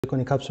on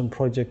a caption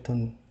project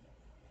on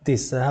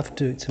this. I have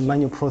to, it's a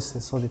manual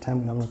process all the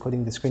time when I'm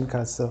recording the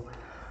screencast, so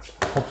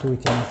hopefully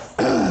we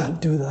can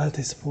do that,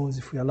 I suppose,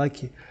 if we are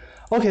lucky.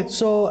 Okay,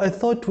 so I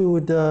thought we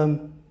would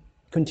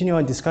continue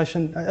our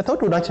discussion. I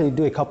thought we'd actually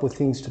do a couple of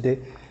things today.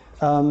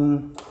 I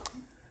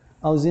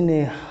was in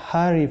a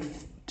hurry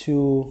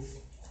to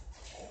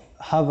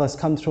have us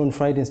come through on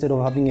Friday instead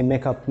of having a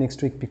makeup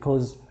next week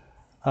because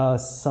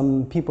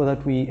some people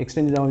that we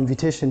extended our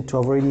invitation to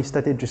have already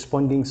started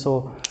responding.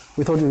 So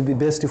we thought it would be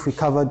best if we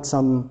covered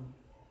some,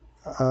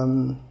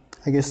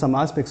 I guess, some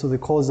aspects of the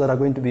course that are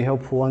going to be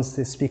helpful once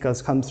the speakers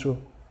come through.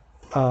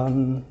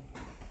 And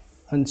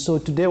so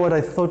today what I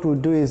thought we'll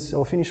do is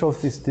I'll finish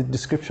off the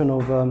description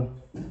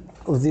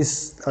of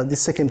this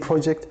second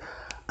project.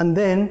 And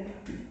then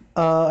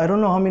I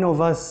don't know how many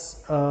of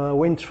us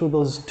went through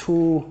those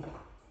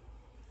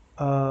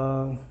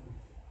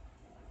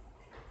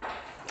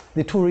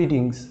the two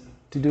readings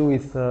to do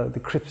with the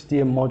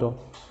CRISP-DM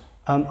model.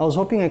 I was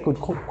hoping I could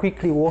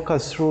quickly walk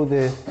us through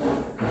the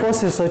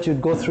process that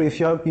you'd go through if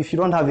you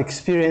don't have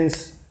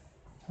experience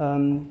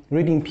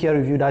reading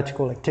peer-reviewed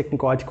articles, like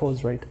technical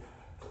articles, right?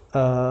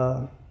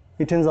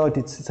 It turns out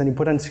it's an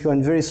important skill,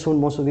 and very soon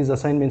most of these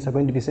assignments are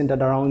going to be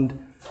centered around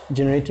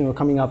generating or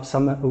coming up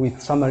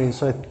with summaries,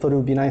 so I thought it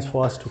would be nice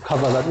for us to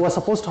cover that. We were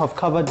supposed to have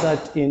covered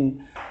that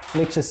in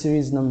lecture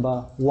series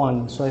number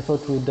 1, so I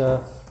thought we'd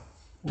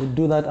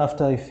do that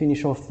after I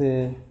finish off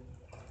the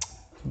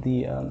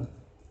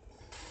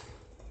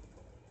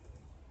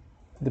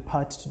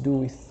part to do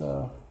with,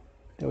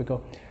 there we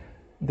go,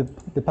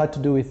 the part to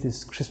do with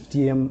this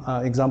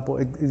CRISP-DM example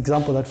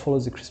that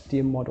follows the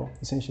CRISP-DM model,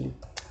 essentially.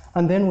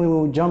 And then we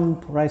will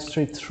jump right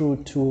straight through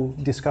to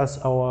discuss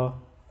our,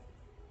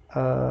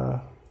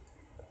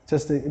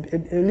 just a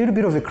little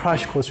bit of a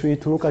crash course really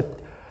to look at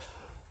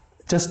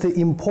just the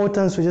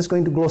importance. We're just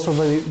going to gloss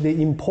over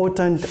the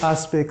important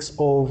aspects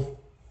of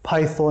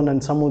Python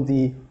and some of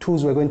the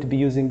tools we're going to be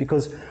using,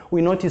 because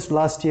we noticed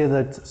last year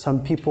that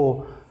some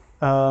people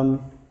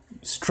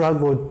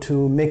struggled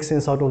to make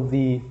sense out of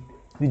the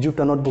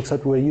Jupyter notebooks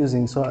that we were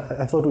using. So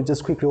I thought we'd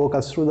just quickly walk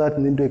us through that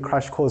and then do a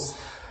crash course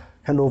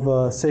kind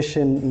of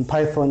session in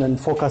Python and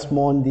focus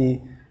more on the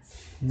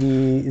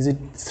is it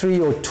 3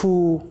 or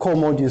 2 core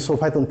modules, so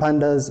Python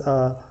pandas,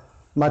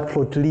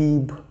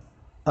 matplotlib,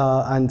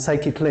 and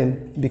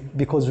scikit-learn,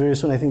 because very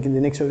soon I think in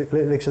the next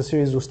lecture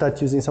series we'll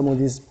start using some of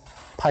these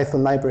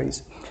Python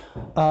libraries.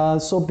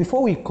 So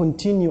before we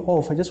continue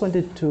off, I just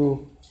wanted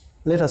to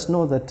let us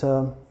know that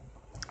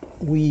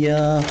we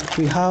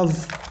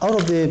have,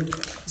 out of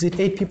the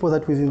 8 people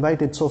that we've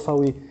invited so far,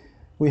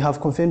 we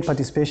have confirmed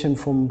participation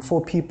from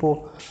 4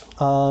 people.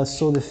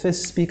 So the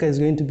first speaker is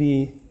going to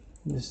be,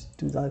 let's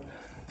do that.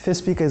 First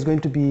speaker is going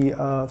to be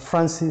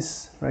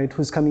Francis, right,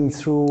 who's coming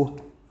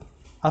through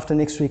after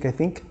next week, I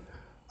think.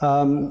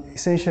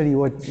 Essentially,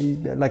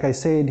 like I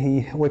said,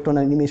 he worked on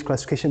an image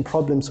classification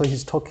problem, so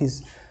his talk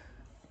is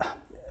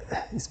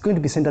going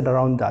to be centered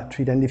around that,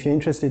 right? And if you're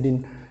interested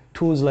in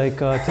tools like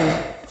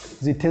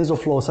the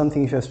TensorFlow or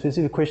something, if you have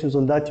specific questions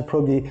on that, you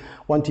probably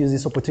want to use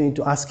this opportunity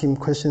to ask him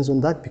questions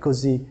on that,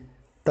 because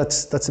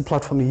that's the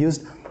platform he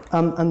used.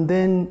 And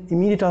then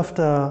immediately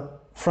after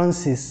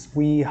Francis,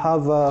 we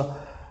have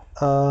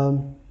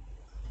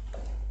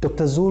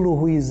Dr. Zulu,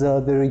 who is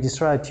the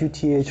registrar at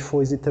UTH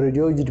for the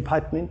radiology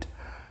department.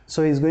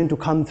 So he's going to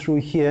come through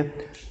here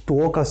to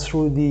walk us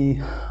through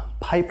the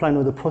pipeline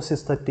or the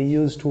process that they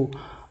use to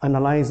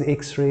analyze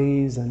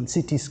X-rays and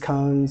CT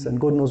scans and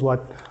God knows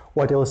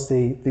what else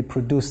they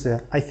produce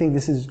there. I think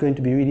this is going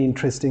to be really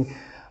interesting.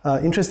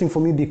 Interesting for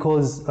me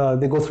because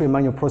they go through a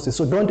manual process.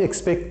 So don't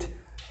expect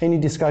any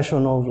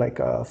discussion of like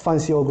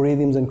fancy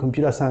algorithms and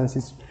computer science.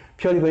 It's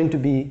purely going to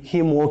be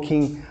him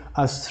walking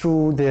us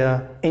through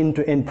their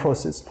end-to-end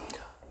process.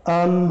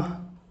 And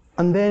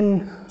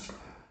then,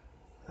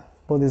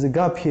 well, there's a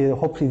gap here.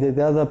 Hopefully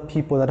the other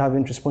people that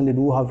haven't responded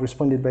will have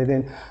responded by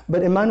then.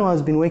 But Emmanuel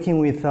has been working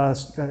with,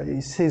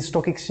 he says,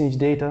 stock exchange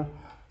data.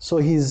 So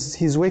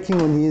he's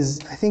working on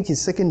I think his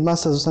second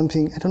master's or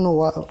something. I don't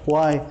know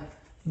why,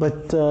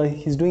 but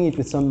he's doing it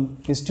with some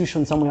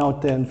institution somewhere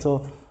out there. And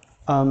so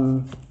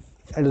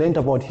I learned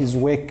about his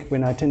work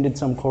when I attended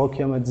some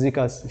colloquium at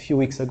Zika's a few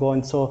weeks ago.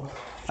 And so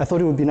I thought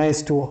it would be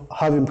nice to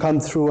have him come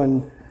through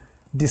and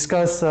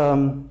discuss,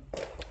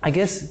 I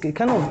guess, the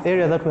kind of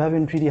area that we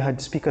haven't really had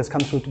speakers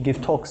come through to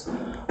give talks.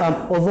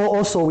 Although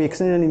also we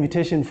extended an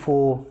invitation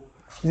for,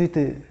 is it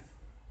the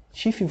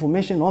Chief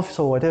Information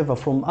Officer or whatever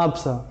from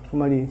ABSA,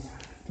 formerly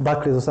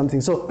Barclays or something.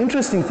 So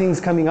interesting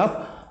things coming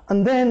up.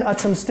 And then at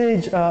some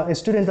stage, a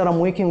student that I'm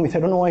working with, I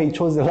don't know why he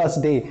chose the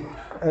last day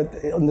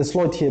on the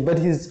slot here, but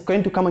he's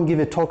going to come and give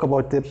a talk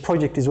about the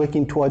project he's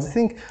working towards. I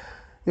think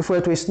if we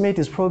were to estimate,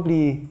 it's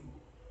probably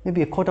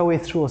maybe a quarter way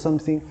through or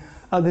something.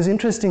 There's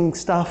interesting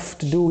stuff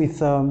to do with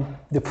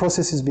the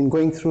process he's been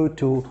going through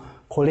to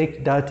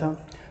collect data,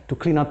 to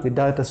clean up the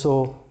data.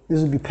 So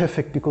this would be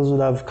perfect because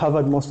we'll have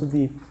covered most of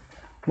the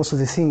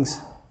things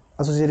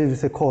associated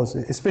with the course,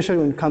 especially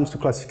when it comes to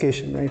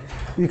classification, right?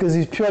 Because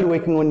he's purely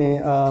working on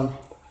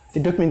a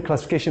document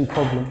classification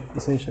problem,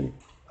 essentially.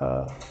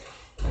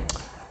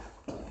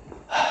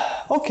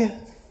 Okay.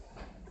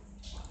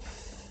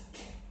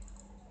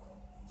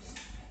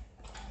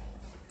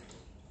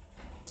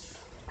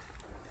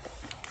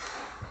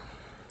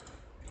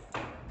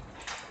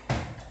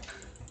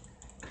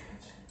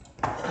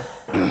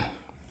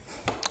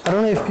 I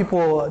don't know if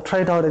people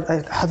tried out.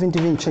 I haven't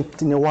even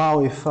checked in a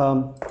while if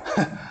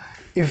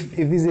if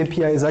these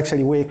APIs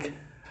actually work.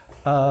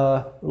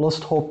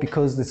 Lost hope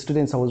because the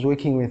students I was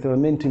working with were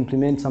meant to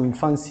implement some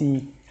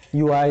fancy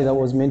UI that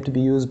was meant to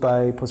be used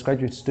by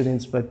postgraduate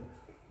students, but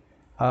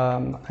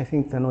I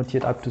think they're not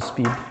yet up to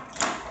speed,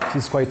 which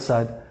is quite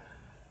sad.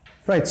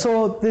 Right,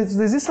 so there's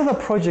this other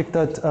project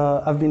that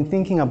I've been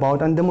thinking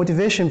about, and the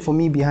motivation for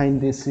me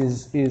behind this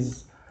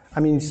is I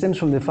mean, it stems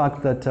from the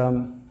fact that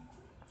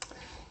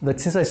that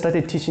since I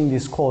started teaching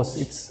this course,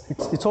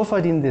 it's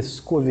offered in the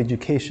School of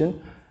Education,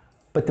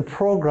 but the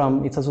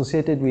program it's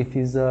associated with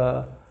is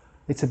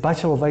it's a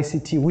Bachelor of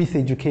ICT with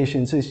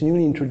Education, so it's a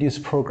newly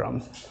introduced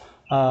program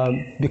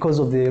because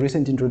of the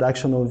recent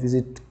introduction of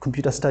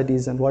computer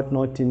studies and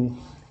whatnot in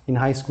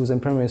high schools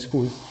and primary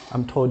schools,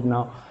 I'm told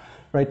now.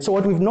 Right, so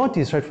what we've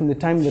noticed right from the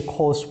time the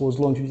course was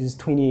launched, which is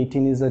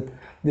 2018, is that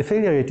the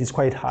failure rate is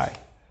quite high,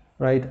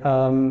 right?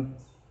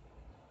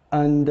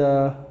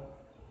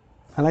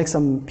 Unlike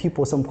some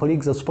people, some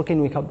colleagues have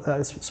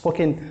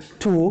spoken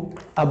to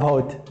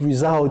about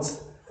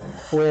results,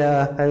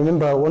 where I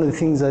remember one of the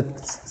things that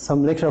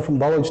some lecturer from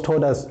biology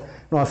told us,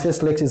 our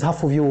first lecture is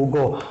half of you will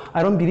go.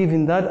 I don't believe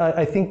in that.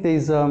 I think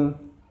there's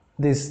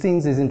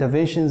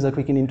interventions that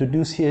we can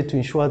introduce here to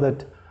ensure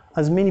that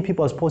as many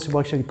people as possible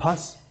actually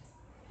pass.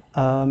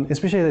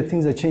 Especially that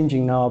things are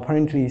changing now.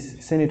 Apparently,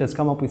 Senate has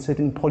come up with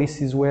certain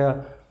policies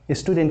where a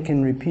student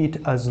can repeat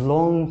as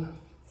long,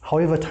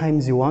 however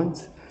times he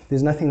wants.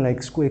 There's nothing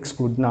like school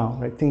exclude now,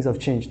 right? Things have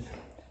changed.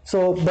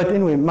 So, but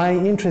anyway, my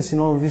interest in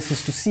all of this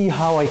is to see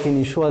how I can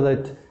ensure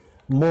that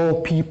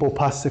more people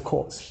pass the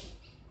course,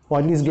 or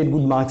at least get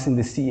good marks in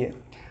the CA,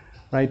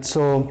 right?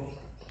 So,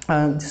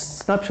 this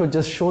snapshot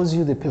just shows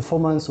you the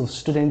performance of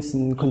students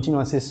in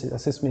continuous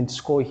assessment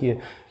score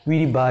here,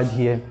 really bad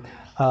here.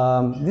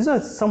 These are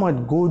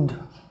somewhat good,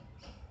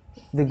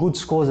 the good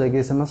scores, I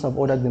guess. I must have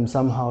ordered them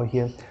somehow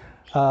here.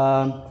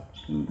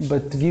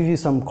 But to give you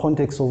some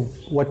context of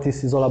what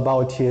this is all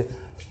about here,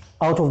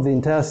 out of the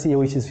entire CA,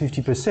 which is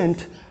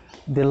 50%,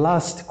 the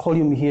last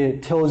column here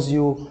tells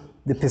you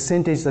the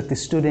percentage that the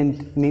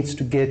student needs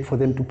to get for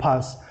them to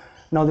pass.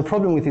 Now, the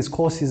problem with this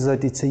course is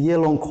that it's a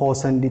year-long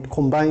course and it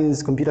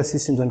combines computer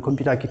systems and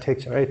computer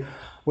architecture, right?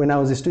 When I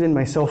was a student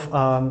myself,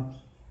 I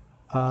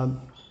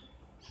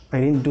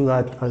didn't do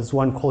that as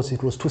one course,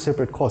 it was two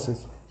separate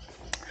courses.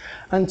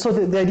 And so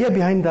the idea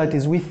behind that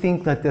is we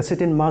think that there are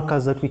certain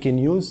markers that we can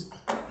use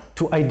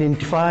to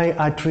identify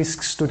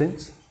at-risk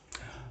students.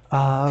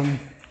 And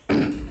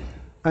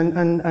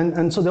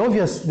so the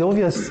obvious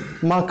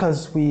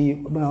markers,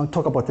 I'll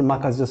talk about the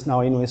markers just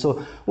now anyway.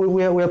 So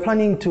we are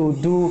planning to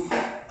do,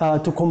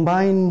 to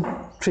combine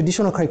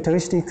traditional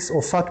characteristics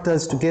or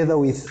factors together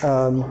with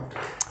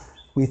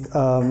we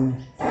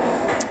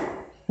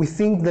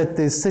think that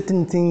there's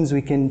certain things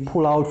we can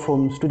pull out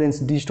from students'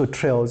 digital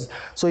trails.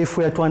 So if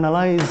we are to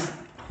analyze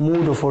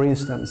Moodle, for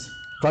instance,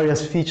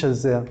 various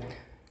features there,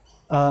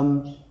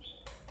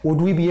 would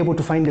we be able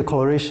to find a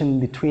correlation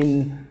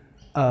between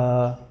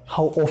how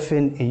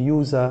often a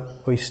user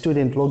or a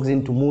student logs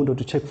into Moodle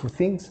to check for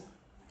things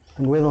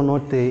and whether or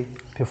not they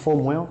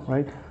perform well,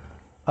 right?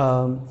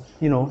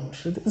 You know,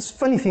 there's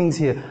funny things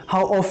here.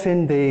 How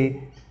often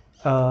they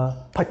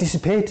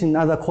participate in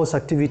other course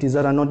activities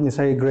that are not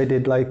necessarily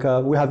graded, like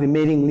we have a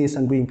mailing list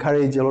and we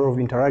encourage a lot of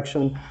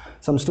interaction.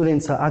 Some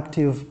students are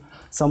active,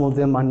 some of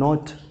them are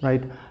not,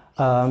 right?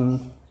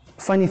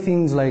 Funny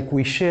things like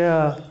we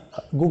share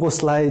Google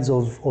Slides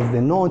of the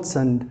notes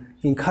and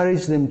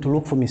encourage them to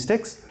look for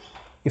mistakes.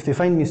 If they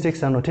find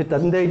mistakes, annotate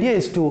that. And the idea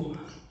is to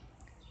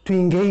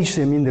engage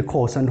them in the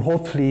course, and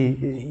hopefully,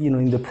 you know,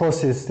 in the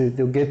process,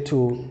 they'll get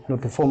to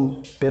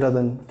perform better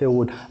than they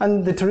would.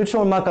 And the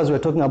traditional markers we're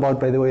talking about,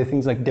 by the way,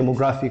 things like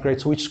demographic,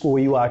 right? So which school were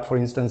you at, for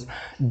instance?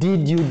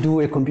 Did you do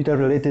a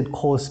computer-related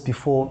course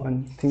before,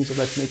 and things of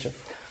that nature.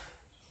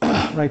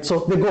 Right,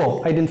 so the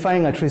goal,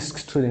 identifying at-risk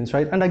students,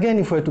 right? And again,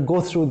 if we were to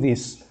go through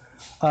this,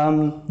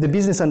 the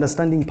business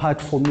understanding part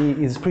for me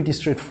is pretty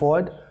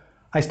straightforward.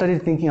 I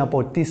started thinking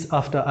about this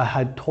after I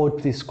had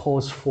taught this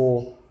course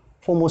for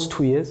almost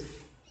 2 years.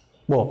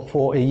 Well,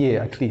 for a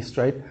year at least,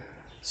 right?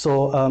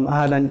 So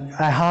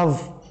I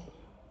have,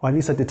 or at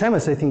least at the time I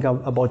started thinking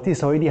about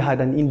this, I already had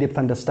an in-depth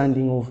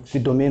understanding of the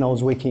domain I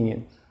was working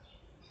in.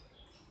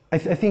 I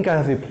think I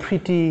have a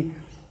pretty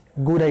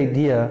good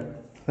idea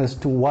as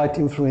to what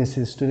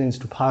influences students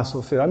to pass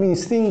or fail. I mean,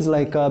 it's things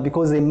like,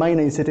 because they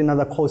minor in certain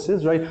other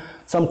courses, right?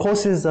 Some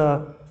courses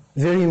are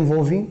very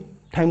involving,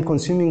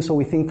 time-consuming, so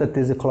we think that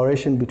there's a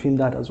correlation between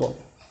that as well,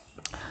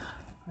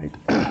 right?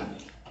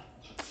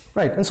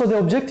 Right, and so the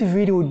objective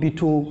really would be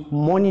to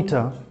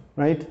monitor,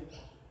 right,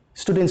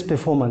 students'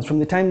 performance from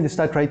the time they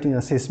start writing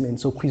assessment,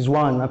 so quiz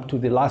 1 up to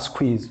the last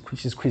quiz,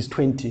 which is quiz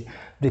 20,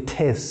 the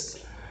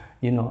tests,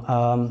 you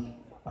know,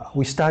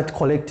 we start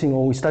collecting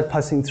or we start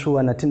passing through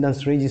an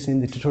attendance register in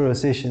the tutorial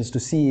sessions to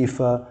see if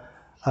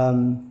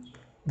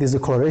there's a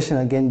correlation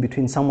again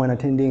between someone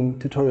attending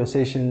tutorial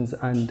sessions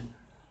and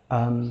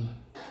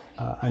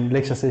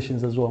lecture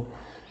sessions as well.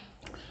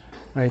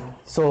 Right,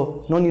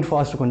 so no need for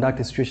us to conduct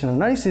a situation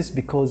analysis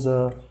because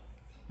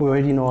we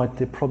already know what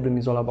the problem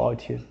is all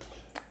about here.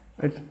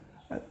 Right?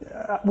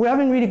 We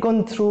haven't really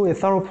gone through a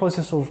thorough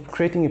process of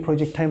creating a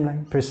project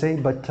timeline per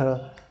se, but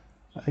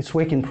it's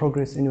work in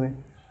progress anyway.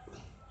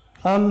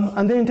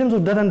 And then in terms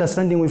of data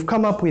understanding, we've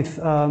come up with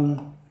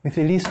a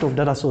list of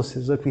data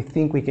sources that we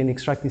think we can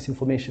extract this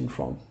information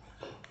from.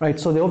 Right,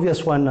 so the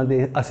obvious one are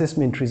the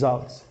assessment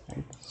results.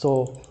 Right?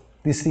 So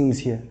these things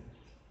here.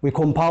 We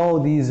compile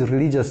these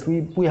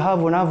religiously. We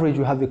have, on average,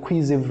 we have a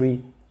quiz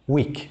every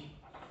week,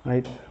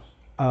 right?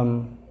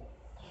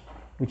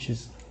 Which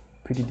is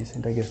pretty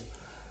decent, I guess.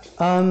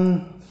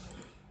 Sorry.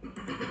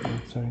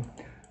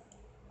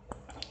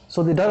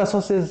 So the data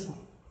sources,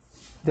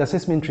 the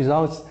assessment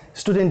results,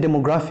 student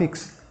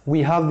demographics,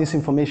 we have this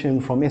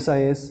information from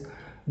SIS.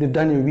 They've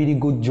done a really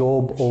good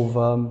job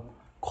of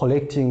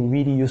collecting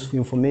really useful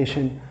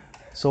information.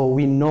 So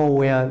we know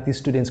where these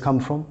students come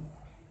from,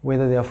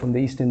 whether they are from the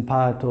eastern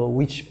part or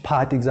which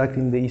part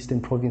exactly in the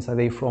eastern province are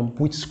they from,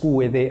 which school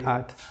were they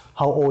at,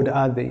 how old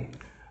are they,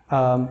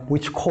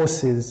 which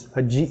courses,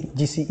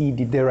 GCE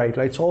did they write,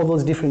 right? So all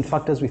those different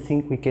factors, we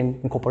think we can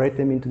incorporate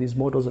them into these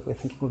models that we're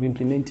thinking of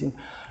implementing,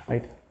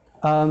 right?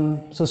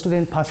 So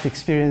student past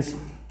experience,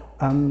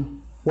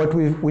 what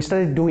we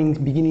started doing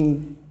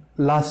beginning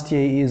last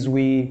year is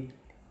we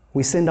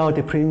send out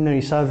a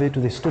preliminary survey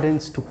to the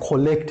students to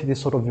collect this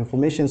sort of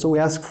information. So we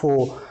ask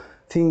for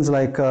things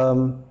like,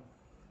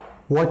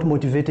 what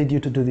motivated you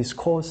to do this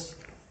course,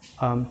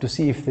 to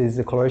see if there's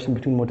a correlation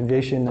between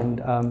motivation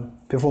and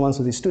performance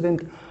of the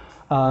student.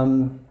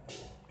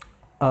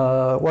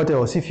 What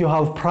else? If you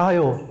have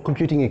prior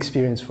computing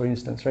experience, for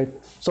instance, right?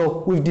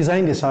 So we've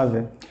designed a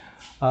survey.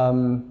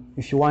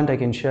 If you want, I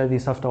can share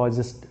this afterwards.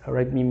 Just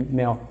write me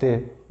mail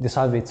the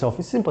survey itself.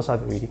 It's a simple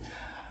survey, really.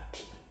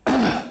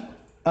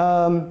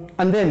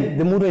 And then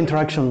the Moodle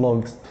interaction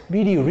logs.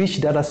 Really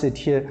rich data set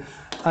here.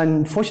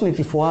 And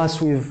fortunately for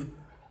us, we've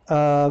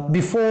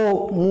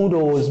before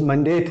Moodle was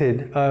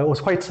mandated, it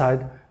was quite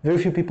sad. Very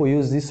few people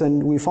use this,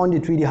 and we found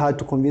it really hard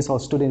to convince our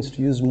students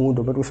to use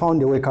Moodle, but we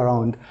found a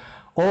workaround.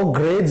 All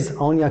grades are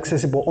only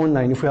accessible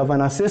online. If we have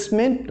an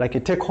assessment, like a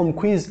take-home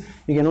quiz,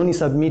 you can only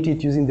submit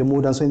it using the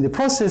Moodle. And so in the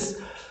process,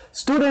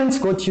 students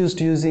got used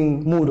to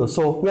using Moodle.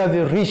 So we have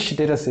a rich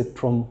data set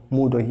from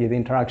Moodle here, the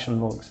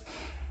interaction logs.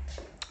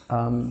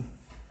 And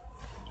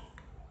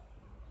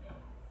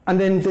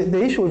then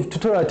the issue of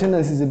tutorial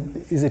attendance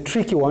is a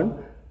tricky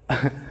one.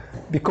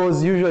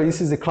 Because usually this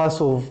is a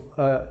class of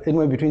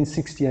anywhere between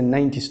 60 and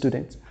 90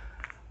 students,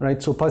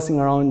 right? So passing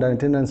around an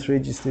attendance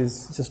register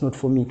is just not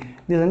for me.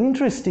 There's an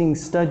interesting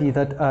study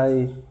that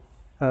I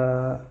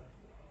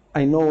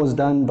know was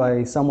done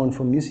by someone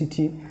from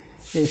UCT.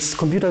 It's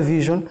computer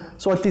vision.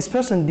 So what this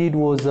person did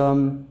was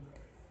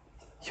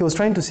he was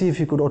trying to see if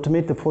he could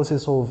automate the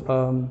process of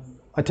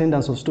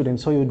attendance of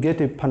students. So you would get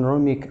a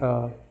panoramic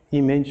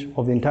image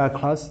of the entire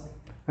class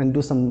and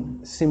do some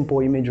simple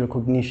image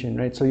recognition,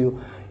 right? So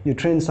you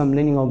train some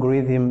learning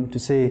algorithm to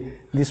say,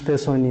 this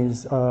person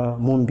is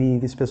Mumbi,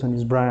 this person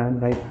is Brian,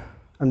 right?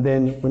 And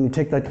then when you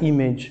take that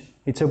image,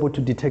 it's able to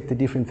detect the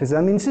different faces.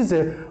 I mean, this is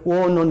a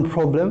well-known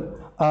problem.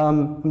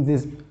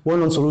 There's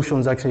well-known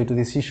solutions actually to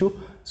this issue.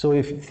 So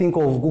if you think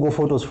of Google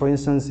Photos, for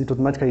instance, it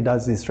automatically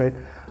does this, right?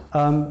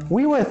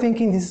 We were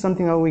thinking this is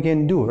something that we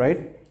can do,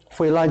 right?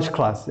 For a large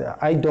class.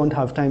 I don't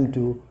have time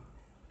to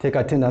take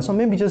attendance. So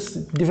maybe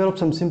just develop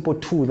some simple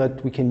tool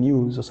that we can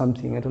use or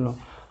something. I don't know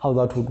how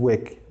that would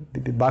work, the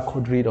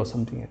barcode read or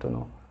something, I don't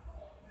know.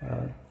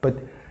 But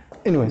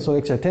anyway, so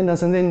lecture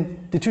attendance, and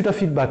then the tutor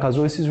feedback as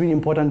well. This is really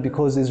important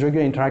because there's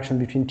regular interaction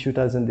between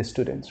tutors and the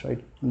students,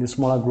 right, in the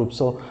smaller groups.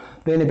 So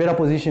they're in a better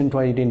position to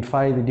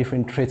identify the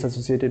different traits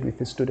associated with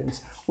the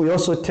students. We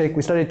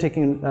started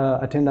taking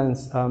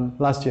attendance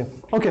last year.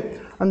 Okay,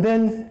 and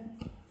then,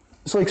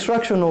 so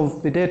extraction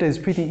of the data is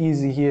pretty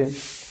easy here.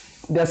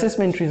 The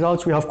assessment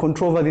results, we have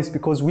control over this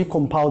because we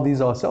compile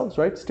these ourselves,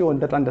 right, still on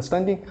that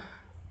understanding.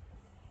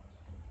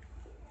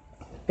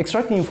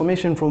 Extracting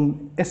information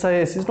from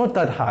SIS is not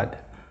that hard,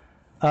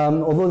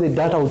 although the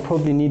data would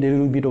probably need a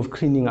little bit of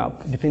cleaning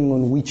up, depending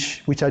on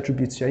which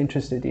attributes you're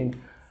interested in.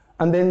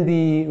 And then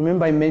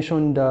remember I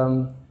mentioned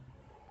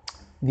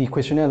the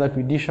questionnaire that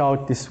we dish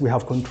out, this we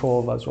have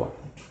control of as well.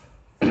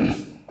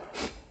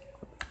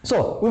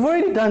 So we've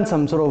already done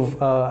some sort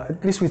of,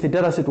 at least with the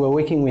data set we're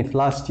working with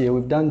last year,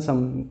 we've done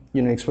some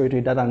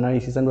exploratory data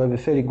analysis, and we have a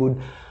fairly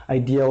good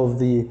idea of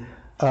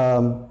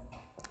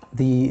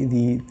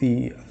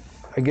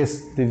I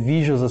guess the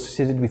visuals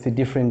associated with the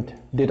different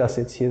data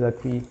sets here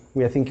that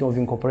we are thinking of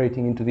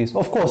incorporating into this.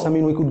 Of course, I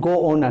mean, we could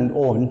go on and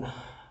on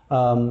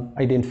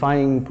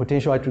identifying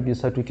potential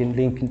attributes that we can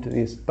link into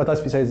this, but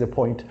that's besides the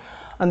point.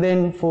 And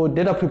then for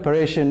data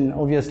preparation,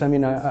 obviously, I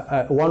mean,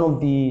 one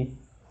of the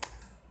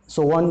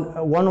So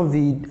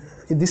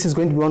this is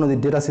going to be one of the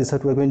data sets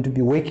that we're going to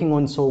be working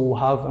on, so we'll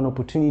have an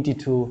opportunity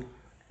to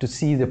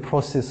see the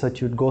process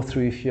that you'd go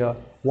through if you're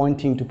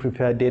wanting to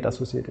prepare data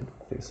associated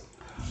with this.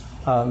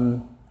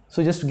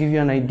 So just to give you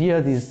an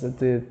idea, these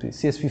the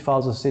CSV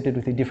files associated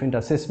with the different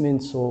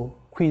assessments, so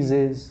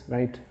quizzes,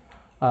 right,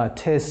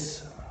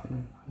 tests,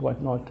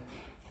 whatnot.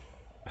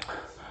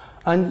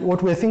 And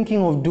what we're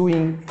thinking of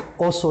doing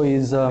also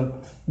is,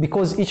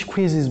 because each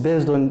quiz is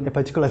based on a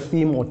particular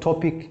theme or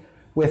topic,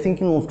 we're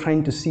thinking of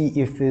trying to see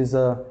if there's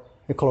a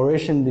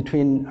correlation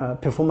between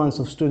performance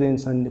of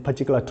students and a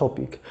particular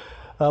topic.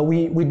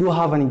 We do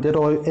have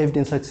anecdotal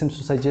evidence that seems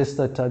to suggest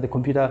that the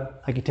computer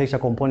architecture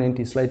component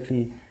is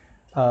slightly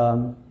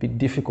bit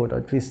difficult,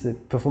 at least the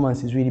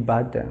performance is really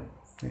bad there.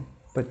 Okay?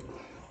 But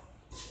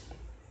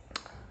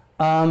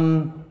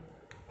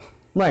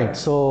right,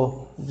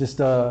 so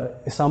just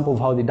a sample of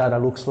how the data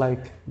looks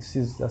like. This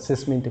is the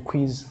assessment, the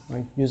quiz,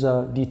 right?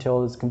 User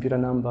details, computer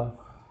number,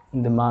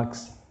 and the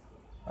marks.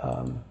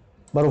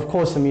 But of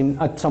course, I mean,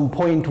 at some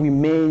point we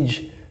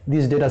merge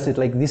this data set,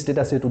 like this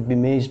data set would be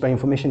merged by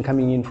information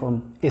coming in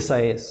from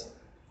SIS,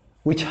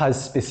 which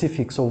has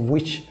specifics of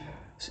which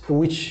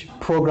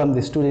program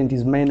the student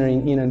is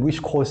minoring in and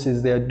which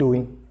courses they are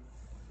doing.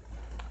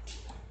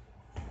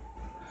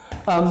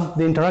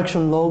 The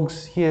interaction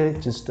logs here,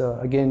 just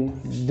again,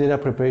 data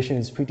preparation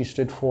is pretty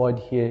straightforward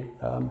here,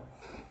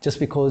 just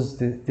because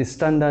the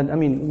standard, I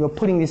mean, we're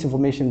putting this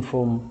information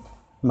from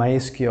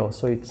MySQL,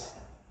 so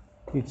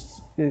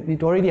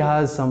it already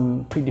has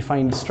some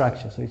predefined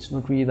structure, so it's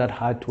not really that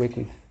hard to work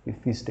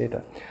with this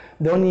data.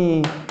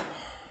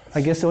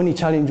 I guess the only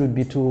challenge would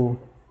be to,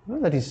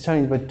 not that it's a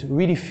challenge, but to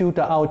really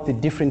filter out the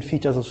different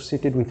features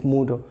associated with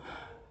Moodle.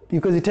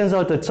 Because it turns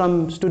out that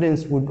some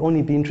students would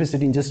only be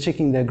interested in just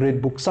checking their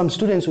grade book. Some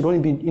students would only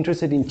be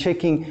interested in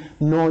checking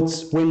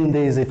notes when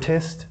there is a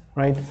test,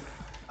 right?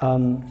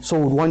 So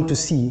we want to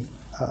see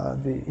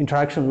the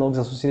interaction logs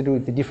associated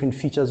with the different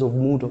features of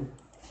Moodle.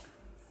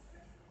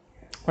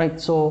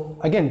 Right, so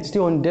again,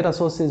 still on data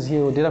sources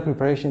here, or data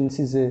preparation. This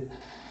is a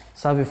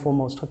survey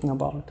form I was talking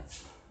about,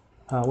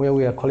 where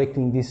we are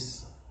collecting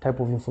this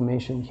type of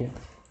information here.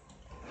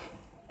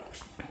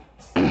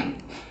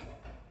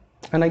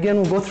 And again,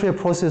 we'll go through a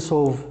process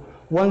of,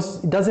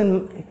 once it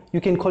doesn't,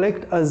 you can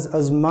collect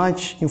as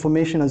much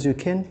information as you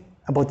can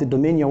about the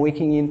domain you're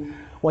working in.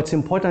 What's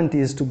important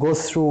is to go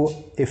through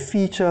a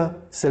feature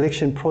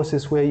selection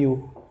process where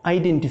you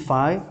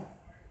identify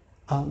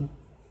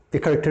the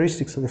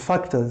characteristics or the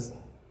factors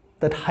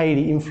that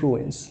highly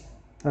influence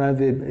and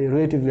have a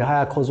relatively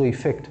higher causal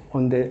effect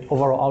on the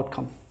overall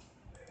outcome.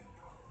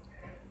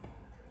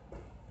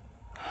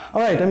 All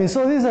right, I mean,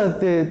 so these are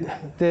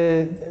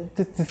the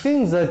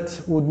things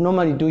that would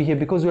normally do here,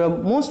 because we are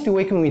mostly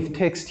working with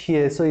text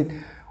here, so it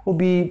will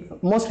be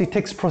mostly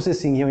text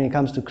processing here when it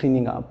comes to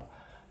cleaning up.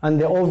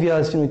 And the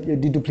obvious, you know,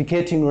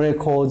 deduplicating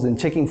records and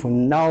checking for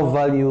null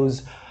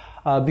values.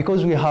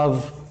 Because we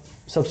have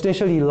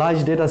substantially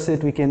large data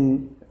set, we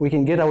can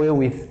get away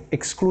with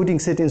excluding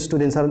certain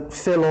students that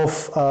fell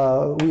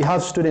off. We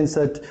have students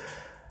that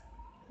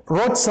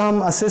wrote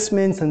some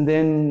assessments and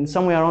then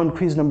somewhere around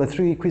quiz number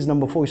 3, quiz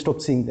number 4, we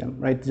stopped seeing them,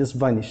 right? Just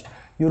vanished.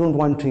 You don't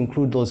want to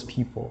include those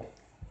people.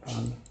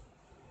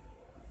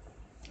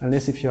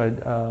 Unless if you had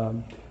a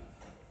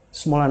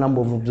smaller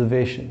number of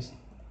observations.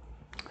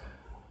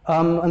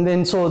 And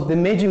then so the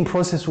merging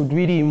process would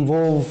really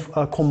involve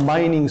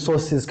combining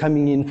sources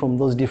coming in from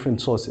those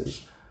different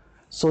sources.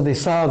 So the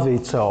survey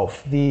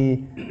itself, the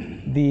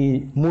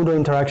Moodle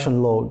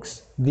interaction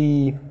logs,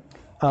 the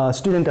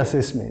student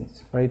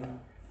assessments, right?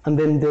 And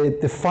then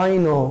the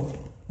final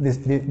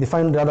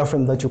data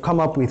frame that you come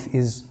up with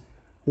is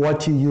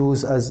what you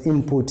use as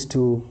input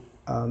to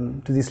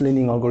this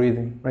learning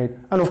algorithm, right?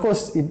 And of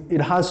course,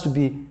 it has to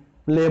be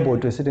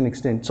labeled to a certain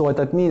extent. So what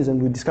that means,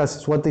 and we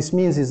discussed, what this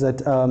means is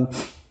that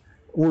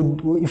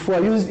if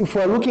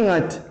we're looking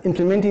at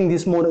implementing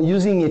this model,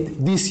 using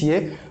it this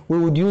year, we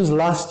would use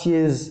last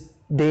year's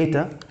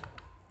data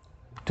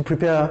to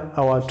prepare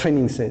our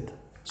training set.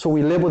 So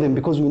we label them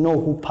because we know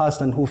who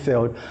passed and who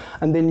failed.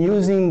 And then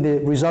using the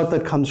result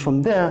that comes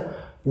from there,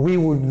 we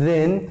would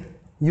then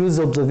use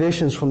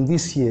observations from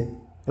this year.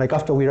 Like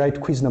after we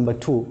write quiz number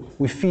 2,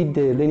 we feed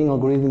the learning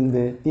algorithm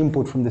the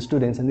input from the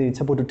students, and then it's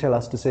able to tell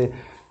us to say,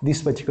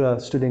 this particular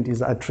student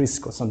is at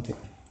risk or something.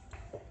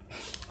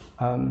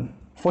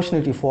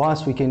 Fortunately for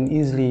us, we can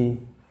easily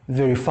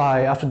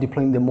verify after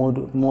deploying the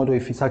model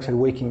if it's actually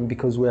working,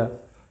 because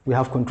we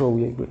have control.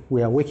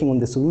 We are working on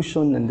the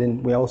solution, and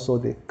then we are also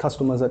the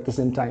customers at the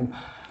same time.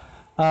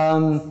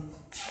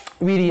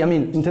 Really, I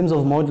mean, in terms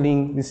of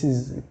modeling, this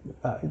is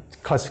a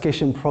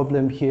classification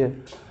problem here.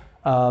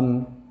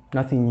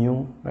 Nothing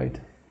new, right?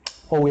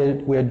 All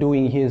we are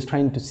doing here is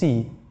trying to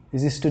see,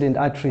 is this student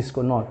at risk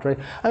or not, right?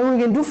 And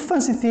we can do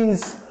fancy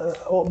things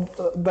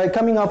by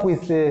coming up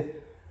with the,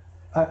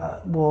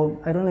 well,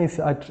 I don't know if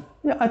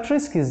at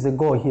risk is the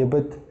goal here,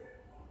 but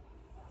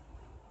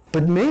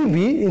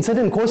maybe in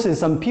certain courses,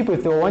 some people,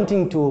 if they were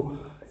wanting to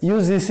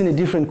use this in a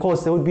different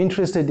course, they would be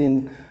interested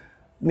in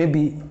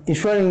maybe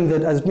ensuring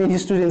that as many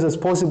students as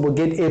possible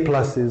get A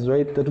pluses,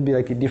 right? That would be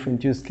like a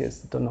different use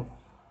case, I don't know.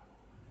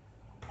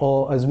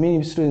 Or as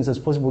many students as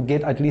possible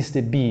get at least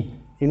a B,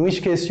 in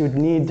which case you'd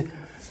need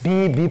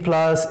B, B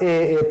plus,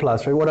 A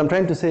plus, right? What I'm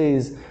trying to say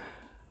is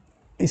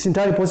it's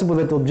entirely possible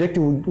that the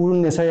objective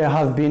wouldn't necessarily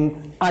have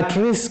been at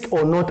risk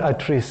or not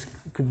at risk.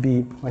 It could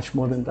be much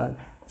more than that.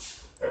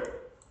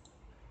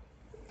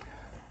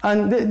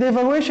 And the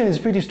evaluation is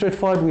pretty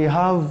straightforward. We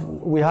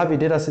have a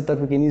data set that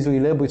we can easily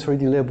label. It's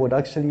already labeled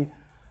actually.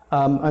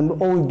 And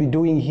all we'll be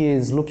doing here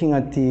is looking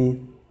at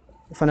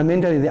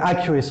fundamentally the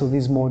accuracy of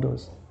these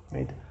models,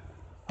 right?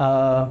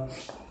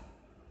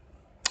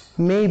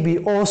 Maybe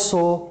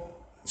also,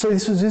 so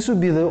this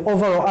would be the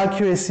overall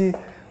accuracy,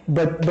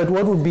 but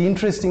what would be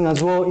interesting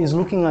as well is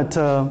looking at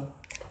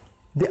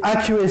the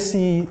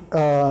accuracy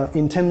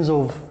in terms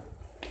of,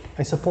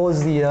 I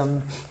suppose,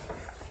 the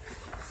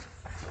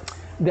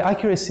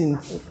accuracy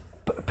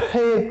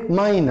per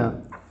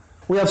minor.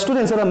 We have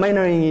students that are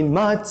minoring in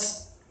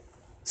maths,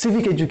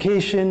 civic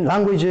education,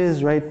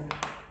 languages, right?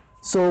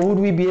 So would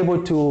we be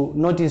able to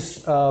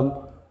notice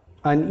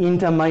an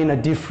inter-minor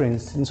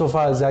difference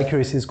insofar as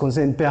accuracy is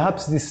concerned?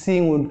 Perhaps this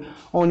thing would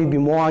only be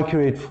more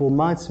accurate for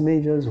maths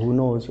majors, who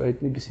knows,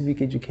 right? Maybe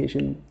civic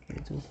education,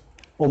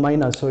 or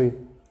minor, sorry,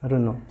 I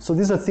don't know. So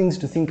these are things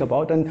to think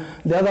about. And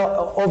the other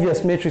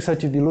obvious metrics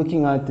that you'd be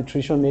looking at, the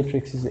traditional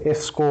metrics, is the F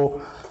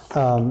score,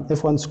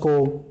 F1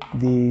 score,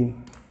 the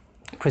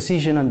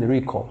precision, and the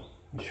recall,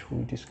 which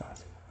we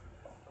discussed.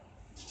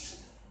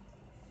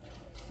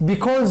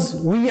 Because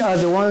we are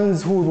the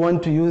ones who would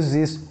want to use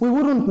this, we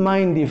wouldn't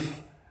mind if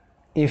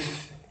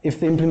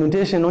the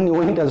implementation only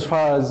went as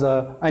far as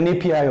an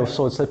API of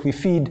sorts that we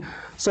feed.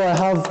 So I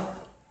have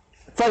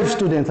 5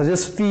 students, I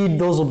just feed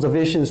those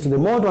observations to the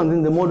model, and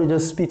then the model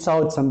just spits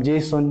out some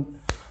JSON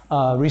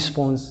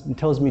response and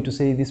tells me to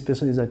say this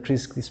person is at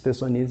risk, this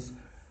person is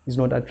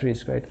not at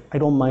risk, right? I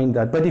don't mind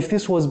that. But if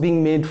this was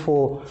being made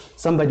for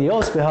somebody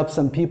else, perhaps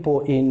some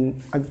people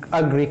in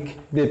Agric,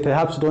 they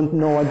perhaps don't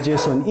know what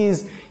JSON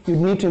is, you'd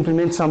need to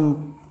implement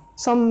some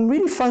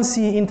really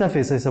fancy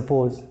interface, I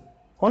suppose.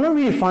 Or not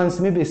really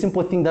fancy, maybe a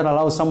simple thing that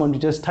allows someone to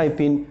just type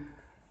in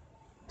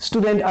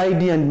student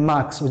ID and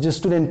marks, or just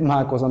student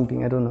mark or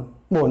something, I don't know.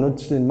 Well, not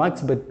student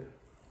marks, but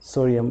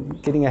sorry, I'm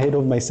getting ahead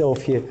of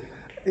myself here.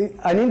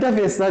 An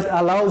interface that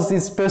allows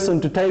this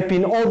person to type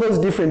in all those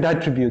different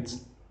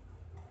attributes.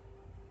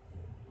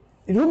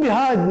 It would be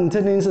hard in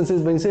certain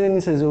instances, but in certain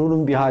instances it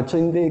wouldn't be hard. So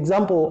in the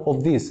example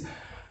of this,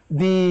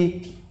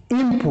 the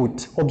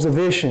input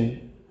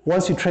observation,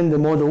 once you train the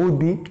model, would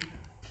be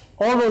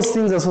all those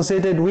things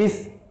associated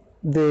with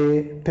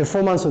the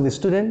performance of the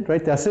student,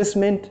 right? The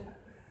assessment,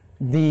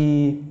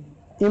 the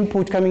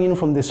input coming in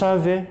from the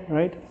survey,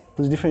 right?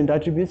 Those different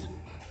attributes,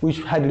 which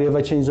hardly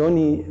ever change. The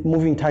only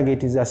moving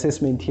target is the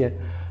assessment here.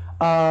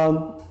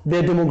 The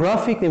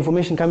demographic, the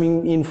information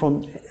coming in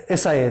from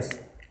SIS,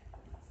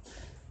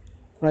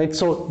 right?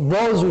 So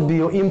those would be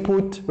your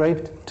input,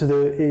 right, to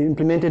the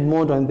implemented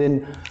model, and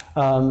then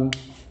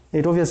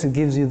it obviously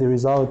gives you the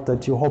result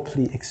that you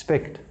hopefully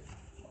expect,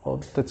 or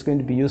that's going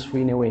to be useful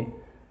in a way.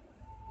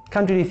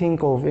 Can't really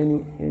think of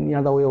any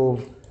other way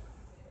of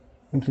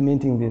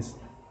implementing this.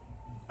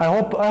 I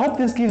hope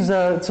this gives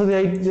so the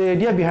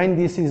idea behind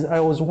this is I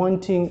was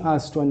wanting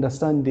us to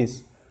understand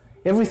this.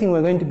 Everything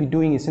we're going to be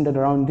doing is centered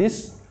around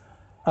this.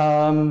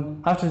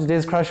 After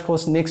today's crash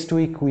course, next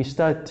week we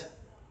start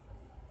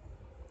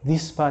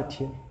this part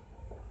here.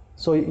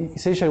 So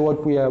essentially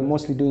what we are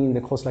mostly doing in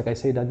the course, like I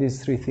said, are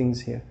these 3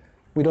 things here.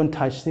 We don't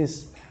touch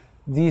this.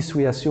 This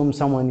we assume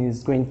someone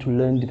is going to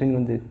learn depending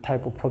on the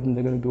type of problem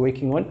they're going to be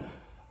working on.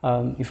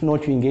 If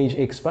not, you engage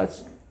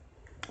experts.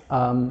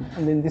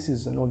 And then this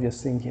is an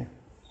obvious thing here.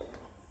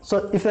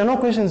 So if there are no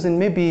questions, then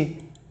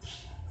maybe,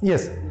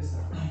 yes? Yes, sir.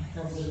 I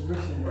have a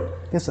question.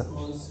 Yes, sir.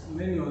 Was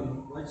mainly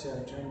on what you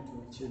are trying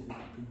to achieve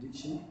with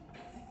prediction.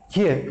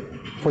 Here,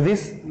 for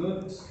this?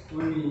 Not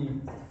only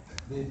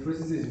the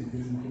processes you've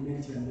been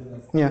implementing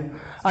and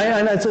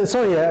Yeah.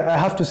 Sorry, I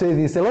have to say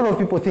this. A lot of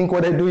people think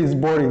what I do is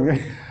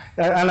boring.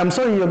 And I'm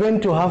sorry, you're going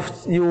to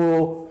have,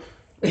 you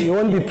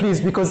won't be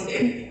pleased because,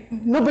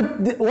 no,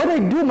 but what I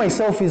do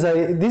myself is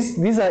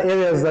these are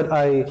areas that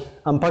I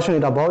am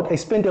passionate about. I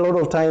spent a lot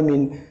of time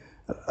in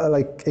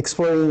like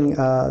exploring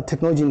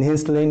technology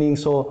enhanced learning,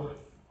 so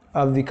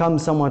I've become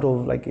somewhat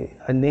of like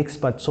an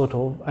expert sort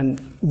of, and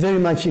very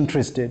much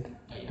interested.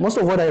 Most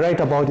of what I write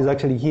about is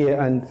actually here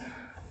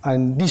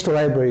and digital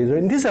libraries.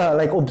 And these are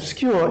like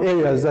obscure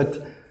areas that,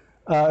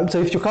 so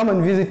if you come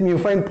and visit me, you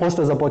find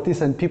posters about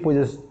this and people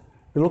just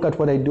look at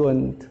what I do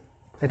and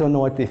I don't know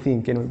what they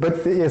think anyway.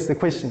 But yes, the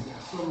question.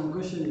 So my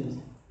question is,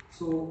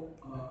 so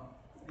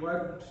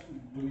what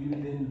do you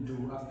then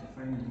do after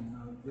finding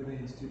out whether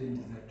a student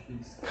is at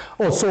risk?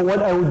 Oh, so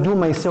what I would do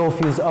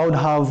myself is I would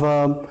have,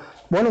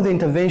 one of the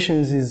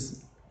interventions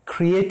is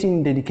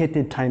creating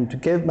dedicated time to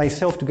get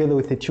myself together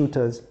with the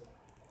tutors.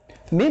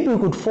 Maybe we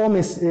could form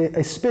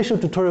a special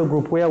tutorial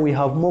group where we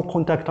have more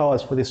contact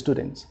hours for the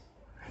students.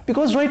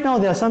 Because right now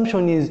the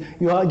assumption is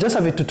you just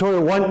have a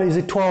tutorial,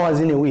 2 hours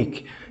in a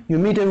week. You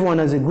meet everyone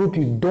as a group,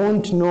 you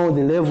don't know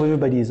the level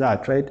everybody is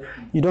at, right?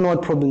 You don't know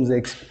what problems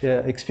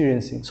they're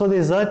experiencing. So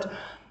there's that.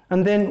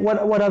 And then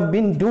what I've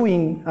been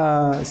doing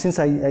since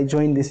I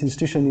joined this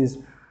institution is,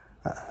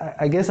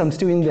 I guess I'm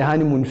still in the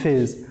honeymoon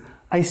phase.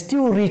 I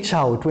still reach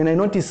out when I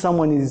notice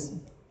someone is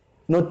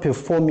not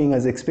performing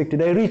as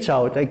expected. I reach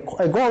out, I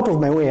go out of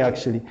my way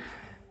actually.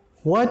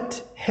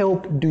 What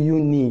help do you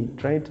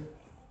need, right?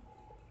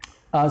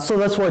 So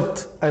that's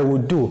what I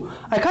would do.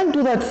 I can't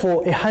do that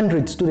for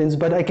 100 students,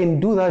 but I can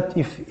do that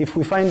if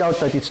we find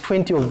out that it's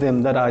 20 of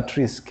them that are at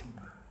risk,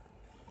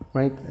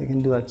 right? I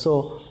can do that.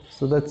 So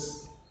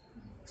that's,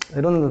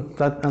 I don't know if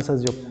that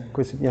answers your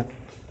question. Yeah.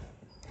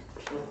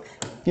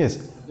 Yes.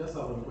 I just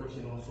have a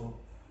question also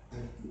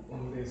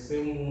on the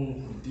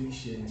same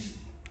prediction.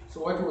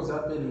 So what was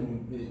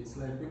happening with it? It's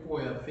like people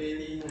were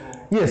failing? Or?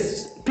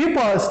 Yes, people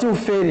are still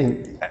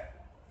failing.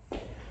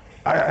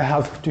 I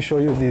have to show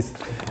you this.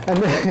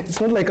 And it's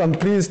not like I'm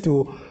pleased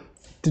to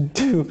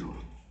do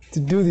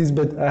this,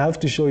 but I have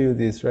to show you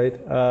this, right?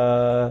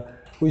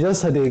 We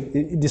just had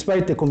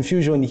despite the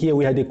confusion here,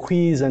 we had a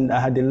quiz and I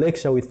had a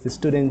lecture with the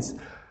students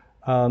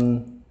a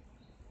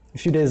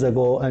few days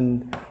ago,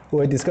 and we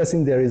were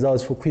discussing their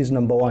results for quiz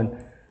number 1.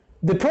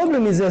 The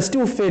problem is they're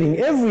still failing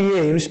every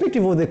year,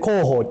 irrespective of the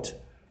cohort.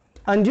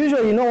 And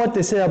usually, you know what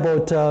they say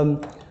about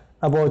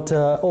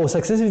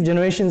successive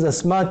generations are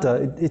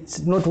smarter.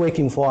 It's not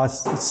working for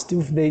us. It's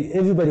still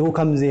everybody who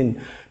comes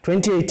in.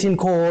 2018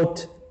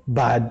 cohort,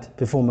 bad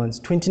performance.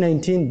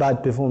 2019,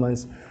 bad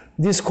performance.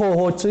 This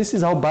cohort, so this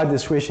is how bad the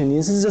situation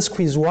is. This is just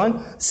quiz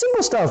 1.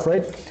 Simple stuff,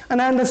 right?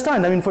 And I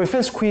understand. I mean, for a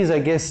first quiz, I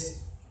guess,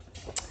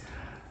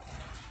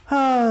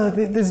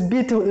 there's a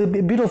bit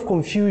of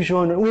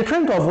confusion. We're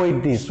trying to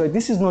avoid this, right?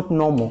 This is not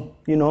normal,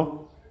 you know.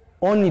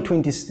 Only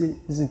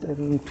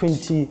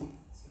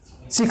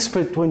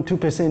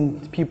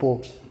 26.2%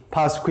 people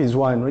pass quiz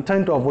 1. We're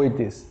trying to avoid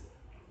this.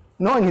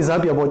 No one is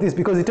happy about this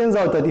because it turns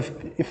out that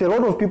if a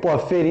lot of people are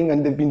failing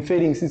and they've been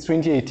failing since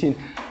 2018,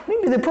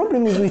 maybe the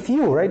problem is with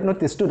you, right? Not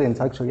the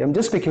students, actually. I'm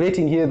just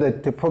speculating here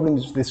that the problem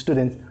is with the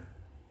students.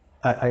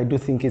 I do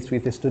think it's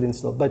with the students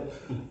though, but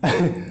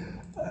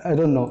I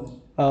don't know.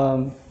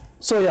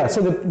 So yeah,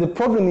 so the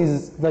problem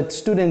is that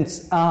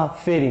students are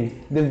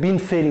failing. They've been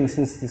failing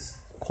since this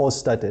course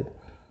started.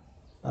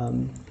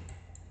 And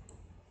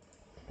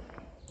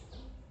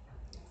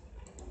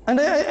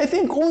I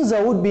think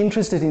UNZA would be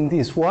interested in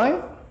this.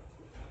 Why?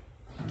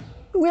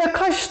 We are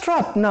cash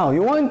strapped now.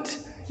 You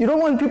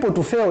don't want people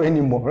to fail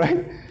anymore,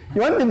 right?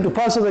 You want them to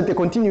pass so that they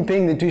continue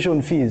paying the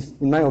tuition fees,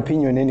 in my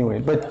opinion anyway.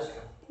 But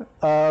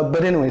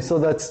anyway, so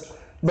that's,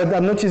 but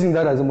I'm not using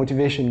that as a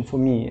motivation for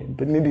me,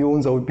 but maybe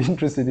UNZA would be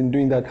interested in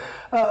doing that.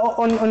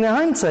 On the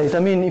hindsight, I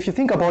mean, if you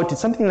think about it,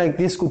 something like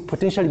this could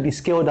potentially be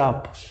scaled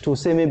up to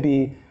say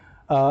maybe,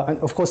 and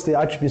of course the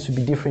attributes would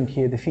be different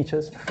here, the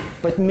features,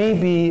 but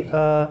maybe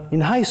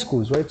in high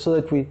schools, right? So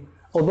that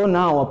although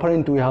now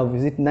apparently we have,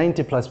 is it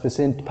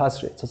 90+%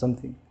 pass rates or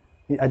something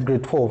at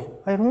grade 12.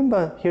 I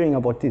remember hearing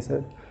about this.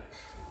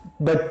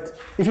 But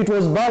if it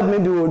was bad,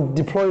 maybe we would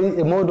deploy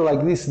a model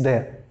like this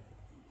there.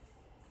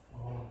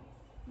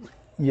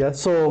 Yeah,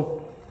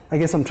 so I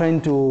guess I'm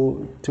trying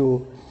to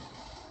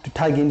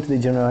tag into the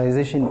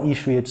generalization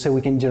issue here to say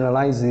we can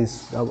generalize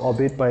this a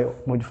bit by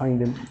modifying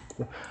them.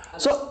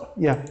 So,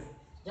 yeah.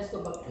 Just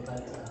go back to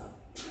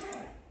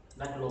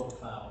that log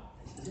file.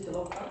 Is it a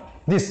log file?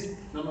 This?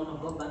 No,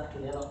 go back to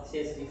the other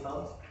CSC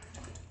files.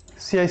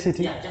 CICT?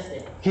 Yeah, just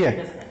there. Here?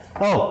 Just there.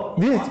 Oh,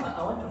 this?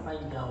 I want to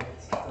find out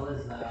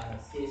those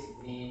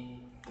CSV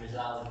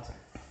results.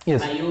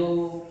 Yes. Are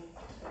you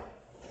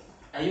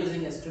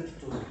using a script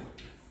to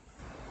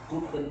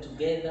group them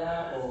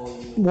together, or?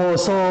 Well,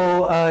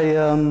 so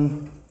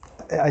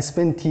I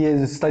spent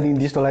years studying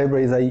digital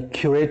libraries. I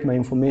curate my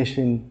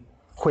information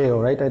well,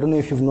 right? I don't know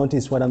if you've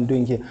noticed what I'm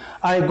doing here.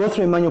 I go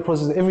through a manual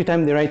process. Every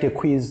time they write a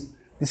quiz,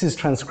 this is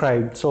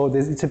transcribed. So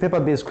it's a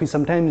paper-based quiz.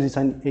 Sometimes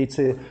it's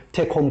a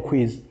take-home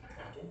quiz.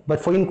 But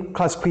for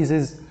in-class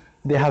quizzes,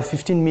 they have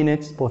 15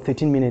 minutes, or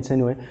 13 minutes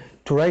anyway,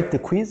 to write the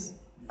quiz,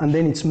 and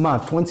then it's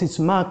marked. Once it's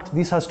marked,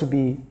 this has to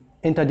be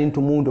entered into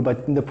Moodle,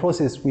 but in the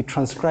process, we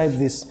transcribe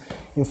this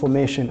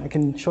information. I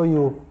can show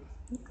you,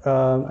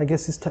 I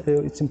guess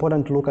it's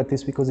important to look at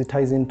this because it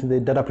ties into the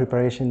data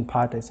preparation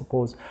part, I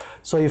suppose.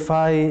 So if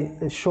I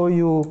show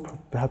you,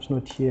 perhaps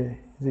not here,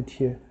 is it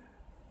here?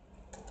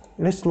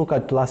 Let's look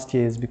at last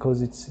year's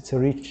because it's a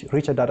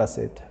richer data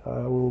set.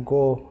 We'll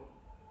go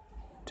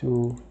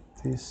to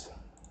this.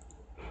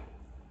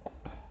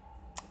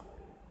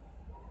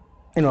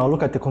 I'll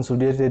look at the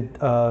consolidated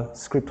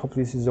script.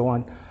 Hopefully this is the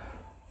one.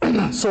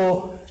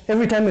 So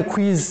every time a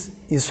quiz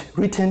is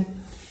written,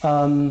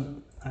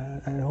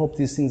 I hope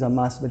these things are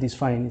masked, but it's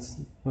fine. It's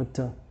not.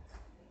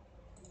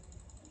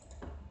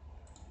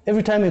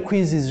 Every time a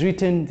quiz is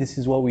written, this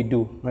is what we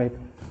do, right?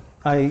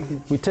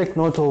 We take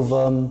note of.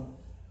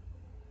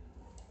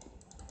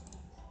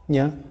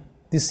 Yeah,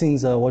 these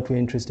things are what we're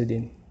interested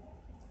in.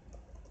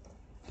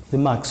 The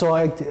mark. So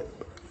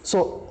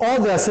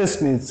all the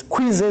assessments,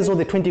 quizzes, all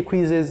the 20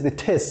 quizzes, the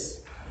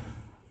tests,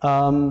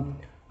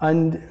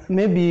 And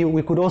maybe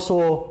we could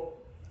also,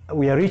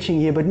 we are reaching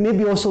here, but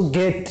maybe also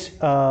get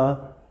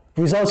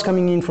results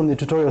coming in from the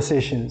tutorial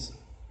sessions.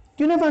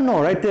 You never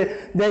know, right?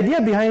 The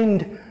idea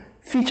behind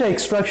feature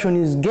extraction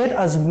is get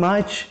as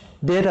much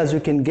data as you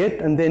can get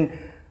and then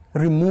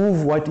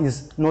remove what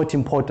is not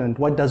important,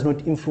 what does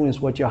not influence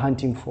what you're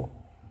hunting for.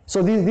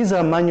 So these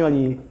are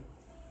manually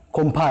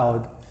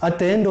compiled. At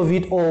the end of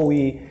it all,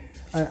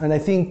 and I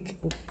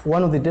think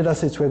one of the data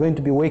sets we're going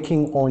to be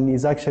working on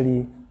is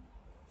actually,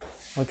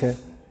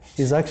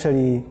 is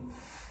actually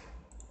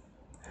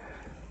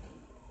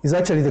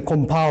the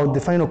compiled,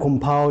 the final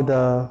compiled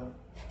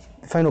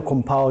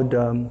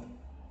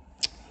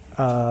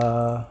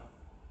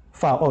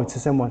file. Oh, it's the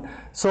same one.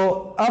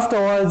 So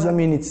afterwards, I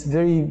mean, it's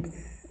very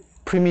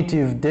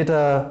primitive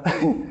data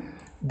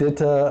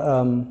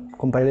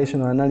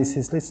compilation or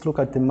analysis. Let's look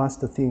at the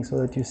master thing so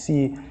that you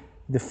see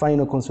the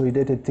final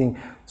consolidated thing.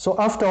 So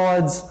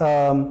afterwards,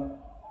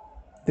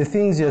 the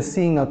things you're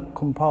seeing are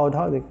compiled.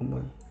 How are they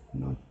compiled?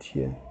 Not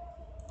here.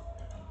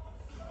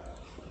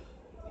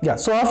 Yeah,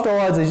 so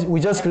afterwards, we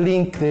just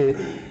link the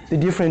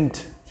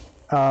different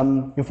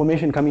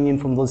information coming in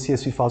from those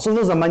CSV files. So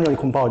those are manually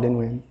compiled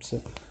anyway.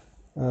 So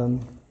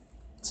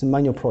it's a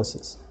manual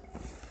process.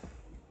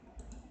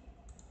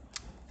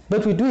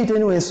 But we do it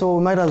anyway, so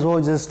we might as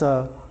well just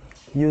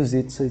use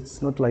it. So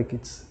it's not like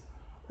it's,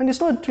 and it's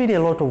not really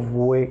a lot of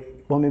work.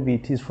 Well, maybe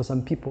it is for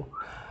some people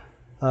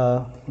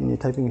when you're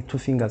typing with 2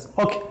 fingers.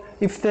 Okay,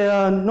 if there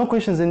are no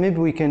questions, then maybe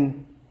we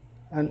can,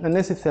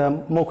 unless if there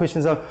are more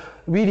questions.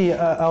 Really,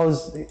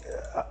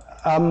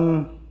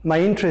 my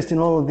interest in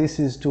all of this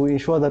is to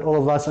ensure that all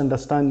of us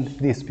understand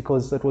this,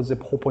 because that was the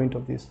whole point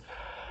of this.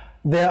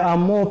 There are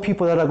more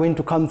people that are going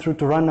to come through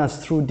to run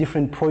us through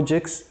different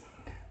projects.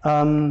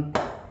 Some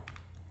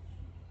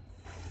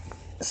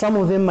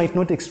of them might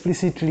not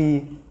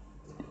explicitly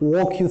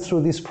walk you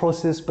through this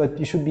process, but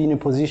you should be in a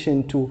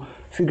position to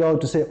figure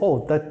out to say,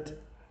 oh, that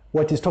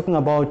what he's talking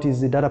about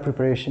is the data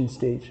preparation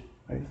stage,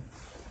 right?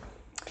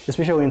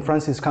 Especially when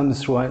Francis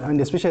comes through, and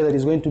especially that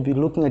he's going to be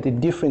looking at a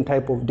different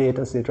type of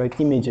data set, right?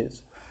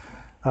 Images.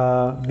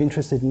 Be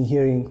interested in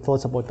hearing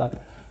thoughts about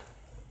that.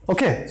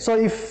 Okay, so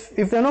if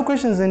there are no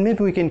questions, then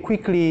maybe we can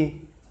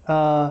quickly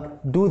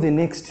do the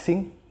next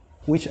thing,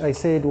 which I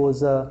said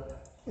was,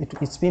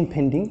 it's been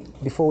pending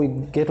before we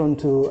get on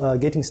to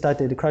getting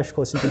started, the crash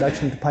course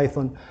introduction to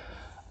Python.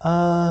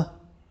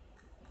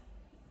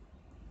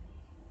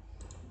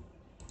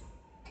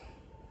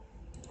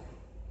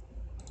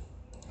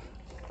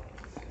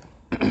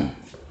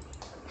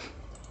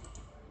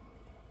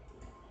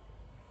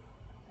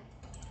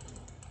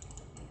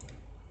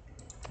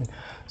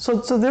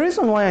 So the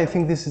reason why I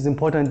think this is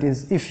important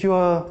is if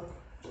you're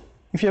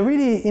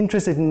really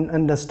interested in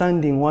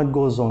understanding what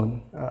goes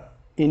on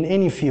in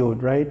any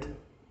field, right?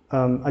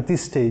 At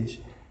this stage,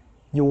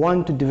 you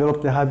want to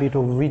develop the habit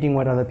of reading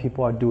what other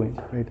people are doing,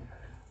 right?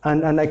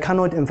 And I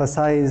cannot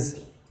emphasize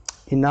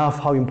enough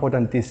how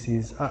important this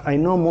is. I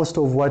know most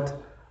of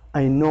what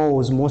I know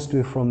was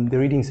mostly from the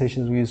reading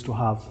sessions we used to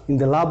have. In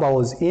the lab I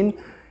was in,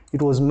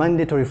 it was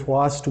mandatory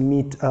for us to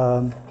meet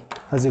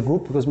as a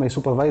group because my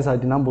supervisor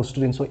had a number of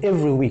students. So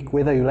every week,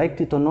 whether you liked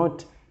it or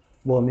not,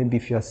 well, maybe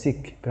if you're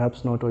sick,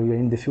 perhaps not, or you're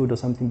in the field or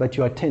something, but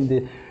you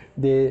attend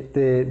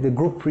the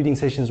group reading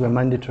sessions were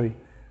mandatory.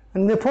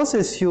 And in the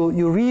process,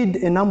 you read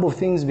a number of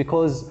things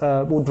because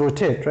it would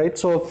rotate, right?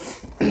 So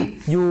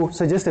you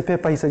suggest a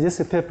paper, he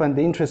suggests a paper, and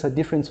the interests are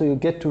different, so you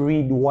get to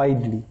read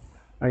widely,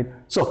 right?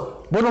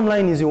 So bottom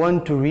line is you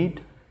want to read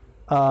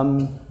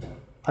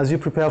as you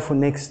prepare for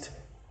next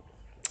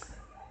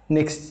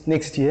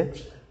year.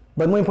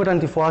 But more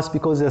importantly for us,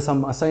 because there are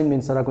some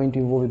assignments that are going to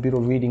involve a bit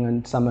of reading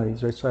and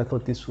summaries, right? So I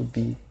thought this would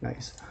be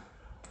nice.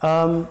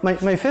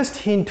 My first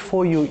hint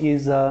for you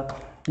is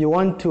you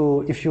want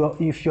to, if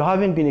you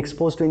haven't been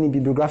exposed to any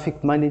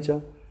bibliographic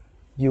manager,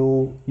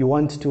 you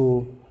want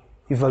to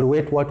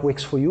evaluate what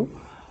works for you.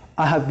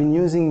 I have been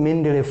using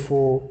Mendeley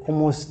for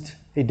almost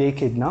a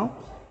decade now.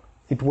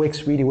 It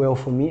works really well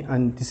for me,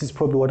 and this is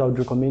probably what I would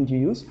recommend you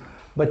use.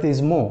 But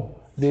there's more.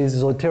 There's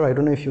Zotero. I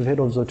don't know if you've heard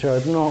of Zotero.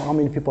 I don't know how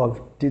many people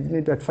have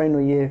did that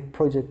final year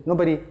project.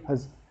 Nobody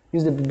has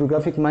used the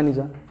bibliographic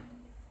manager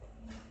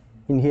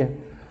in here.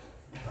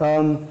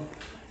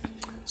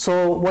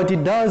 So what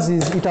it does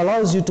is it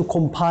allows you to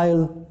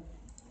compile.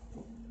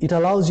 It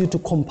allows you to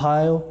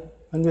compile,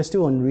 and we're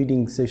still on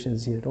reading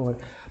sessions here, don't worry.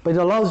 But it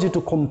allows you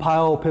to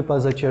compile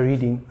papers that you're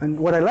reading. And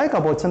what I like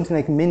about something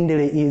like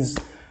Mendeley is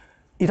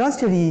it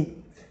actually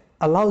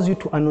allows you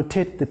to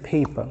annotate the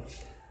paper.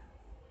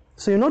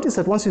 So you notice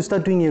that once you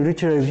start doing a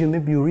literature review,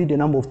 maybe you read a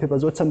number of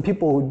papers. What some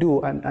people will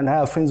do, and I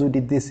have friends who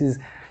did this, is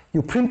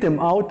you print them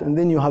out and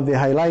then you have a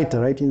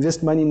highlighter, right? You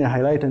invest money in a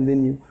highlighter and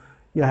then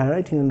you're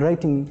highlighting and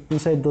writing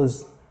inside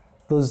those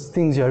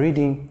things you're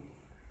reading.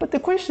 But the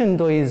question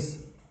though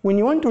is, when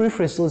you want to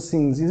reference those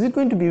things, is it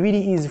going to be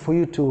really easy for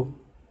you to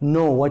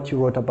know what you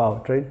wrote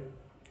about, right?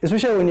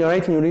 Especially when you're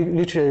writing your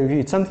literature review,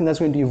 it's something that's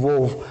going to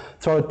evolve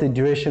throughout the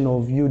duration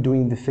of you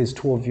doing the phase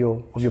 2 of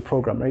your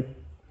program, right?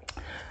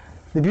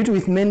 The beauty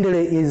with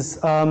Mendeley is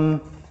it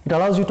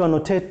allows you to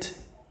annotate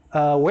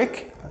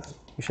work. I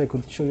wish I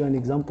could show you an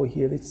example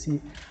here. Let's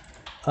see.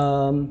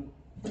 I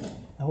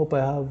hope I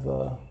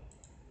have,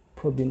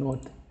 probably not.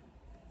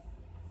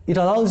 It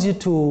allows you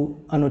to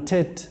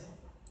annotate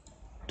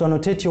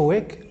your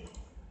work,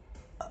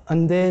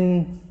 and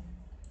then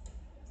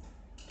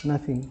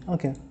nothing.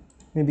 Okay,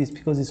 maybe it's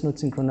because it's not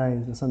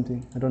synchronized or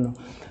something. I don't know.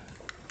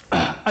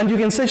 And you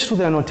can search through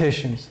the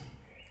annotations.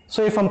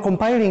 So if I'm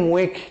compiling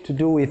work to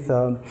do with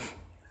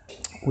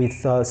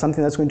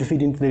something that's going to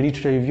feed into the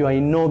literature review, I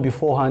know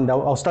beforehand,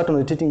 I'll start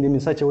annotating them in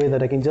such a way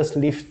that I can just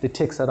lift the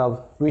text that I've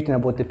written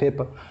about the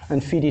paper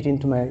and feed it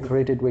into my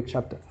rated work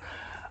chapter.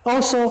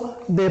 Also,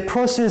 the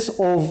process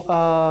of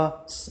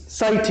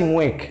citing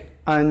work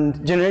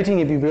and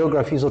generating a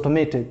bibliography is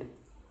automated,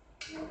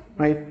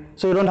 right?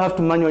 So you don't have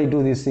to manually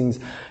do these things.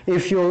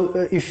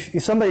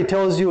 If somebody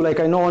tells you, like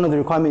I know one of the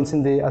requirements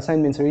in the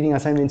assignments, reading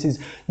assignments is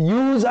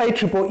use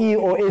IEEE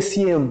or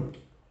ACM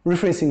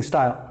referencing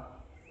style.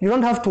 You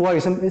don't have to worry.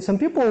 Some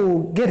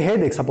people get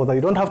headaches about that.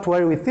 You don't have to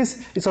worry with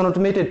this. It's an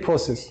automated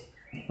process,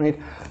 right?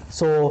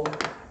 So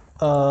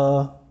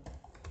I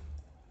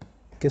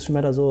guess we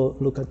might as well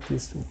look at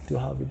this to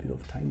have a bit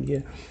of time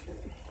here.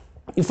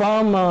 If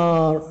I'm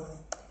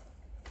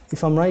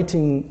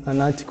writing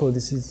an article,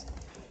 this is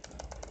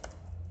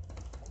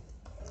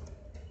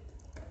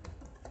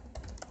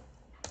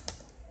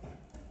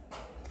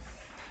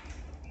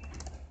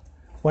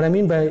what I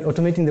mean by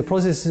automating the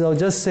process is I'll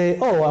just say,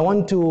 oh, I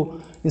want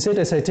to insert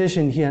a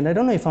citation here. And I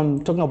don't know if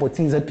I'm talking about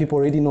things that people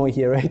already know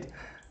here, right?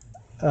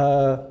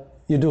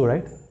 You do,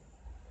 right?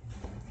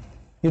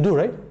 You do,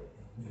 right?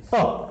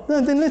 Oh,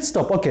 then let's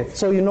stop. Okay,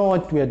 so you know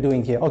what we are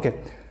doing here. Okay,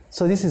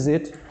 so this is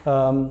it,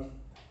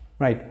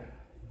 right?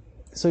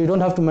 So you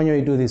don't have to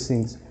manually do these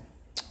things.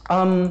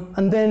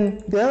 And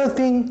then the other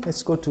thing,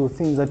 let's go to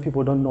things that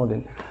people don't know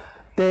then.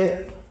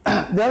 The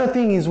other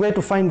thing is where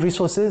to find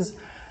resources.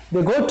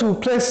 The go-to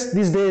place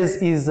these days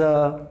is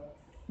the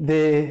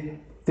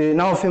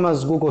now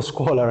famous Google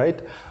Scholar,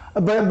 right?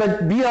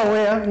 But be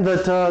aware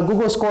that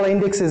Google Scholar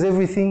indexes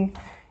everything,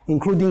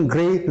 including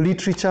grey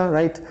literature,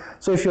 right?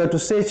 So if you are to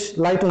search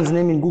Lighton's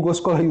name in Google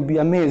Scholar, you'll be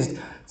amazed.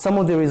 Some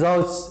of the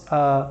results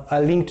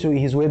are linked to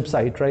his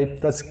website, right?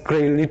 That's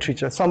grey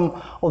literature.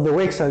 Some of the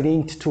works are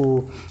linked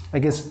to, I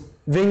guess,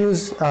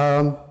 venues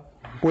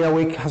where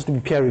work has to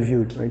be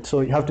peer-reviewed, right? So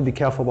you have to be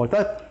careful about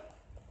that.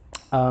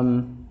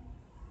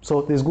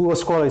 So there's Google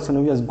Scholar, it's an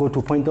obvious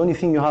go-to point. The only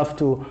thing you have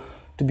to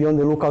be on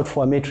the lookout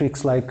for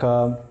metrics like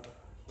the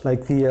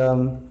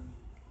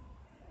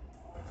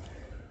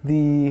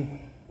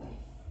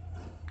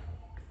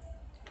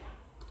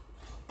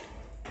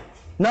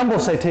number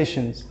of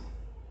citations.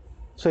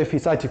 So if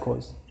it's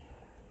articles,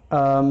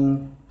 I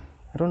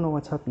don't know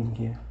what's happening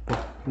here,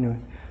 but anyway.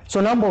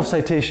 So number of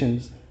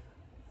citations,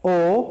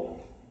 or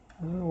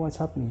I don't know what's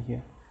happening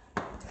here.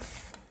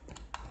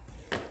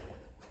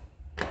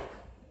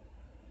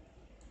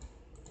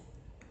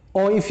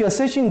 Or if you're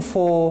searching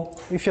for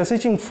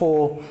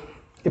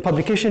a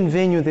publication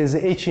venue, there's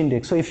the H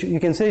index. So if you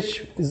can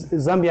search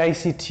Zambia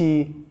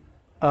ICT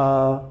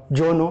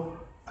journal,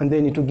 and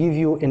then it will give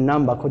you a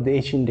number called the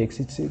H index.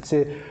 It's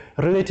a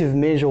relative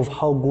measure of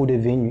how good a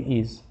venue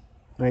is,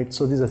 right?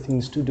 So these are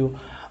things to do.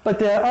 But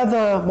there are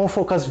other more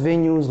focused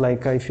venues,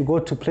 like if you go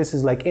to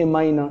places like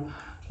A-Minor,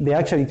 they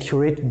actually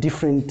curate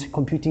different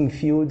computing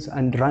fields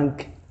and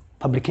rank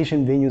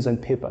publication venues and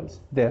papers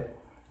there.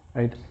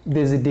 Right?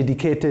 There's a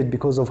dedicated,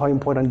 because of how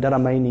important data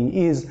mining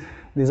is,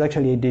 there's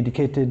actually a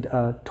dedicated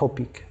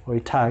topic or a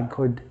tag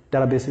called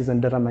databases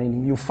and data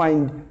mining. You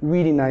find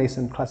really nice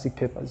and classic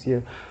papers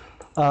here.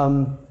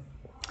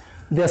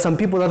 There are some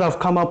people that have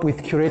come up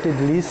with curated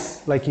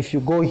lists. Like if you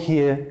go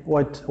here,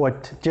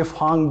 what Jeff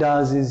Hang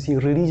does is he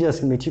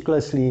religiously,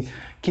 meticulously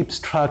keeps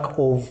track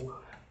of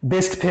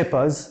best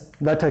papers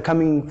that are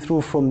coming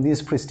through from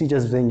these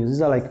prestigious venues.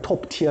 These are like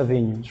top tier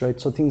venues,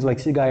 right? So things like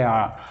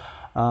SIGIR,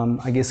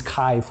 I guess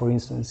Kai, for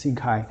instance,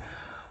 SIG-Kai.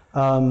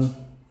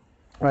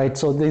 Right,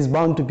 so there's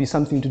bound to be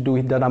something to do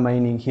with data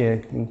mining here,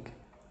 I think.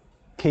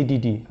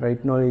 KDD,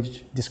 right,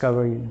 knowledge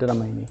discovery, data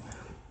mining.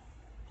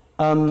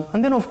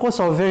 And then of course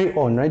our very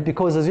own, right,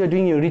 because as you're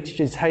doing your research,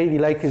 it's highly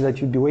likely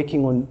that you'll be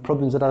working on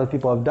problems that other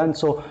people have done.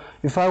 So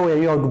if I were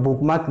you, I would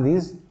bookmark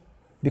these,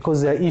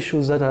 because there are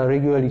issues that are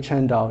regularly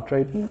churned out,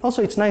 right? And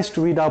also it's nice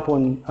to read up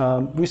on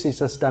research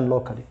that's done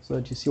locally, so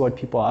that you see what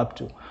people are up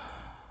to.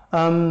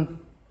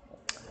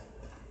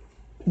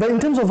 But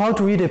in terms of how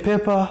to read a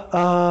paper,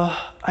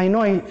 I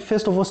know I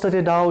first of all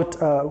started out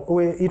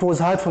where it was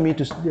hard for me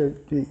to,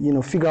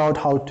 figure out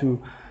how to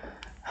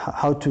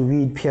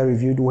read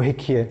peer-reviewed work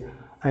here.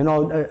 I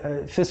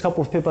know first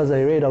couple of papers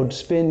I read, I would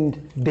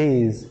spend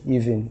days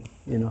even,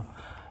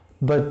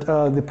 But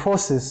the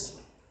process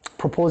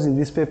proposed in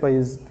this paper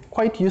is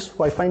quite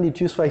useful. I find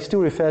it useful. I still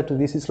refer to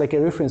this. It's like a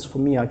reference for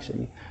me,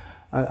 actually.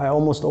 I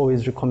almost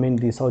always recommend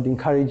this. I would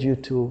encourage you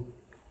to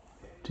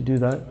do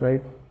that,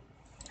 right?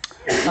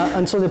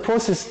 And so the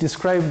process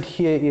described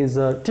here is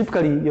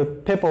typically your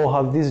paper will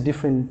have these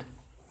different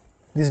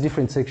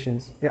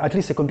sections, at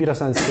least a computer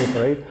science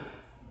paper, right?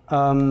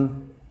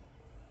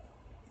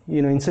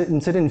 you know, in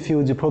certain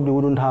fields, you probably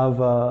wouldn't have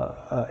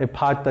a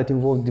part that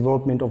involves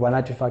development of an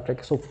artifact,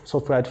 like a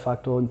software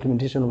artifact or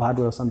implementation of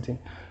hardware or something,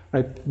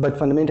 right? But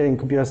fundamentally in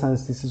computer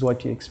science, this is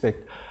what you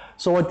expect.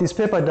 So what this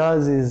paper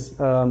does is,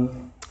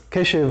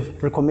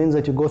 Keshev recommends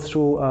that you go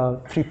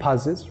through 3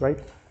 passes, right?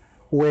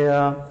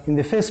 Where in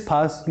the first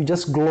pass, you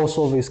just gloss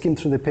over, you skim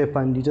through the paper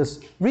and you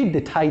just read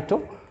the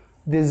title.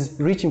 There's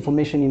rich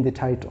information in the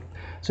title.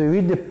 So you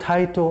read the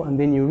title and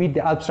then you read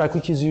the abstract,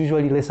 which is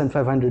usually less than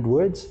 500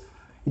 words.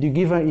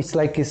 It's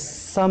like a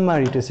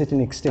summary to a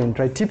certain extent,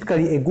 right?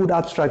 Typically, a good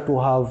abstract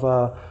will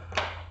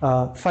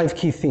have 5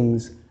 key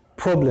things: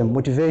 problem,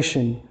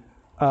 motivation,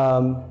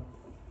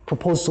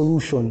 proposed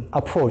solution,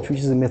 approach, which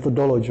is a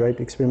methodology, right?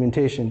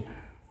 Experimentation,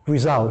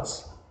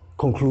 results,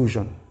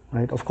 conclusion,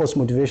 right? Of course,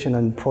 motivation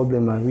and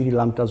problem are really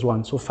lumped as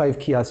one. So 5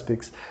 key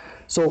aspects.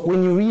 So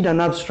when you read an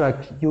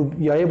abstract,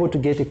 you are able to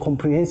get a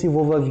comprehensive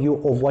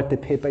overview of what the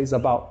paper is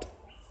about.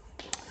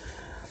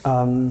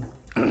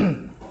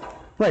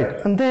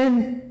 Right, and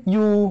then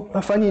you,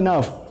 funny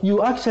enough,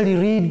 you actually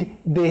read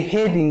the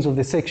headings of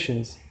the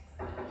sections,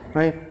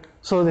 right?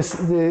 So the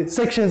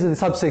sections and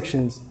the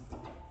subsections,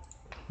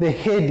 the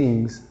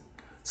headings,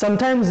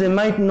 sometimes they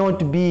might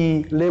not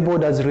be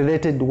labeled as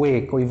related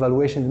work or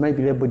evaluation, they might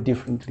be labeled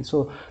differently.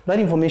 So that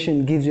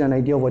information gives you an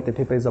idea of what the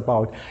paper is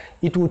about.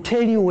 It will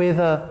tell you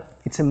whether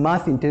it's a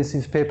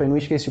math-intensive paper, in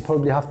which case you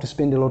probably have to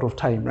spend a lot of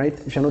time, right?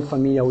 If you're not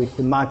familiar with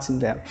the maths in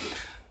there.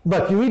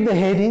 But you read the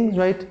headings,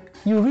 right?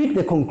 You read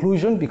the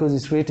conclusion because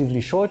it's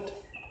relatively short.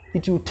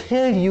 It will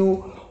tell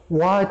you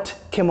what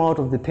came out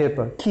of the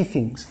paper, key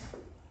things.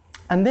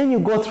 And then you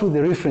go through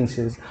the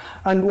references.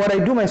 And what I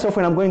do myself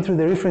when I'm going through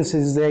the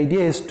references, the idea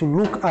is to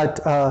look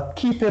at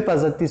key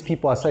papers that these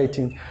people are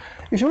citing.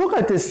 If you look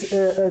at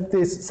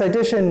this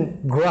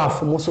citation graph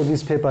for most of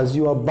these papers,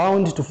 you are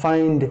bound to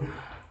find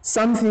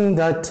something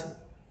that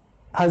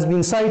has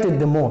been cited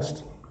the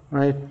most,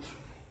 right?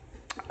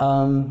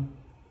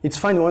 It's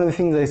funny, one of the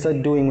things I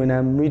start doing when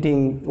I'm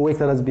reading work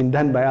that has been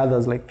done by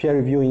others, like peer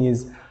reviewing,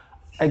 is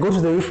I go to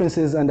the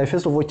references and I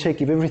first of all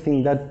check if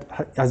everything that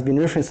has been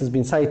referenced has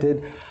been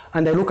cited,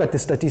 and I look at the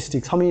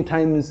statistics, how many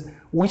times,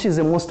 which is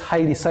the most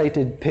highly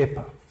cited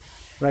paper,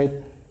 right?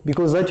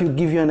 Because that will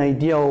give you an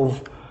idea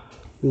of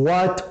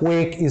what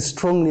work is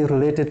strongly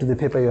related to the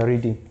paper you're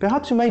reading.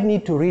 Perhaps you might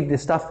need to read the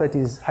stuff that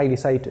is highly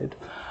cited.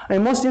 And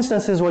in most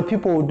instances, what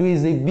people will do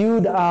is they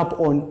build up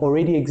on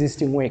already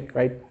existing work,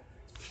 right?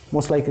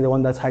 Most likely the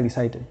one that's highly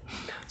cited.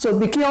 So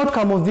the key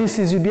outcome of this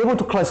is you'll be able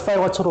to classify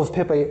what sort of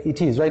paper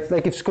it is, right?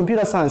 Like if it's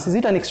computer science, is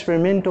it an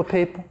experimental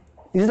paper?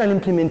 Is it an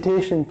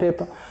implementation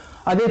paper?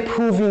 Are they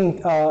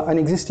proving an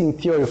existing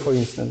theory, for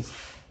instance?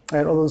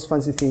 Right, all those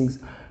fancy things.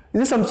 Is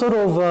this some sort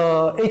of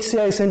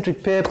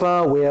HCI-centric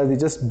paper where they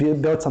just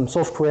built some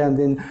software and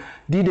then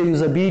did a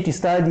usability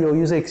study or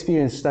user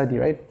experience study,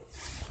 right?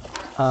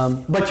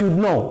 But you'd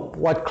know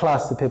what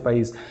class the paper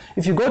is.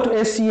 If you go to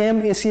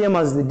SCM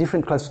has the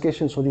different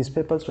classifications for these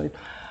papers, right?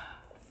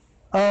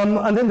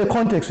 And then the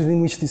context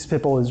within which this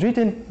paper was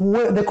written,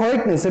 the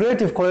correctness, the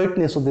relative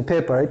correctness of the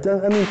paper, right?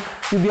 I mean,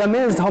 you'd be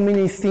amazed how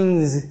many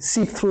things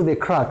seep through the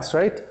cracks,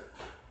 right?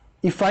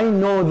 If I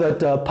know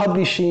that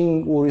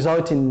publishing will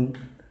result in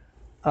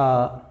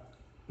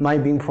my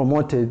being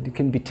promoted, it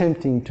can be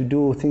tempting to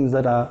do things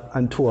that are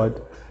untoward.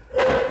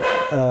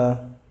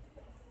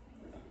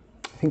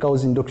 I think I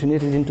was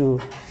indoctrinated into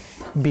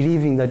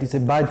believing that it's a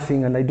bad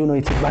thing, and I do know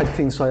it's a bad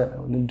thing, so I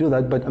wouldn't do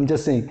that, but I'm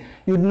just saying.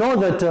 You'd know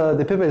that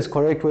the paper is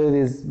correct whether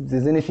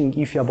there's anything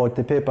iffy about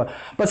the paper.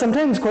 But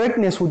sometimes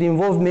correctness would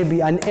involve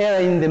maybe an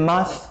error in the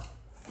math,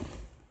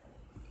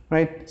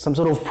 right? Some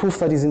sort of proof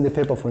that is in the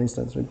paper, for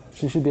instance, right?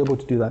 So you should be able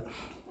to do that.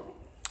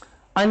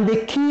 And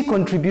the key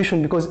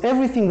contribution, because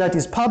everything that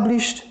is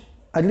published,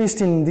 at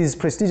least in these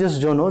prestigious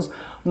journals,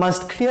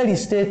 must clearly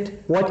state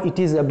what it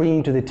is they're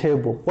bringing to the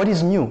table, what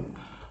is new.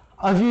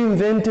 Have you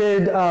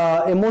invented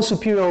a more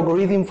superior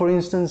algorithm, for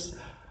instance?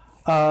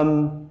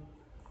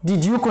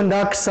 Did you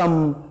conduct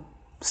some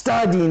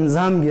study in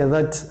Zambia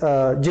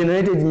that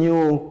generated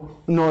new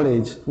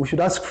knowledge? We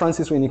should ask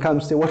Francis when he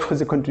comes, say, what was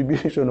the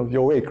contribution of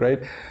your work,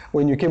 right?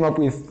 When you came up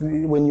with,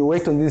 when you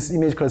worked on this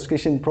image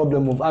classification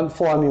problem of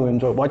 4 army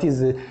and what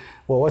is the,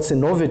 well, what's the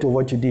novelty of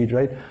what you did,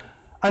 right?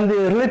 And the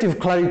relative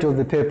clarity of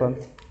the paper.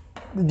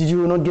 Did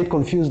you not get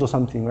confused or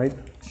something, right?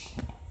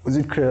 Was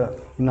it clear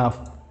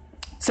enough?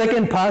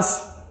 Second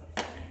pass,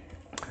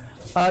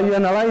 you're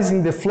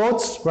analyzing the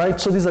floats,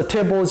 right? So these are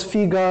tables,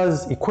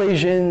 figures,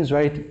 equations,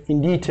 right,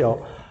 in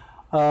detail.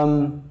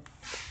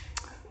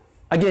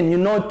 Again, you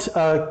note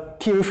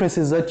key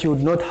references that you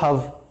would not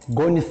have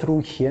gone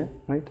through here,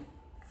 right?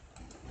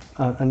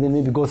 And then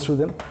maybe go through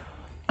them.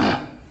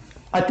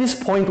 At this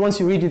point, once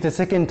you read it a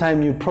second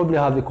time, you probably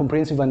have a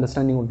comprehensive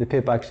understanding of the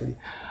paper, actually.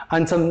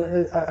 And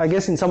some, I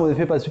guess in some of the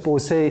papers, people will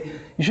say,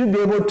 you should be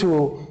able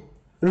to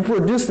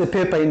reproduce the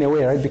paper in a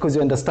way, right? Because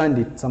you understand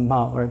it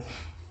somehow, right?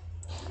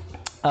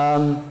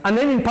 And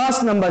then in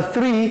pass number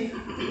 3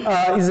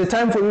 is the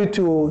time for you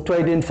to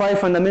identify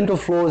fundamental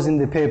flaws in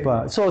the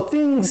paper. So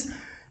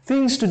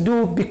things to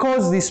do,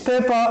 because this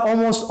paper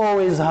almost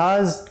always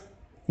has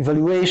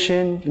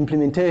evaluation,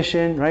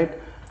 implementation, right?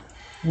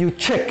 You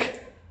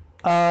check.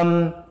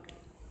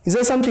 Is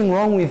there something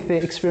wrong with the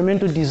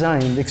experimental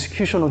design, the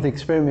execution of the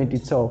experiment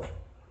itself?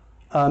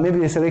 Maybe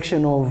the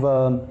selection of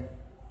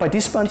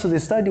participants of the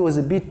study was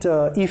a bit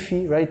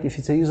iffy, right? If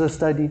it's a user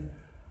study.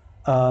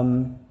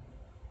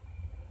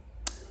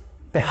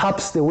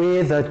 Perhaps the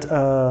way that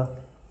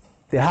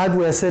the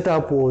hardware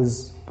setup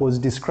was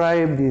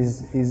described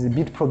is a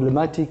bit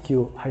problematic.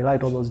 You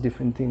highlight all those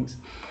different things.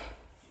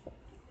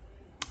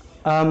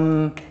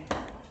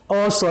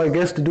 Also, I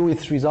guess to do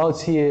with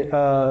results here,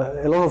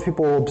 a lot of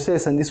people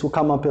obsess, and this will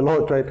come up a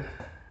lot, right?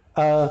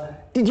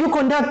 Did you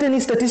conduct any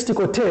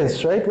statistical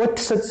tests, right? What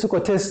statistical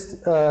tests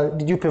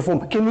did you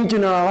perform? Can you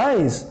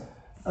generalize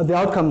the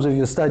outcomes of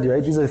your study,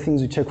 right? These are the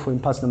things we check for in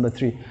pass number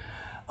 3.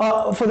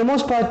 For the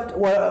most part,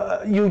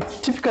 well, you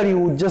typically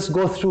would just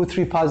go through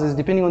 3 passes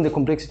depending on the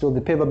complexity of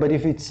the paper, but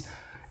if it's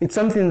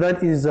something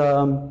that is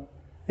a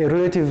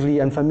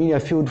relatively unfamiliar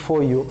field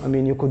for you, I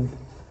mean, you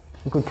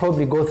could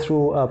probably go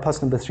through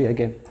pass number 3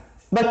 again.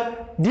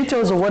 But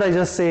details of what I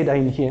just said are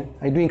in here.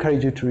 I do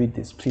encourage you to read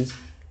this, please.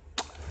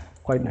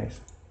 Quite nice.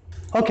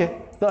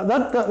 Okay,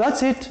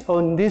 that's it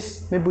on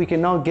this. Maybe we can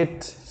now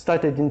get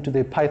started into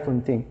the Python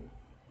thing.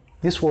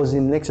 This was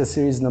in lecture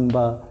series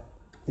number,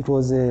 it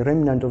was a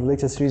remnant of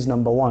lecture series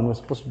number 1. We're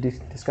supposed to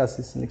discuss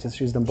this in lecture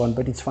series number 1,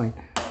 but it's fine.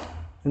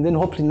 And then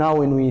hopefully now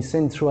when we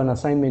send through an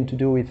assignment to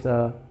do with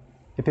a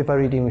paper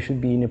reading, we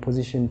should be in a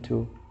position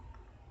to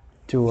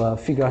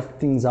figure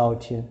things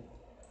out here.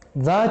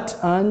 That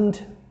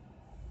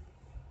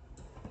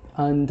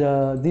and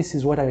this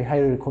is what I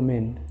highly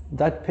recommend.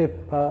 That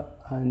paper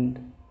and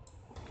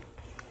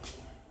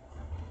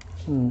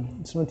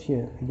it's not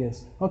here, I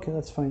guess. Okay,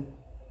 that's fine.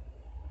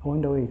 I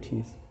wonder where it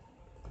is.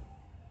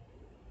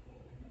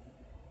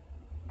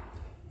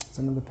 It's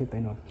another paper, I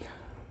know.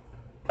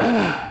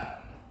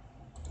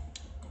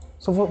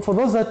 So for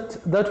those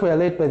that were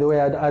late, by the way,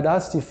 I'd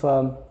asked if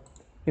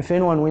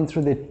anyone went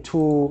through the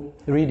 2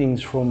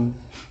 readings from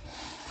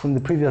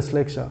the previous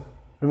lecture.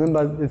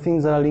 Remember the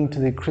things that are linked to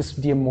the crisp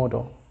DM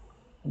model,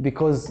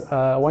 because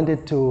I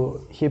wanted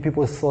to hear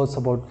people's thoughts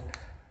about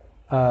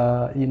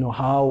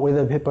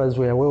whether papers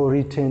were well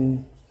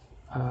written,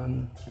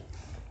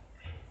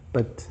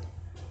 but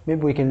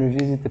maybe we can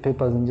revisit the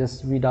papers and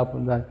just read up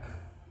on that.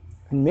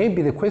 And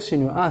maybe the question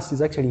you asked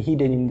is actually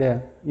hidden in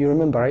there. You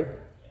remember, right?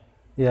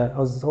 Yeah, I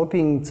was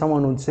hoping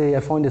someone would say, I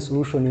found a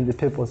solution in the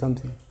paper or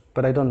something,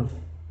 but I don't know.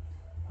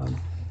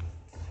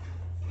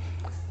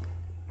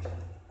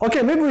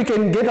 Okay, maybe we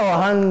can get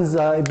our hands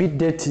a bit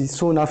dirty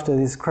soon after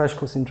this crash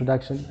course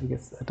introduction, I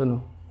guess. I don't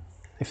know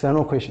if there are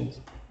no questions.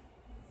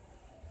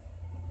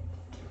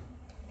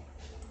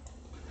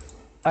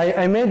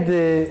 I made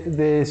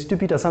the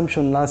stupid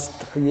assumption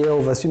last year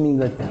of assuming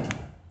that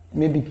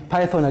maybe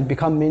Python had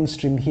become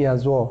mainstream here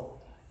as well.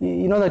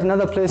 You know that in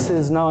other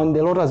places now, and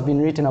a lot has been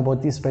written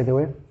about this, by the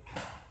way,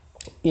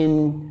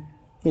 in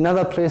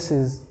other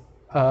places,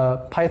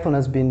 Python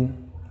has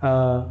been,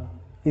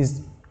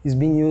 is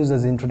being used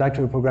as an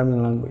introductory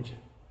programming language.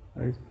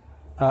 Right?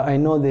 I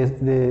know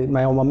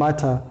my alma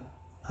mater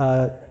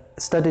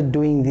started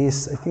doing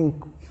this, I think,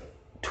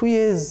 2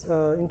 years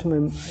into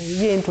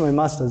my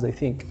master's, I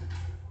think.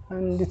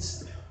 And it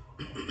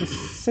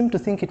seemed to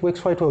think it works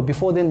quite well.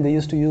 Before then, they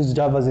used to use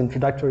Java as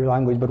introductory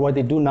language, but what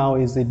they do now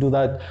is they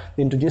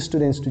introduce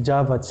students to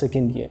Java at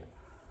 2nd year,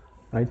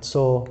 right?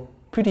 So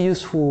pretty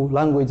useful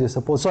language, I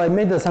suppose. So I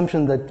made the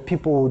assumption that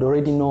people would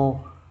already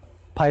know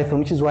Python,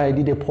 which is why I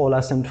did a poll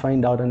last time to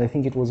find out, and I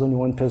think it was only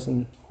one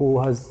person who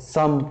has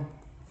some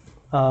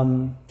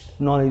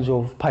knowledge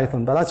of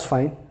Python, but that's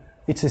fine.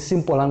 It's a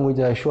simple language,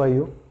 I assure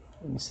you.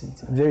 It's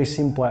very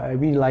simple, I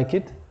really like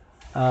it.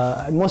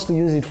 I mostly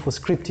use it for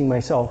scripting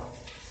myself,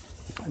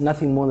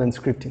 nothing more than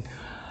scripting.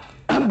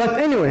 But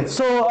anyway,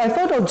 so I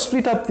thought I'd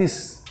split up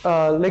this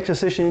lecture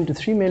session into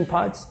 3 main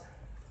parts.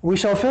 We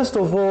shall first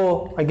of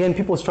all, again,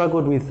 people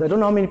struggled with, I don't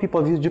know how many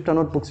people have used Jupyter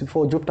Notebooks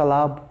before, Jupyter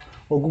Lab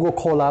or Google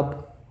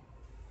Colab.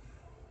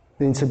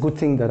 Then it's a good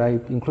thing that I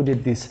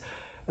included this.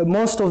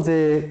 Most of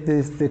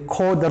the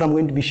code that I'm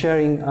going to be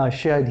sharing are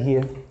shared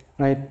here,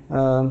 right?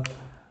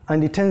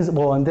 And it tends,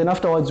 well, and then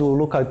afterwards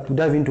we'll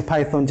dive into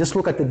Python, just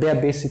look at the bare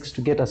basics to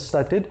get us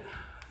started.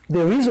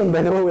 The reason,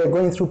 by the way, we're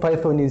going through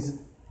Python is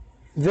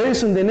very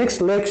soon the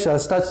next lecture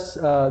starts,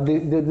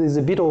 there's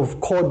a bit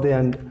of code there,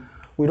 and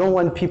we don't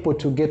want people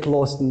to get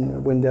lost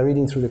when they're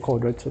reading through the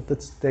code, right? So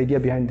that's the idea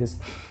behind this.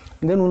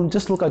 And then we'll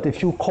just look at a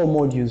few core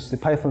modules, the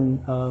Python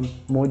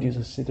modules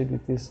associated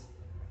with this.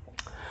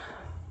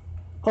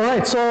 All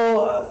right,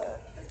 so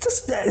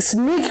just a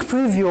sneak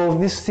preview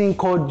of this thing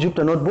called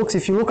Jupyter Notebooks.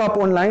 If you look up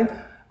online,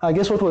 I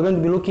guess what we're going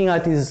to be looking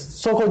at is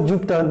so-called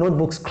Jupyter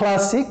Notebooks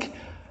Classic.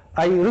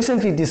 I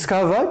recently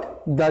discovered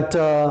that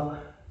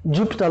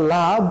Jupyter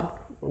Lab,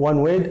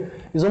 one word,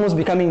 is almost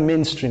becoming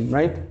mainstream,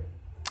 right?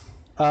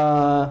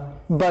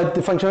 But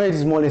the functionality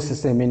is more or less the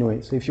same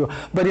anyway. So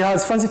but it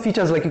has fancy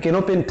features like you can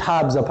open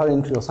tabs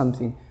apparently or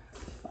something.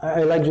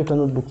 I like Jupyter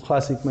Notebooks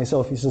Classic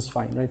myself, it's just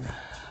fine, right?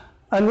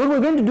 And what we're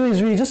going to do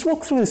is we just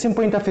walk through the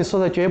simple interface so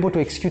that you're able to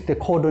execute the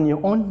code on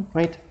your own,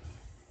 right?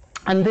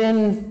 And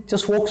then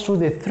just walk through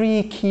the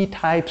 3 key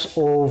types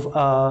of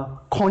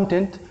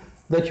content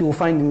that you will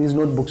find in these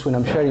notebooks when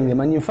I'm sharing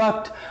them. And in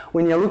fact,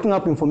 when you're looking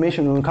up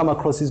information, when you come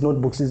across these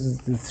notebooks, this is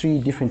the 3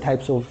 different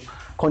types of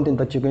content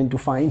that you're going to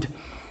find.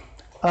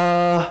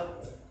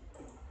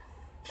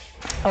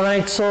 All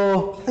right,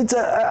 so it's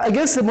I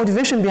guess the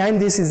motivation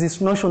behind this is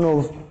this notion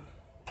of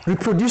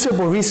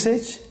reproducible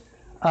research.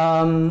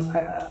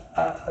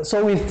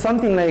 So with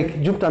something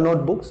like Jupyter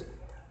Notebooks,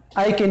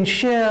 I can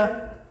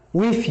share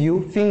with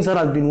you things that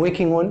I've been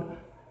working on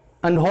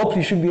and hope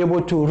you should be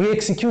able to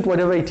re-execute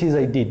whatever it is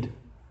I did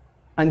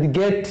and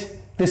get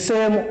the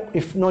same,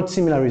 if not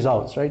similar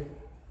results, right?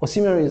 Or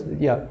similar,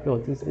 yeah,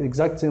 it's the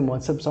exact same one,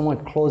 except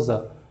somewhat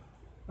closer.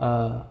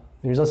 The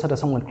results that are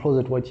somewhat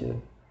closer to what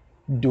you're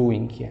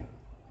doing here.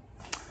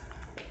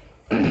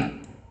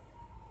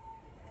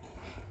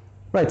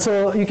 Right,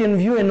 so you can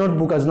view a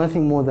notebook as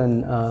nothing more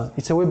than,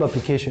 it's a web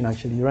application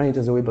actually. You run it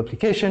as a web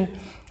application.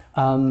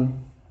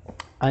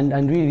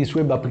 And really this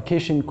web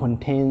application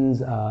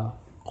contains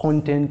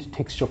content,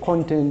 textual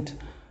content,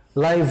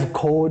 live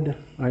code,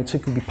 right? So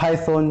it could be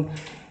Python,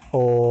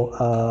 or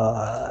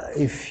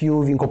if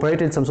you've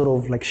incorporated some sort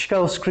of like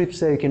shell scripts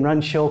there, you can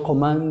run shell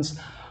commands,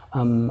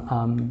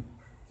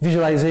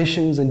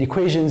 visualizations and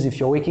equations if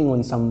you're working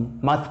on some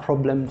math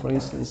problem, for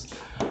instance.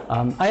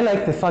 I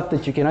like the fact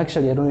that you can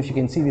actually, I don't know if you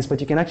can see this,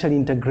 but you can actually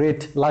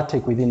integrate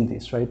LaTeX within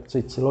this, right? So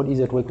it's a lot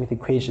easier to work with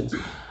equations.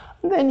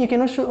 And then you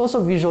can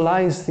also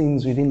visualize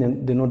things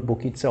within the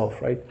notebook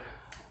itself, right?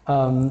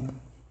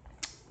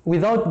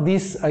 Without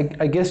this, I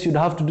guess you'd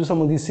have to do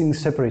some of these things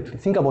separately.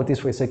 Think about this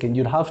for a second.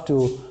 You'd have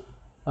to,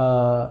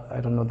 I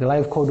don't know, the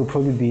live code will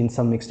probably be in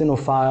some external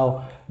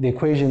file, the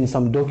equation,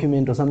 some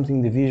document or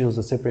something, the visuals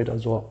are separate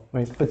as well,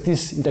 right? But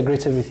this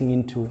integrates everything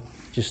into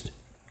just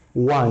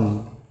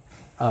one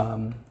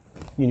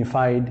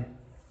unified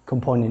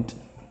component.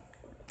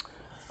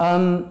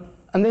 And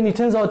then it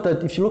turns out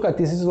that if you look at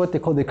this, this is what they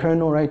call the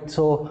kernel, right?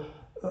 So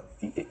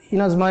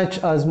in as much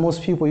as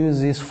most people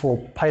use this for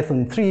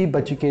Python 3,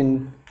 but you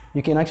can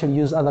actually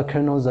use other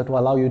kernels that will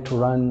allow you to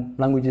run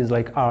languages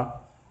like R,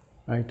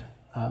 right?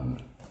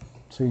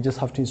 So you just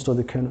have to install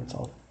the kernel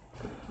itself.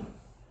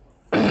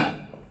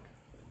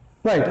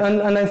 Right,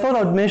 and I thought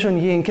I'd mention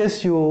here, in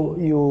case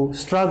you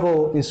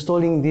struggle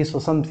installing this or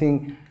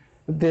something,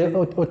 the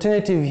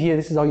alternative here,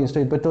 this is how you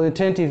install it, but the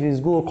alternative is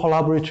Google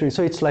Collaboratory.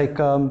 So it's like,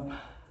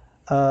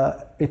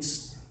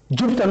 it's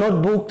Jupyter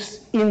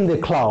Notebooks in the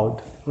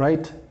cloud,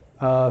 right?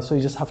 So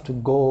you just have to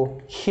go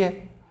here,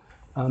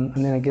 and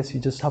then I guess you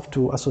just have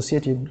to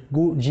associate your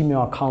Google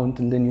Gmail account,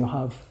 and then you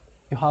have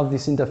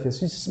this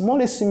interface, which is more or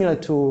less similar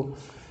to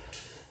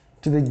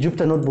the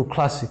Jupyter Notebook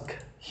Classic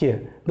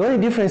here. The only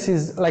difference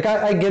is, like,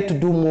 I get to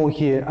do more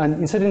here, and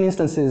in certain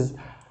instances,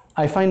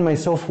 I find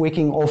myself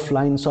working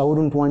offline, so I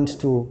wouldn't want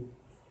to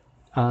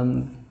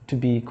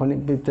be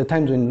connected. The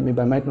times when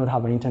maybe I might not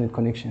have an internet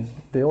connection,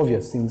 the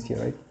obvious things here,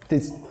 right?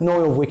 There's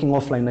no way of working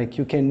offline like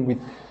you can with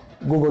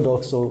Google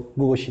Docs or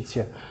Google Sheets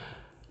here.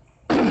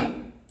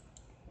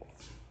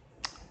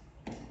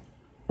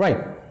 Right,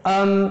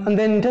 and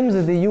then in terms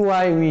of the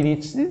UI, really,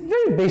 it's a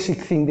very basic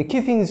thing. The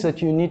key things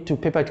that you need to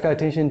pay particular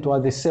attention to are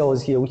the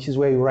cells here, which is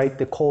where you write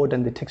the code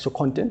and the textual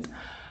content,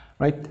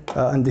 right?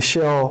 And the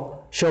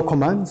shell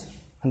commands,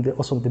 and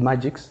also the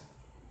magics.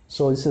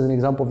 So this is an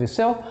example of a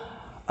cell.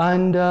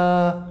 And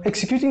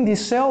executing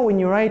this cell when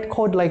you write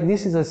code like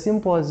this is as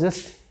simple as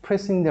just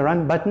pressing the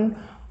run button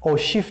or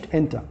shift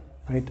enter,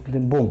 right? And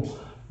then boom,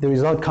 the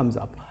result comes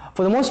up.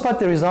 For the most part,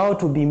 the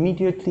result will be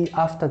immediately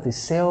after the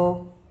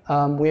cell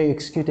where you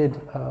executed,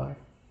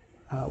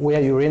 where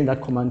you ran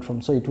that command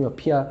from. So it will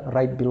appear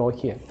right below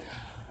here.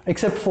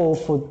 Except for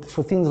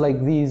things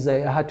like these,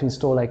 I had to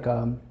install like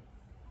an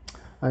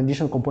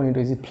additional component,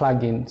 is it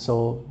plugin,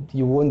 so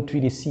you won't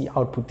really see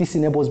output. This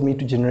enables me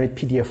to generate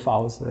PDF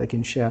files that I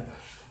can share.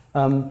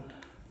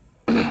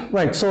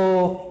 Right,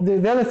 so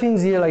the other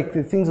things here, like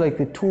the things like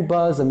the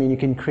toolbars, I mean, you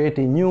can create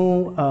a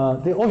new,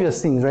 the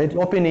obvious things, right?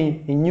 Open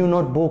a new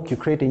notebook, you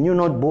create a new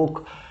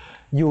notebook,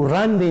 you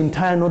run the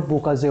entire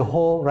notebook as a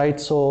whole, right?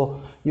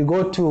 So you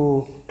go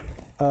to,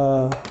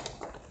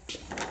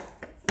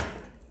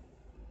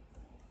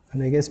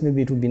 and I guess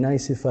maybe it would be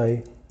nice if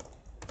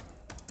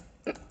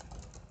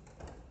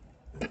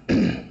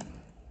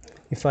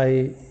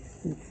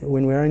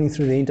when we're running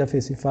through the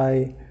interface, if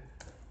I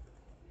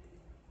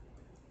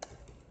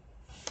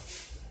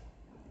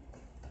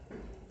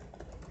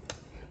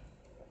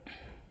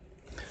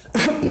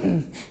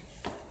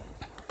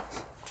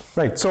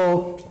right,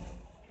 so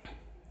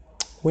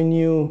when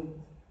you,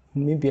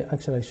 maybe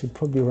actually I should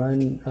probably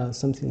run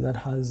something that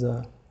has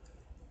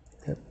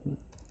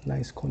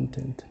nice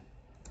content.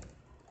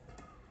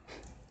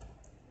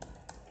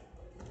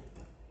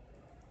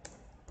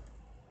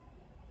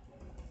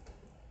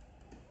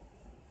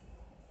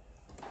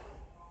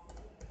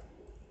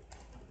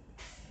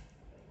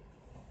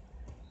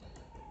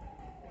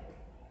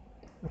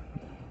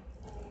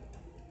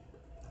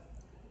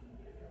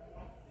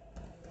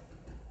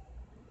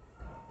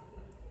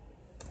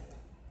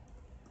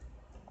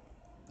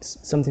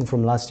 something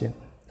from last year.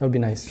 That would be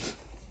nice.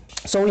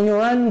 So when you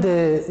run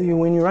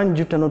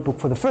Jupyter Notebook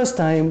for the first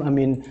time, I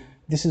mean,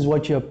 this is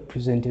what you're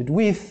presented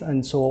with,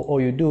 and so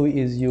all you do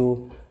is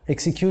you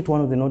execute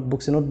one of the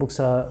notebooks. The notebooks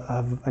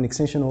have an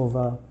extension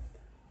of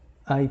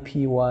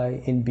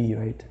IPYNB,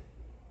 right?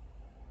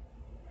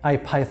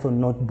 IPython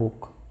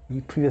notebook.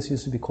 It previously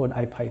used to be called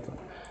IPython.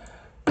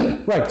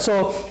 Right,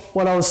 so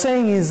what I was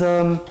saying is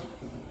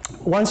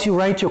once you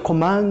write your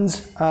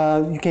commands,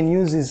 you can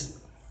use these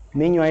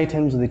menu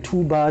items, the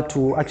toolbar,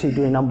 to actually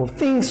do a number of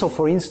things. So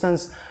for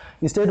instance,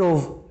 instead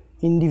of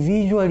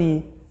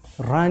individually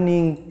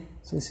running,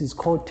 so this is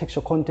called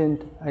textual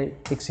content, I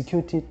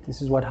execute it,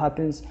 this is what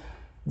happens.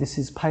 This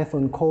is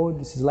Python code,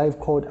 this is live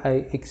code,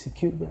 I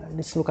execute.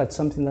 Let's look at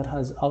something that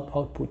has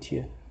output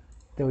here.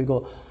 There we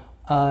go.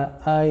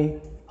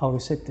 I'll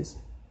reset this.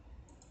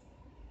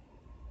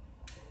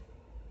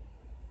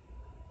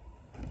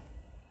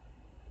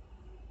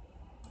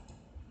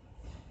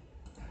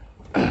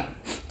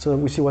 So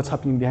we see what's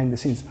happening behind the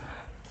scenes.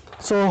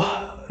 So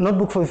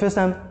notebook for the first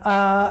time,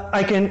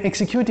 I can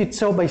execute it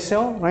cell by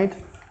cell, right?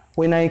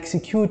 When I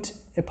execute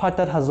a part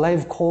that has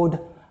live code,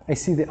 I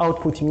see the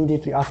output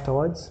immediately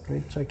afterwards,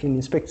 right? So I can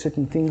inspect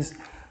certain things.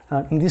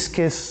 In this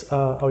case,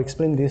 I'll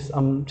explain this.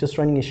 I'm just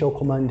running a shell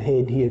command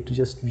head here to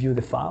just view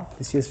the file,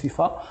 the CSV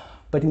file.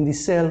 But in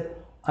this cell,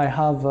 I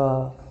have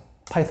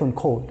Python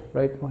code,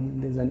 right?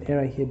 There's an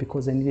error here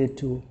because I needed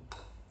to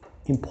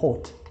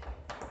import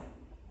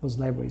those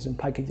libraries and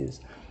packages.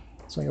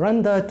 So I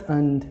run that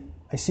and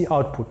I see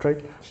output,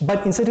 right?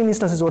 But in certain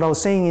instances, what I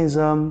was saying is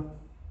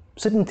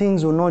certain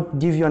things will not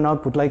give you an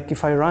output. Like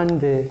if I run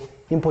the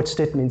import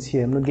statements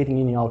here, I'm not getting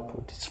any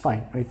output. It's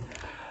fine, right?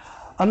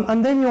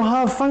 And then you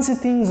have fancy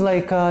things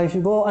like if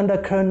you go under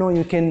kernel,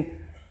 you can,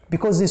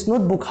 because this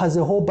notebook has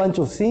a whole bunch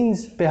of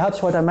things,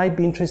 perhaps what I might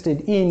be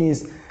interested in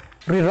is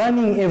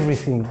rerunning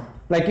everything.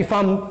 Like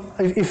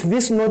if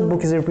this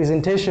notebook is a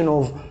representation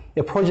of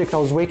a project I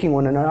was working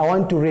on and I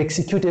want to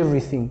re-execute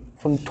everything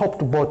from top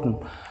to bottom,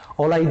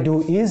 all I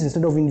do is,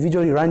 instead of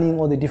individually running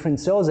all the different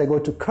cells, I go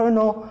to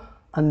kernel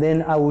and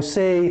then I will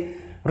say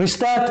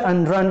restart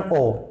and run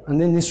all, and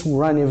then this will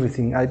run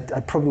everything. I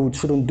probably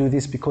shouldn't do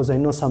this because I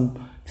know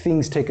some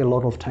things take a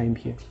lot of time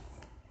here,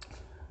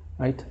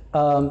 right?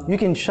 You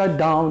can shut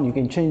down, you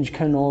can change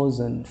kernels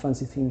and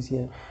fancy things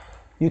here.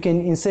 You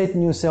can insert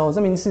new cells.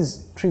 I mean, this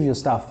is trivial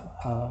stuff.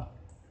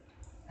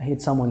 I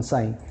hate someone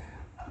sighing.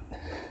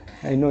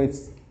 I know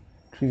it's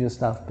trivial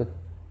stuff, but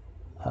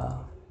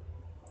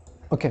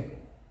okay.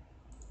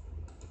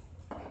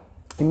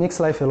 It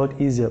makes life a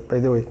lot easier, by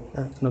the way,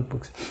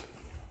 notebooks.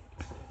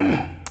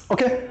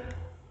 Okay,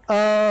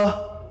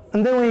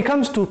 and then when it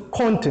comes to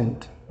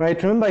content,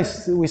 right? Remember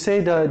we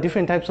said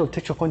different types of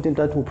textual content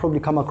that will probably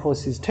come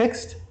across is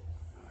text,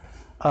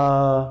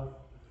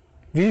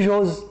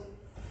 visuals,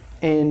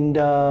 and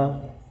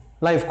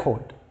live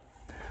code.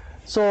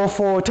 So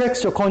for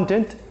textual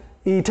content,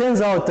 it turns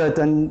out that,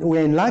 and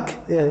we're in luck,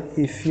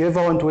 if you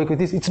ever want to work with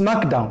this, it's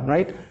Markdown,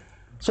 right?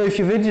 So if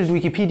you've edited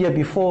Wikipedia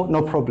before,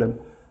 no problem.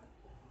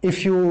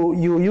 If you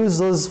use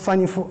those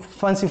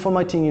fancy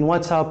formatting in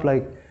WhatsApp,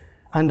 like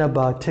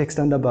underbar, text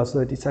underbar, so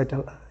that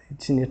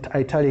it's in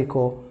italic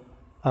or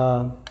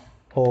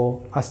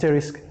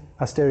asterisk,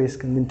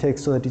 and then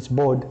text so that it's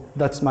bold,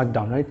 that's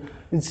Markdown, right?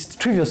 It's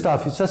trivial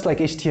stuff. It's just like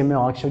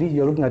HTML, actually.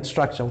 You're looking at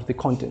structure of the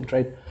content,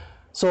 right?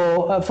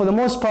 So for the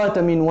most part,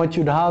 I mean, what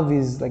you'd have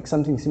is like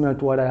something similar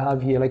to what I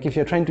have here. Like if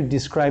you're trying to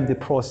describe the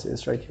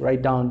process, right? You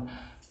write down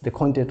the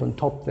content on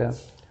top there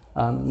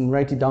and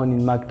write it down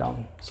in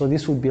Markdown. So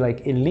this would be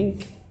like a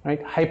link,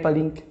 right?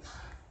 Hyperlink.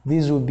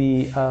 This would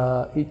be,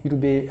 it would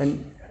be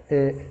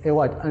a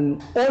what? An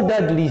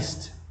ordered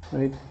list,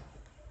 right?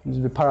 This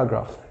is the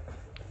paragraph.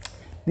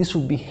 This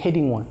would be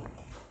heading 1,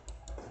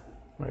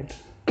 right?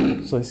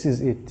 So this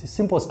is it. It's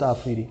simple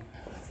stuff, really.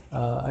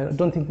 I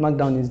don't think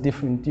Markdown is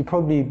different. You'll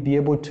probably be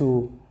able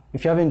to,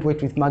 if you haven't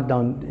worked with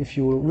Markdown, if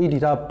you read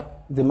it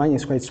up, the mind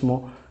is quite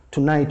small.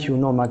 Tonight you'll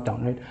know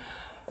Markdown, right?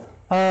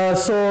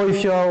 So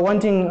if you're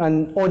wanting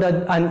an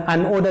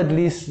ordered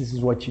list, this is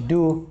what you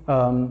do.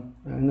 I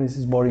know this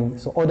is boring.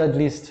 So ordered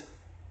list,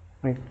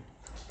 right?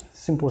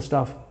 Simple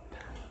stuff.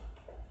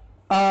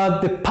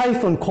 The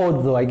Python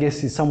code, though, I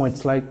guess is somewhat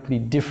slightly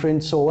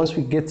different. So once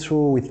we get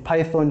through with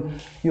Python,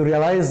 you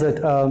realize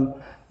that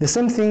the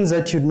same things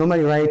that you'd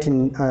normally write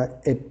in a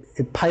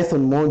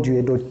Python module,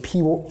 a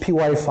 .py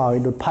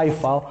file, a .py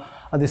file,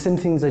 are the same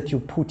things that you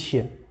put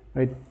here,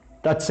 right?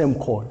 That same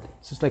code.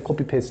 It's just like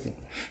copy pasting.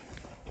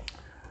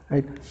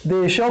 Right?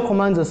 The shell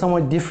commands are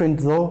somewhat different,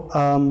 though,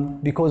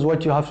 because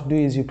what you have to do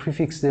is you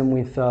prefix them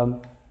with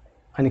an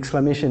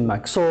exclamation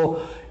mark.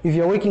 So if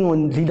you're working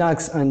on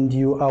Linux and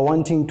you are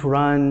wanting to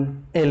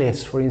run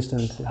ls, for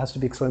instance, it has to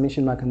be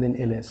exclamation mark and then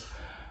ls.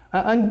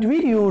 And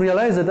really you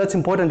realize that that's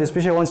important,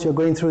 especially once you're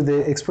going through the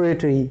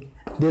exploratory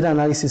data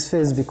analysis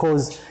phase,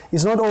 because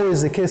it's not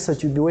always the case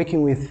that you'll be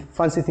working with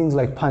fancy things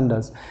like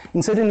pandas.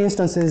 In certain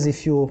instances,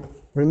 if you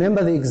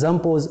remember the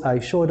examples I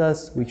showed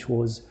us, which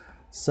was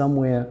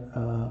somewhere,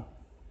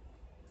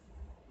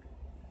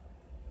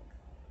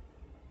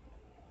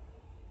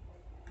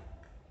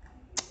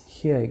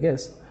 here, I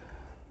guess.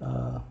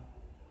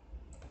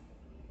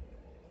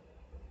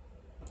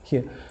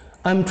 Here.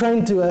 I'm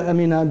trying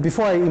to,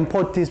 before I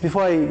import this,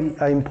 before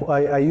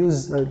I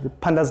use the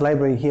pandas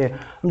library here,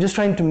 I'm just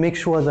trying to make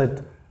sure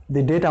that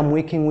the data I'm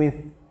working with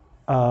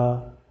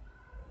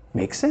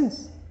makes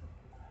sense.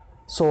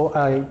 So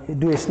I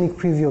do a sneak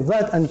preview of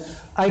that, and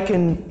I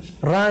can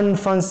run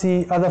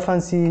other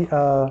fancy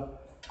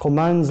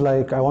commands,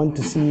 like I want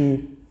to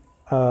see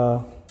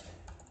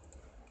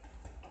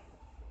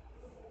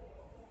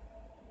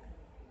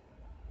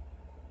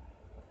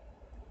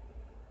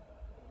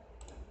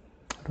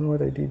I don't know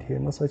what I did here,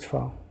 no such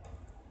file.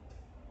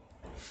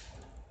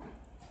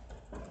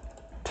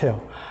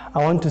 Tail.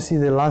 I want to see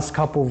the last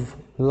couple of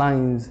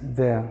lines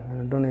there.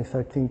 I don't know if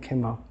that thing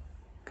came up.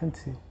 Can't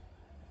see.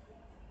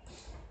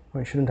 Oh,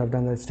 I shouldn't have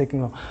done that, it's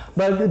taking long.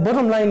 But the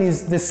bottom line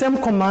is the same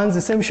commands,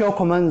 the same shell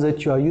commands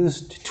that you are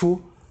used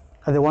to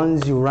are the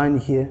ones you run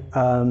here.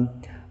 And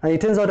it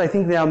turns out I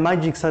think there are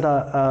magics that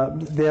are,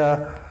 there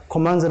are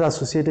commands that are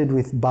associated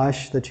with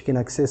bash that you can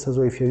access as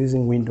well if you're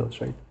using Windows,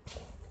 right?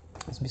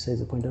 That's besides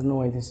the point. I don't know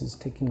why this is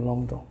taking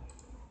long though.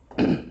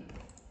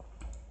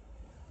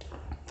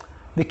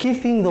 The key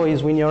thing though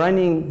is when you're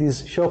running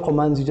these shell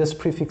commands, you just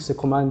prefix the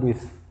command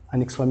with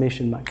an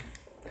exclamation mark.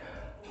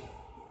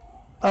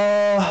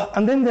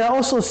 And then there are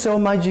also cell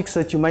magics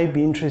that you might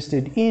be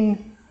interested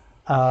in.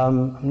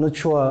 I'm not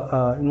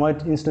sure in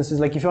what instances,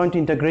 like if you want to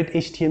integrate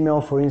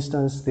HTML, for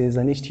instance, there's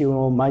an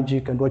HTML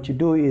magic, and what you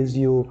do is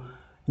you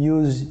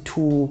use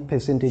 2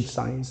 percentage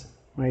signs,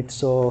 right?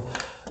 So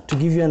to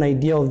give you an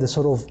idea of the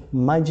sort of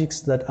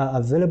magics that are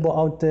available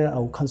out there,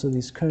 I'll cancel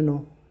this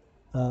kernel.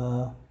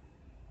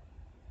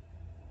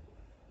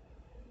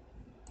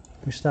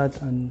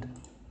 Restart and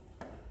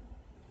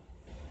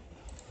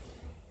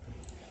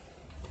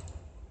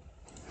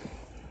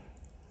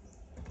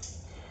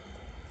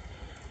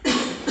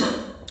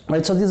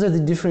right, so these are the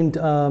different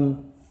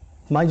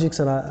magics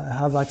that I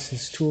have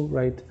access to,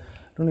 right? I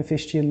don't know if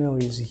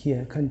HTML is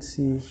here. I can't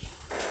see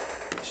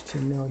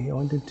HTML here. I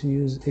wanted to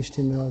use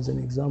HTML as an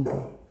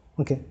example.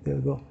 Okay, there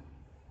we go.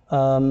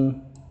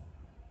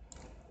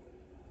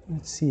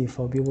 Let's see if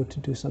I'll be able to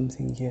do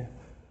something here.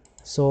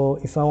 So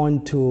if I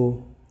want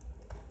to,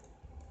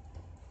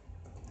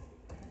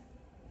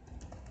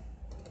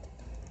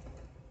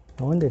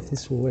 I wonder if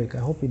this will work. I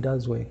hope it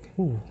does work.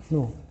 Ooh,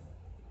 no.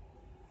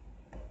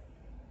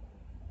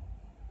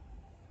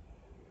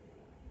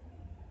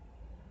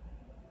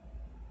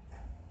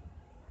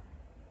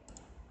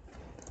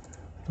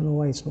 I don't know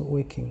why it's not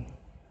working.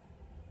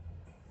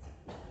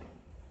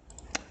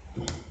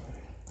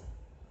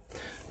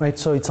 Right,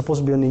 so it's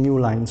supposed to be on a new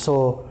line.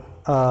 So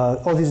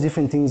all these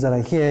different things that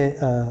are here,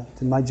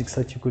 the magics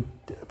that you could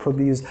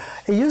probably use.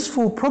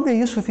 Probably a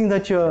useful thing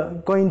that you're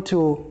going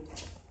to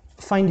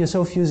find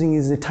yourself using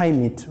is the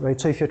time it, right?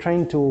 So if you're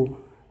trying to,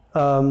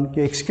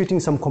 you're executing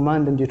some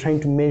command and you're trying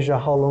to measure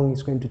how long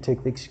it's going to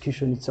take the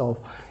execution itself.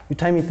 You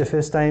time it the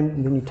first time,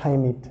 and then you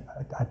time it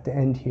at the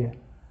end here.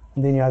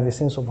 And then you have a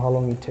sense of how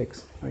long it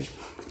takes, right?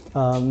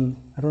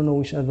 I don't know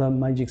which other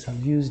magics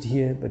I've used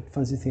here, but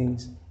fancy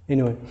things.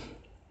 Anyway,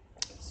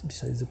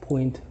 besides the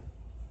point.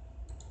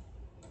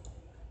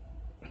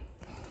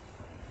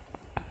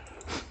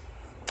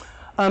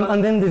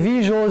 And then the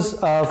visuals,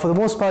 for the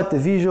most part, the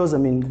visuals,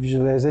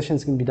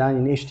 visualizations can be done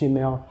in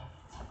HTML.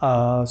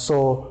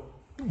 So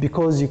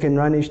because you can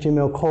run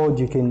HTML code,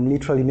 you can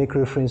literally make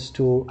reference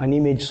to an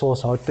image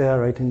source out there,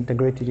 right, and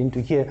integrate it into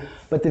here.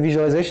 But the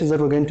visualizations that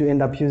we're going to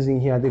end up using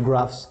here are the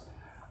graphs.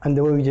 And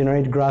the way we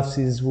generate graphs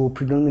is we'll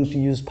predominantly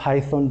use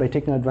Python by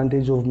taking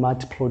advantage of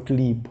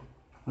matplotlib,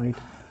 right?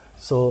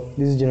 So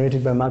this is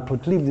generated by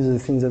matplotlib. These are the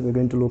things that we're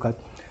going to look at.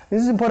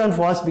 This is important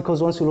for us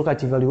because once we look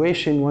at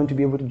evaluation, we want to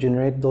be able to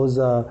generate those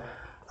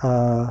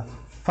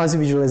fancy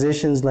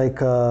visualizations like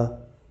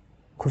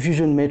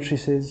confusion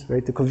matrices,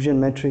 right? The confusion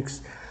metrics,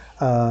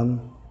 the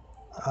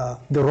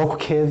rock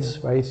curves,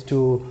 right?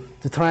 To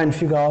try and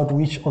figure out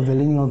which of the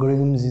linear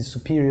algorithms is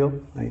superior,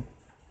 right?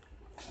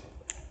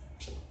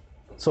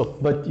 So,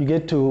 but you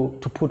get to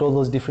put all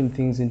those different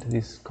things into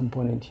this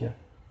component here.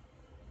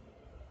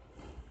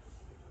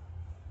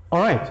 All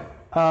right.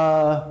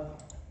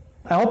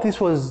 I hope this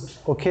was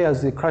okay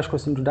as a crash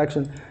course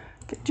introduction.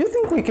 Do you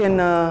think we can,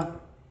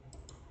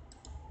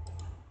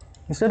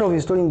 instead of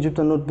installing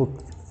Jupyter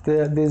Notebook,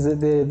 there's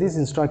these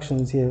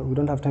instructions here. We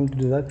don't have time to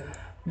do that.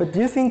 But do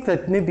you think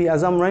that maybe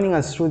as I'm running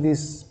us through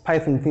this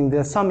Python thing,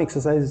 there are some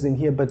exercises in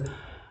here, but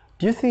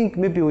do you think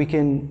maybe we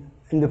can,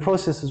 in the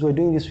process as we're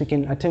doing this, we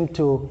can attempt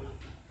to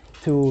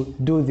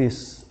do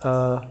this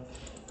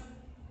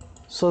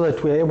so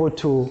that we're able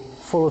to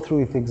follow through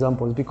with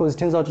examples? Because it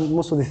turns out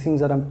most of the things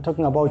that I'm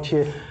talking about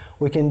here,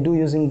 we can do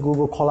using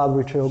Google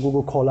Collaboratory or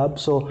Google Colab.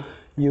 So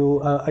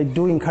I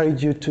do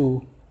encourage you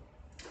to,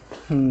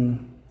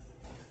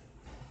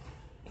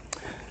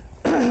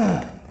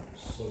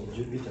 So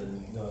Jupyter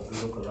and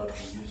Google Colab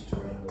is used to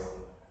run the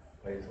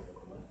Python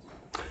commands?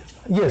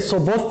 Yes, so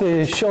both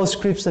the shell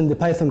scripts and the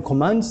Python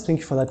commands. Thank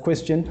you for that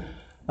question.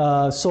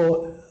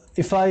 So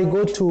if I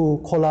go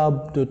to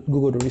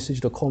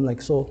collab.google.research.com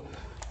like so,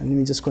 And let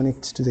me just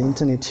connect to the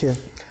internet here.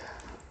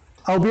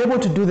 I'll be able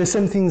to do the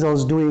same things I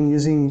was doing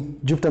using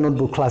Jupyter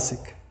Notebook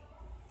Classic.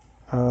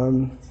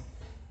 I'll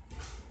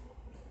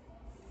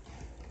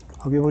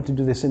be able to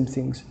do the same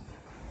things.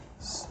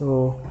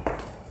 So,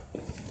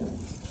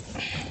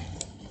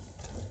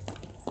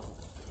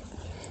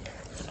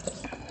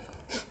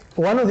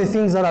 one of the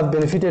things that I've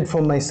benefited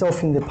from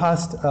myself in the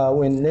past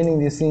when learning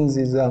these things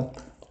is being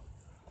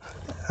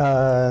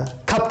a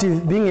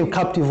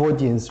captive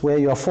audience where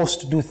you are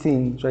forced to do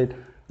things, right?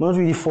 Not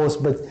really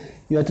forced, but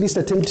you at least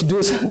attempt to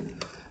do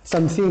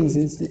some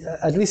things.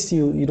 At least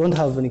you don't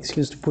have an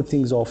excuse to put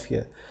things off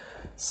here.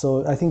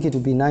 So I think it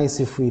would be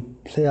nice if we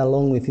play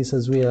along with this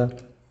as we are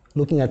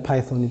looking at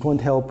Python. It won't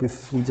help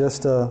if we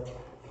just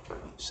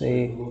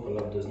say... Google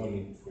Colab does not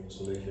need for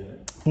installation, eh?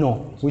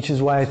 No, which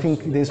is why I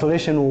think the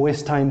installation will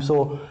waste time.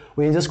 So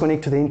we can just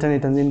connect to the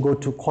internet and then go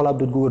to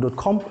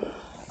colab.google.com.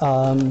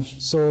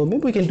 So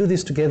maybe we can do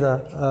this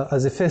together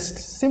as a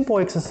first simple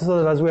exercise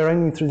so that as we're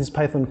running through this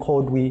Python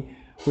code,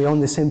 we're on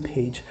the same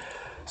page.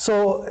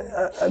 So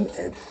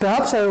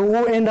perhaps I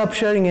will end up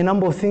sharing a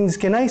number of things.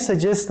 Can I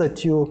suggest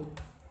that you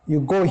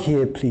go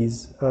here,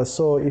 please?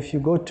 So if you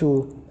go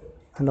to,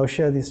 and I'll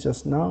share this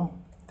just now.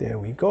 There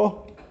we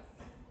go.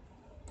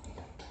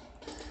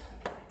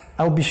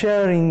 I'll be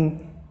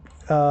sharing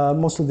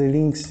most of the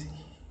links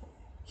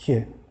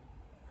here.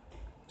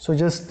 So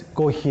just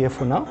go here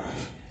for now.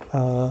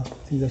 I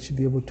think that should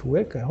be able to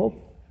work, I hope.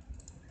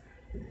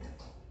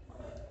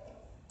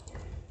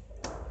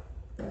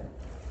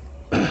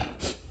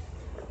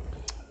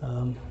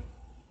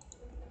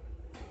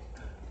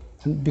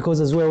 Because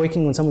as we're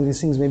working on some of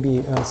these things,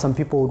 maybe some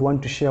people would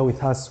want to share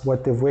with us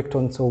what they've worked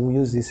on, so we'll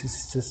use this.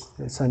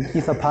 It's an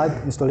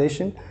Etherpad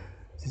installation.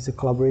 This is a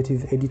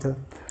collaborative editor.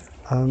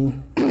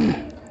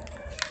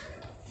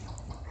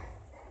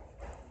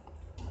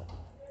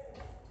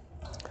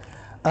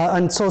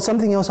 And so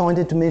something else I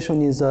wanted to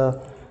mention is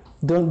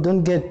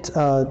don't get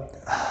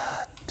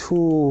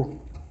too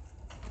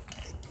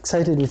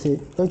excited with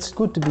it. It's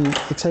good to be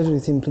excited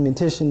with the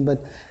implementation, but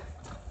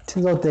it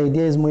turns out the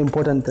idea is more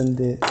important than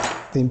the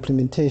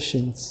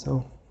implementation.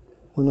 So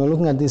when we're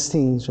looking at these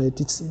things, right,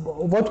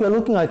 what we're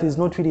looking at is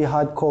not really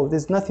hardcore.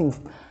 There's nothing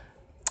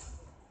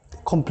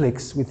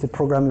complex with the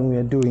programming we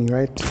are doing,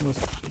 right?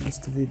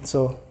 Most of it.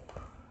 So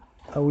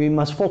we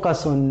must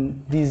focus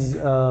on these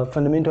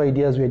fundamental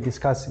ideas we are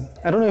discussing.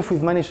 I don't know if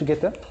we've managed to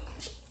get there.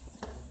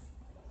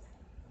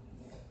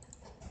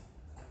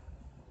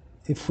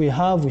 If we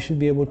have, we should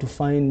be able to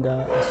find,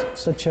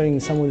 start sharing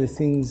some of the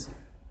things.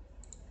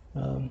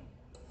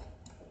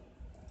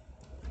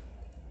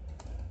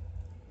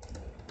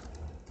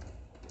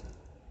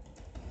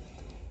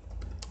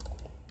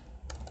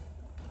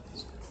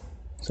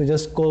 So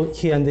just go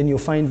here and then you'll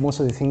find most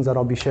of the things that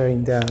I'll be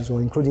sharing there as well,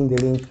 including the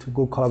link to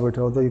Google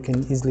Collaborator, although you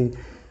can easily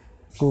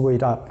Google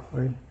it up,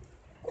 right?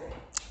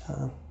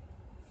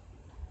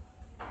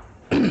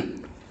 So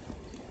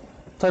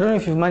I don't know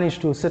if you've managed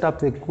to set up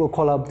the Google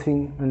Colab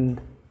thing and,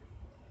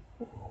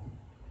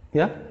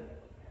 yeah?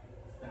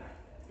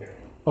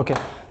 Okay,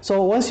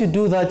 so once you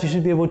do that, you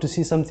should be able to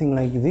see something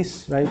like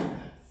this, right?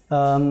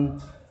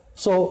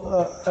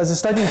 As a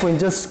starting point,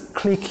 just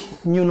click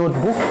New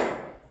Notebook.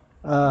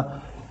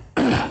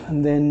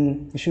 And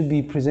then you should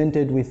be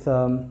presented with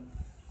a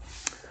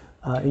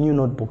new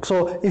notebook.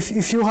 So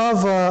if you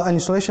have an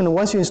installation,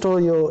 once you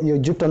install your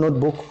Jupyter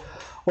Notebook,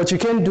 what you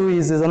can do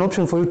is there's an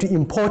option for you to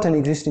import an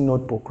existing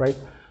notebook, right?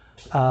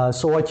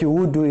 So what you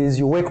would do is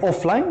you work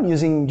offline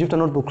using Jupyter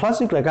Notebook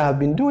Classic like I have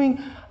been doing,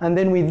 and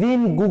then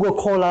within Google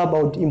Colab,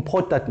 I would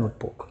import that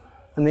notebook.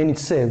 And then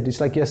it's saved.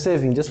 It's like you're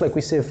saving, just like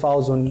we save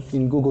files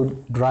in Google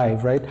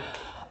Drive, right?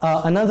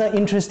 Another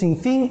interesting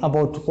thing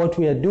about what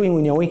we are doing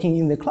when you're working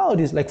in the cloud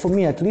is, like for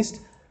me at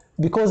least,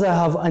 because I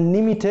have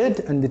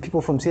unlimited, and the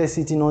people from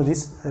CSC know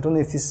this, I don't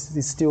know if this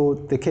is still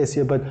the case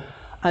here, but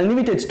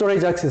unlimited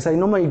storage access, I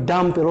normally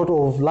dump a lot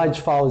of large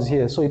files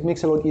here, so it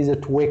makes it a lot easier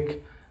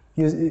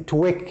to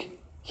work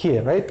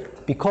here,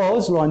 right?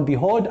 Because, lo and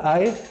behold,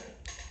 I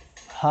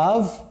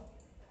have,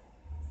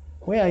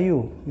 where are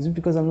you? Is it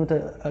because I'm not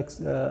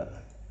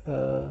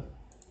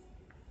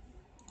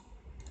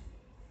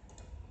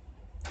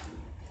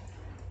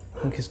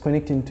okay, it's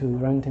connecting to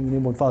runtime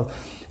enabled files.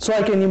 So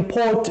I can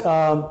import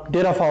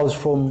data files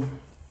from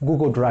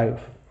Google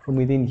Drive from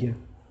within here,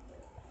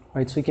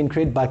 right? So you can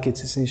create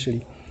buckets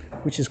essentially,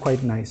 which is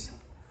quite nice.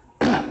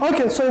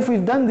 Okay, so if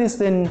we've done this,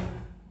 then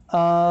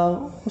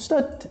we'll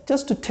start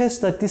just to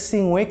test that this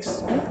thing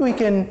works. Maybe we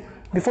can,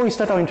 before we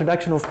start our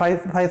introduction of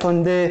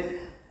Python, the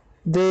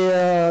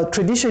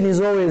tradition is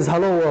always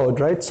hello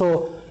world, right?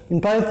 So in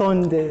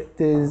Python,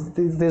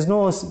 there's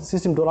no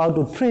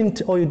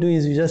system.out.print. All you do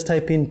is you just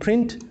type in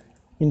print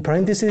in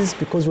parentheses,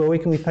 because we're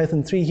working with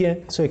Python 3 here,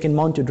 so you can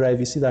mount your drive,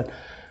 you see that.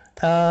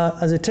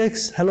 As a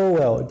text, hello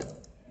world.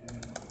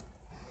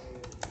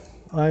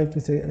 All right,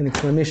 with an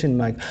exclamation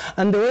mark.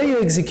 And the way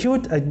you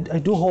execute, I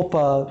do hope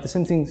the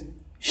same thing,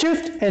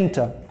 Shift,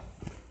 Enter,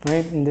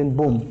 right? And then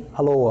boom,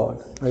 hello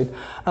world, right?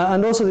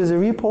 And also there's a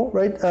repo,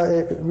 right?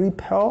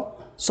 REPL.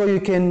 So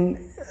you can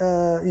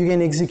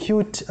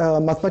execute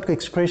mathematical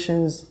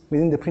expressions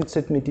within the print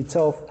statement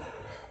itself.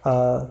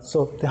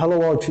 So the hello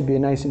world should be a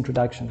nice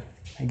introduction,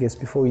 I guess,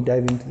 before we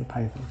dive into the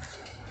Python.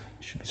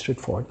 It should be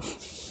straightforward.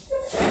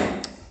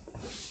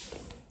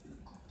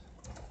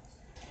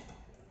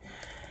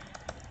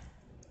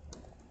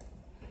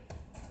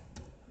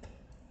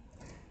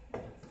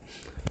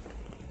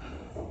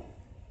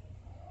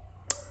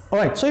 All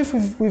right, so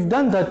if we've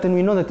done that, then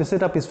we know that the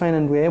setup is fine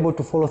and we're able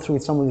to follow through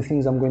with some of the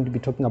things I'm going to be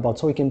talking about,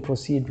 so we can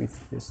proceed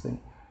with this thing.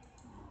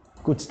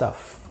 Good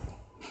stuff.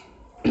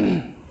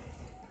 Okay,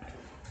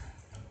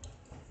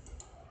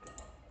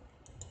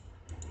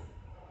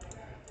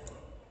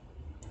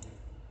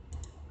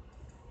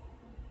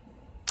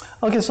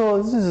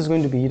 so this is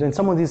going to be it, and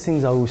some of these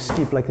things I will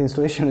skip, like the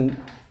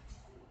installation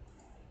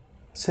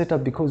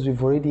setup, because we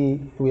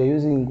are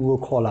using Google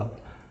Colab.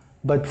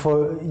 But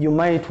you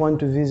might want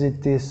to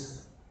visit this.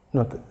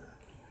 I'm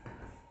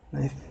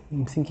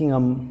thinking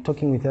I'm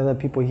talking with other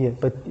people here,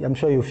 but I'm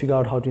sure you'll figure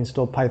out how to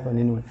install Python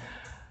anyway.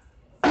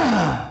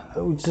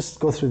 We'll just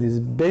go through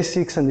these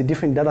basics and the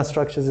different data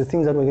structures, the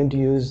things that we're going to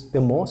use the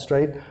most,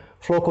 right?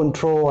 Flow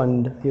control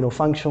and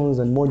functions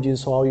and modules,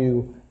 so how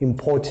you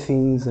import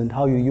things and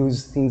how you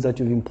use things that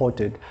you've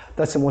imported.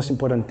 That's the most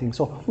important thing.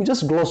 So we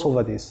just gloss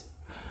over this.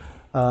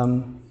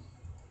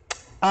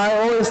 I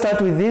always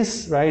start with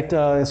this, right?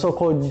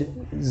 So-called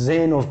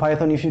Zen of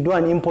Python. If you do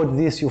an import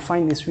this, you'll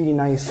find this really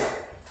nice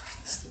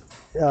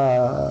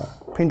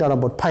printout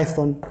about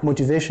Python,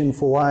 motivation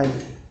for why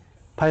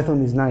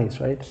Python is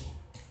nice, right?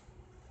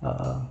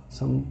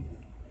 Some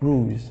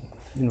rules,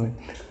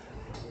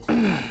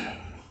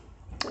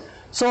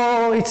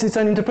 So it's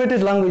an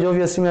interpreted language,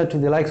 obviously similar to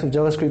the likes of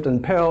JavaScript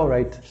and Perl,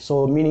 right?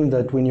 So meaning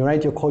that when you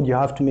write your code, you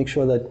have to make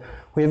sure that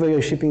whoever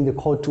you're shipping the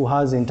code to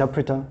has an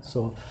interpreter.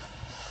 So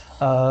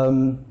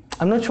I'm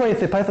not sure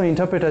if the Python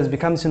interpreter has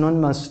become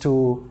synonymous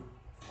to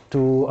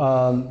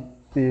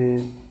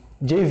the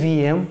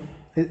JVM,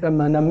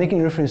 and I'm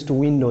making reference to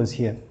Windows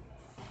here.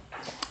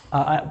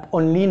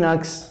 On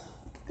Linux,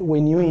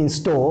 when you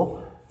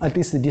install, at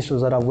least the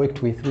distros that I've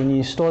worked with, when you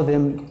install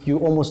them, you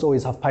almost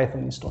always have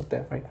Python installed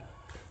there, right?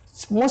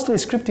 It's mostly a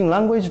scripting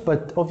language,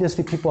 but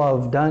obviously people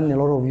have done a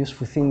lot of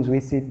useful things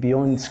with it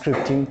beyond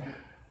scripting.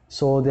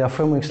 So there are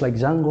frameworks like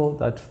Django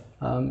that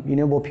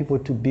enable people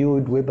to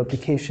build web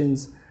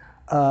applications.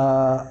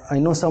 I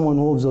know someone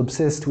who was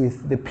obsessed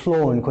with the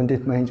Plone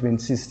content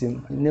management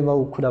system. I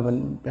never could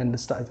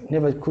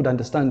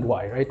understand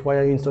why, right? Why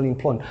are you installing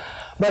Plone?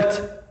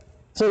 But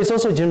so it's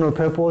also general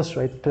purpose,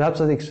 right? Perhaps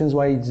that explains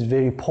why it's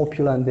very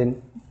popular, and then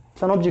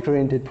it's an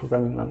object-oriented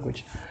programming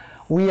language.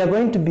 We are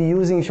going to be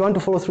using, if you want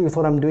to follow through with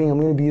what I'm doing, I'm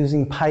going to be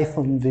using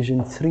Python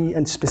version 3,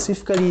 and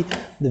specifically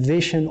the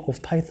version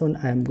of Python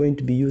I'm going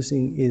to be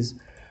using is,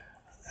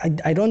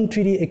 I don't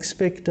really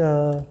expect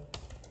there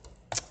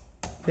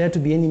to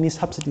be any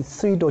mishaps. It is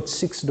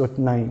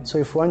 3.6.9. So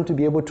if you want to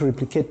be able to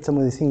replicate some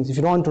of the things, if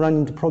you don't want to run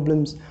into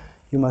problems,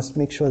 you must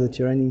make sure that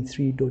you're running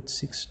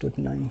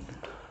 3.6.9.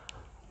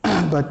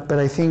 But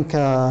I think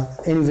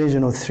any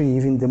version of 3,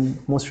 even the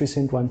most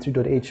recent one,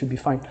 3.8, should be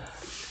fine.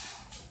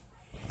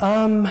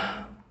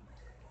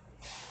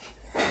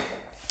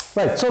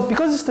 Right, so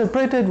because it's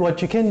interpreted,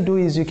 what you can do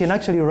is you can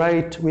actually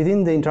write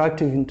within the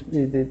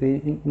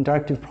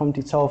interactive prompt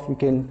itself, you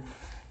can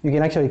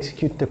actually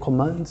execute the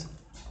commands,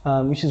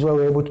 which is why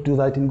we're able to do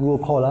that in Google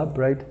Colab,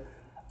 right?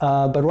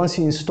 But once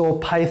you install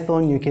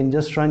Python, you can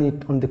just run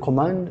it on the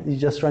command. You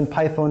just run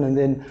Python, and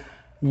then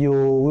you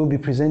will be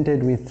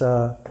presented with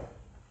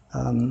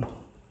an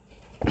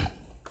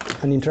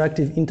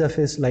interactive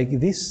interface like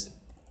this,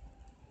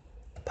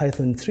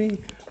 Python 3,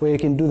 where you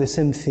can do the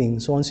same thing.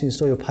 So once you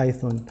install your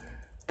Python,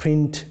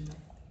 print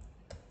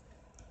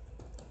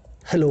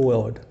hello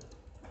world,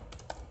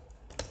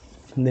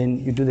 and then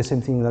you do the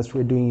same thing that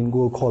we're doing in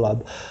Google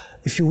Colab.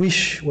 If you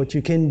wish, what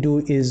you can do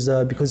is,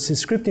 because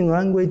it's a scripting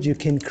language, you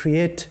can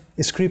create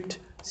a script,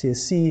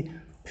 CSC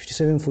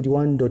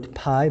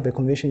 5741.py, by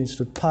convention it's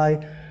 .py.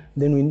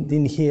 Then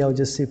in here, I'll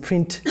just say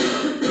print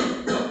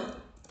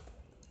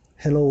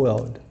hello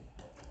world.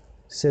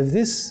 Save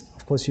this,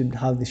 of course you'd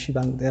have the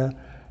shebang there,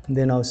 and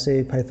then I'll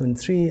say Python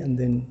 3, and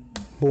then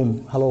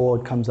boom, hello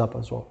world comes up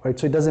as well, right?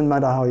 So it doesn't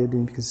matter how you're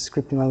doing, because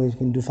scripting language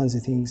can do fancy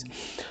things.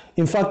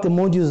 In fact, the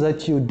modules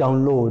that you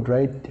download,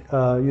 right,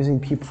 using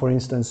pip, for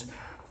instance,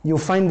 you'll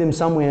find them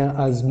somewhere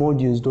as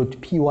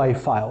modules.py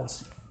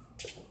files.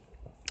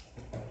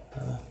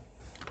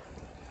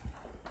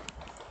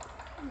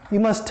 You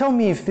must tell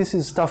me if this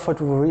is stuff that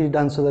we've already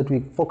done, so that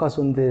we focus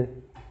on the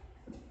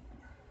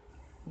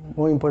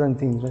more important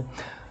things, right?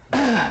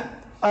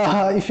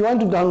 If you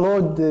want to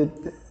download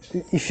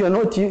if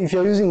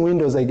you're using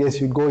Windows, I guess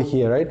you'd go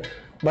here, right?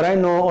 But I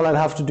know all I'll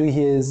have to do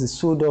here is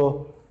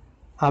sudo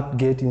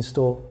apt-get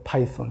install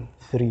Python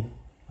 3,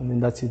 and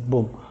then that's it,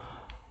 boom.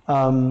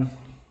 And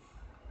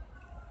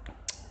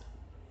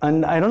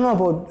I don't know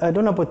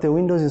about the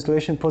Windows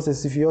installation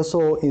process. If you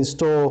also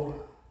install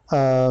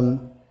the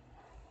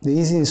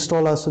easy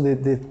installer, so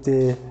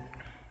the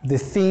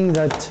thing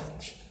that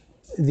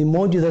the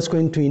module that's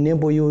going to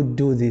enable you to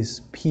do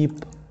this,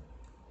 pip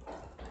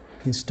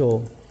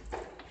install.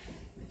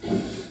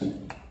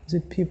 Is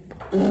it pip?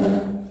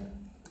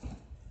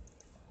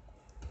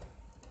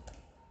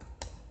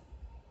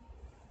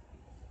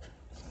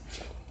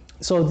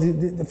 So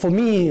for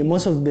me,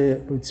 most of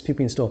it's pip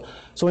install.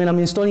 So when I'm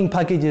installing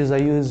packages, I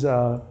use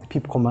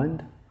pip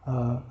command.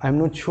 I'm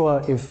not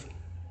sure if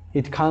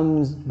it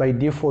comes by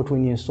default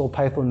when you install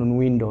Python on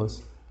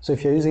Windows. So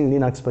if you're using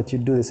Linux, but you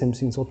do the same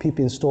thing. So pip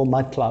install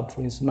matplotlib,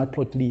 for instance,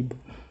 matplotlib,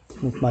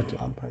 not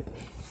matlab, right?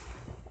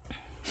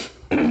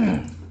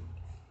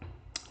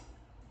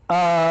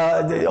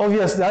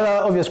 The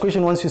other obvious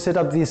question once you set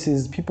up this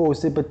is people will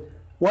say, but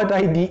what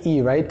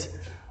IDE, right?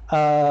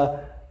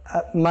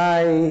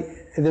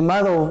 The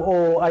mother of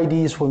all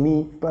IDEs for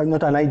me, but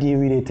not an IDE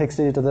really, a text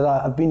editor that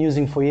I've been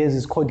using for years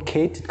is called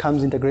Kate. It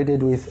comes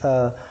integrated with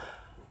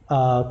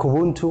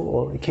Kubuntu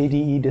or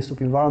KDE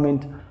desktop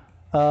environment.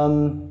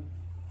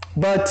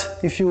 But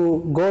if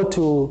you go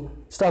to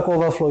Stack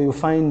Overflow, you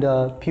find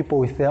people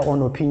with their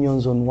own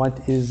opinions on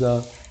what is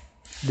the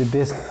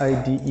best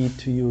IDE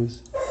to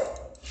use,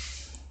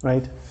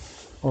 right?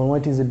 Or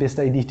what is the best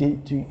IDE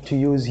to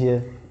use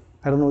here.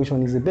 I don't know which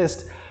one is the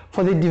best.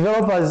 For the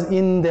developers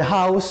in the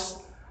house,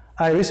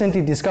 I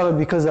recently discovered,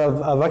 because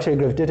I've actually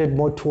gravitated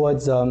more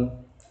towards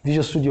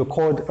Visual Studio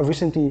Code, I've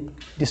recently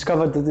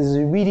discovered that there's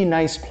a really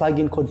nice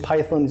plugin called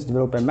Python. It's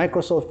developed by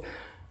Microsoft.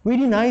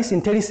 Really nice.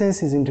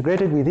 IntelliSense is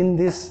integrated within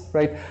this,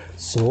 right?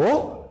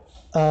 So,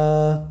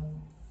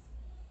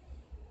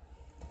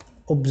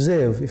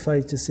 observe, if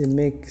I just say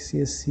make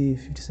CSC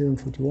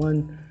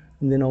 5741,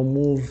 and then I'll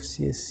move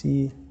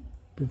CSC,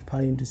 put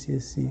pi into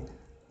CSC.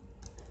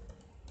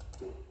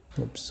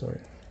 Oops, sorry.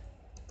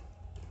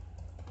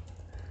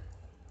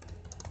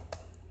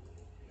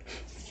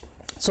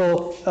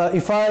 So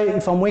if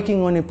I'm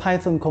working on a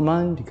Python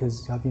command,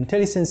 because you have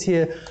IntelliSense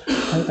here,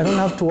 I don't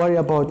have to worry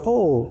about,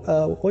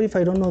 what if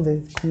I don't know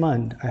the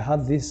command? I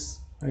have this,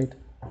 right?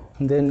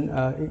 And then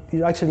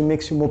it actually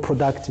makes you more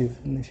productive,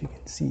 and if you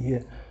can see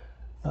here.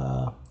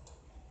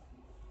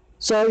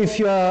 So if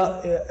you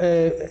are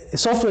a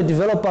software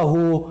developer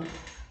who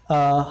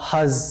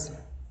has,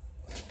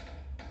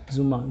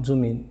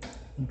 zoom in,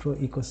 control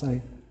equal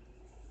sign,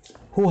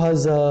 who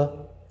has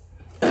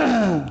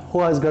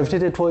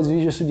gravitated towards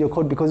Visual Studio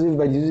Code because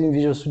everybody's using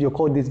Visual Studio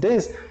Code these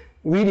days,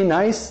 really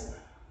nice.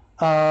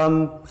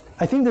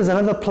 I think there's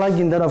another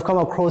plugin that I've come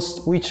across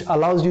which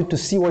allows you to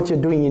see what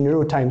you're doing in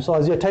real time. So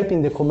as you're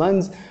typing the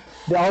commands,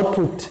 the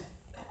output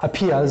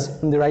appears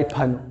in the right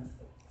panel.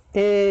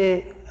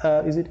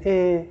 Is it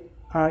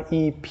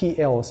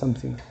AREPL or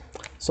something?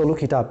 So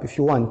look it up if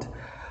you want.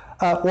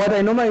 What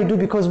I normally do,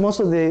 because most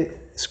of the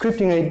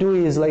scripting I do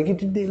is like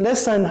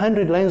less than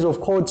 100 lines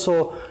of code,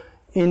 so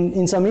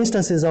in some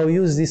instances I'll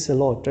use this a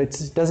lot,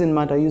 right? It doesn't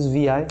matter, I use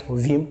VI or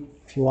Vim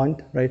if you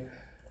want, right?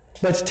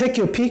 But take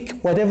your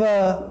pick,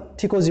 whatever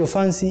tickles your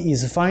fancy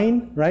is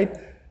fine, right?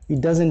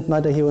 It doesn't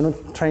matter here, we're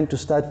not trying to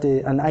start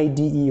an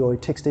IDE or a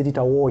text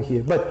editor war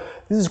here, but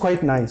this is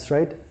quite nice,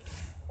 right?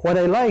 What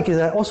I like is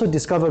I also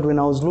discovered when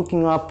I was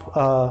looking up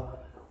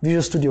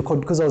Visual Studio Code,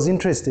 because I was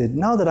interested,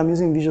 now that I'm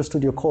using Visual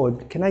Studio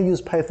Code, can I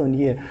use Python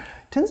here?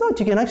 Turns out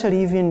you can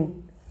actually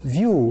even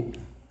view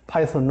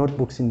Python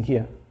notebooks in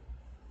here.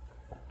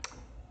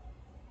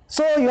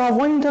 So you have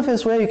one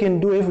interface where you can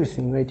do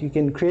everything, right? You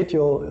can create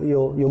your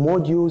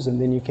modules and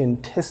then you can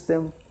test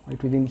them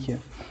right within here,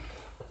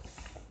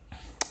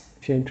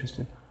 if you're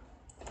interested.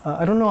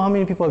 I don't know how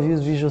many people have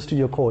used Visual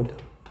Studio Code.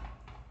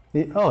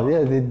 Oh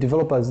yeah, the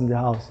developers in the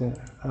house,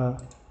 yeah.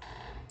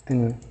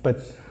 Anyway,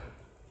 but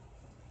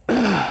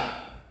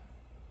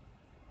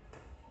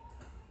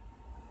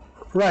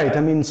right, I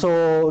mean,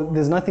 so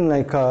there's nothing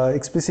like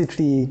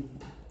explicitly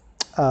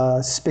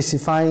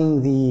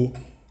specifying the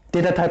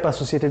data type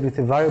associated with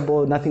a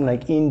variable, nothing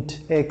like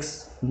int,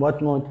 x, and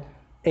whatnot.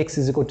 X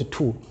is equal to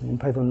 2, and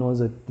Python knows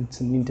that it's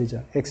an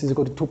integer. X is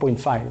equal to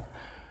 2.5,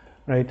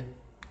 right?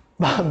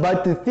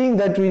 But the thing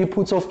that really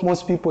puts off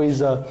most people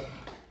is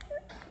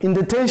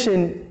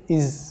indentation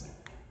is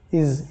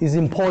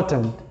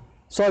important.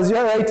 So as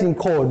you're writing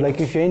code,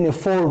 like if you're in a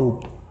for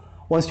loop,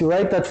 once you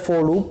write that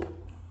for loop,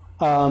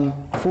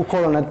 full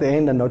colon at the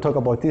end, and I'll talk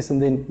about this,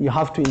 and then you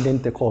have to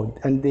indent the code.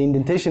 And the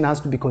indentation has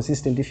to be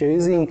consistent. If you're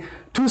using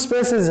 2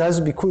 spaces, it has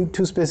to be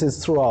 2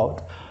 spaces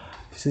throughout.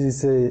 If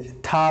it's a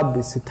tab,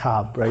 it's a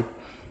tab, right?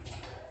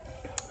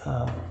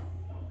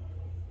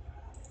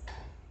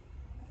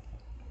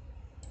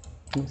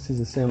 This is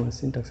the same as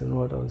syntax. I don't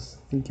know what I was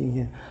thinking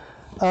here.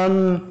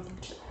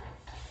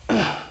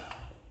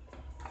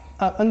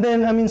 And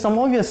then, I mean, some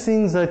obvious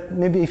things that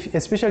maybe,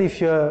 especially if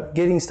you're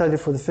getting started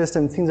for the first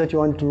time, things that you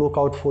want to look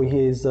out for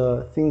here is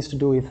things to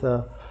do with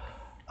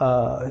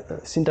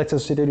syntax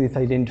associated with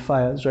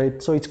identifiers,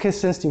 right? So it's case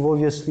sensitive,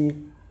 obviously.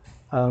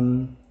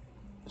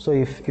 So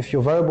if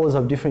your variables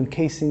have different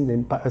casing,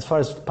 then as far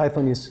as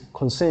Python is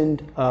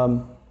concerned,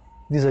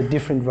 these are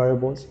different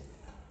variables.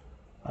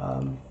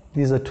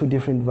 These are 2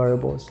 different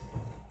variables.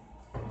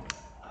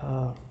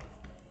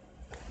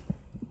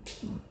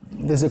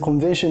 there's a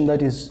convention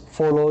that is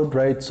followed,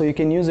 right? So you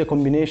can use a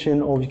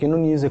combination of, you can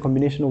only use a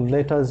combination of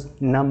letters,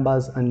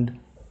 numbers, and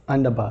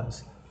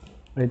underbars,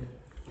 right?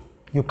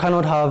 You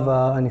cannot have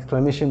an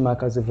exclamation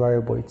mark as a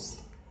variable. It's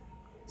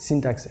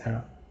syntax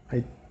error,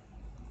 right?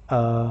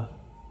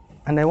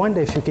 And I wonder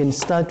if you can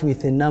start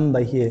with a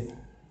number here.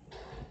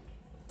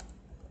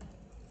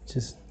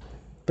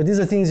 But these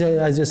are things,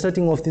 as you're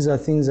starting off, these are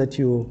things that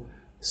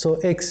so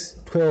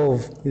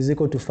x12 is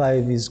equal to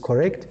 5 is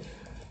correct.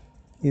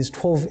 Is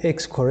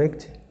 12x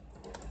correct?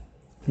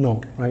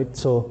 No, right?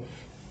 So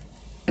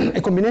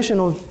a combination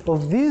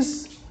of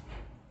these,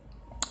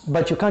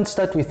 but you can't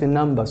start with a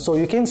number. So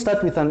you can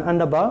start with an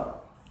underbar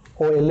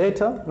or a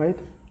letter, right?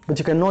 But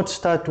you cannot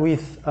start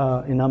with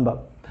a number.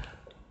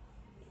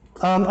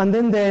 And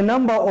then there are a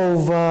number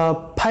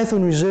of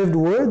Python reserved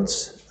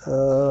words.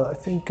 I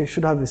think I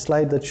should have a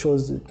slide that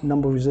shows the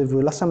number of reserved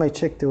words. Last time I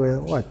checked, there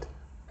were what?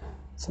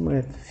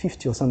 Somewhere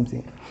 50 or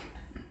something.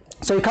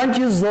 So you can't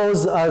use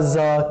those as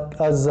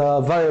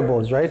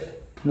variables, right?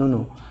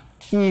 No.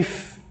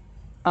 If,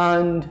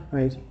 and,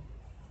 right?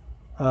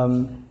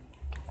 And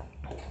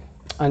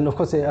of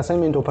course, the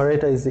assignment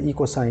operator is the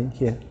equal sign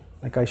here,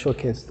 like I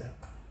showcased there.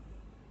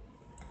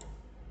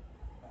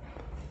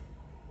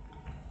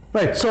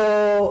 Right,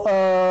 so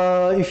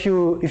if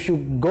you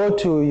go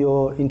to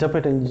your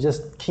interpreter and you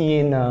just key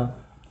in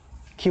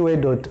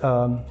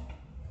keyword.kw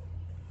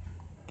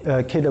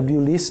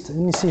list, let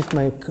me see if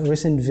my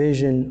recent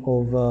version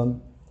of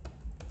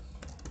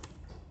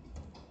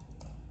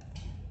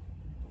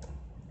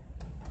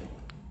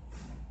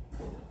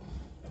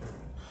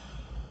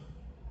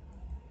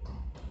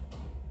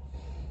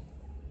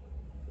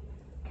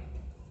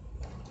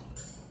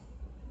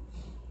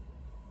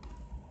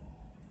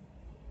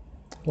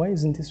why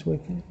isn't this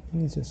working?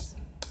 Let me just.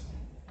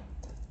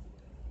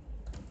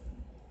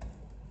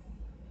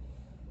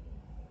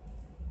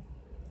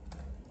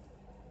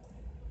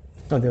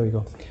 Oh, there we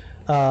go.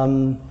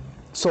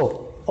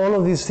 So all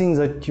of these things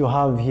that you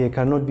have here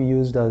cannot be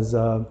used as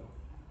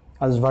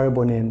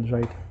variable names,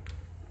 right?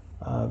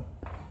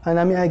 And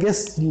I mean, I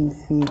guess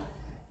in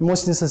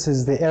most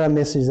instances, the error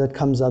message that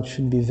comes up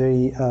should be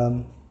very,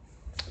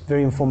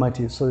 very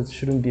informative, so it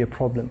shouldn't be a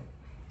problem.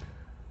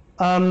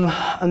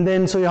 And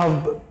then, so you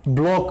have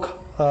block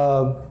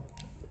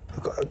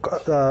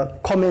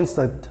comments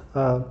that,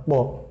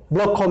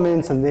 block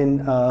comments, and then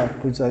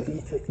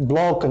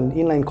block and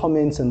inline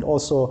comments, and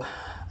also,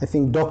 I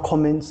think, doc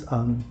comments.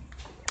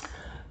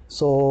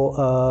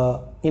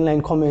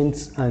 Inline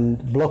comments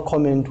and block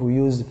comment, we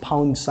use the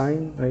pound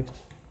sign, right?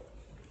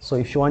 So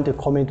if you want a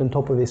comment on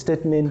top of a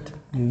statement,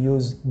 you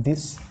use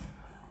this.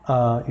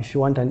 If you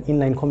want an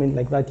inline comment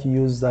like that, you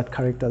use that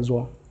character as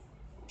well.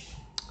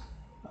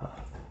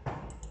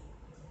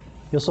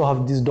 You also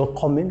have these doc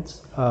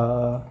comments.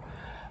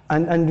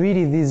 And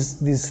really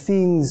these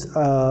things,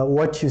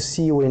 what you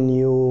see when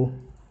you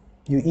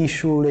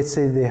issue, let's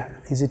say,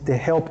 is it the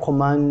help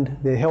command,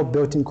 the help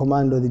built-in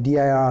command, or the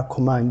dir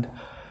command,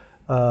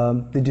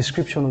 the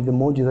description of the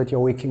module that you're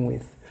working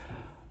with.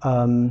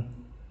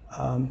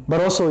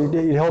 But also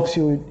it helps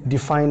you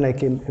define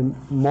like a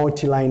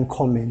multi-line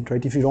comment,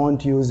 right? If you don't want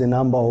to use a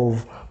number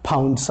of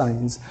pound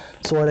signs.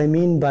 So what I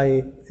mean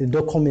by the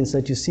doc comments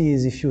that you see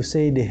is if you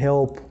say the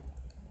help,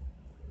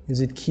 is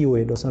it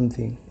keyword or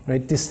something,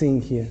 right? This thing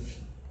here.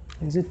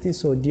 Is it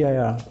this or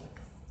dir?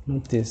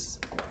 Not this.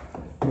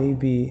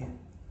 Maybe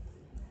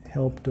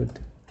help dot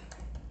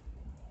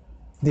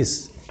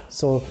this.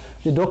 So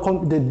the doc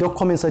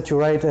comments that you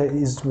write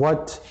is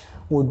what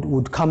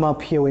would come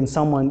up here when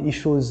someone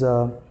issues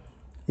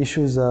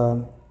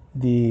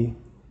the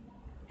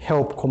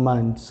help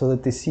command, so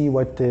that they see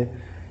what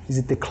is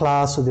it the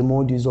class or the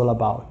module is all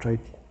about,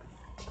 right?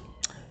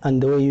 And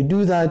the way you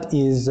do that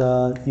is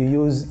you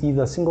use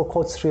either single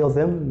quotes, 3 of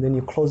them, then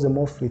you close them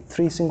off with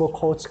 3 single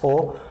quotes,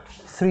 or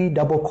 3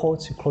 double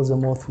quotes, you close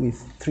them off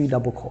with 3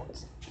 double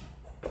quotes.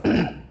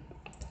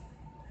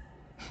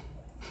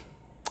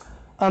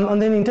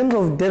 And then in terms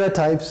of data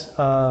types,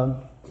 like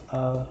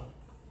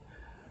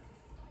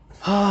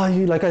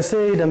I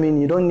said, I mean,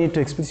 you don't need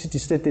to explicitly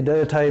state the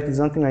data type. It's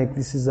nothing like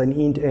this is an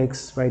int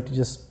x, right? You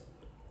just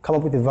come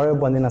up with a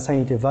variable and then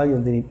assign it a value,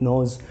 and then it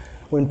knows.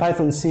 When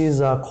Python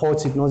sees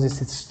quotes, it knows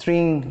it's a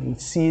string. It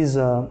sees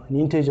an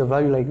integer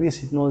value like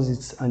this, it knows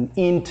it's an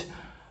int.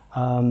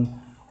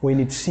 When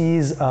it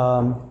sees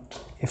a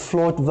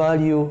float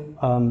value,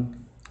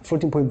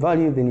 floating point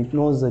value, then it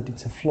knows that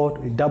it's a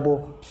float, a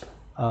double.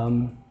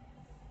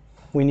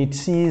 When it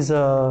sees,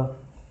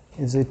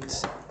 is it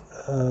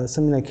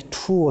something like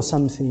true or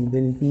something,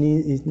 then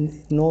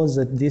it knows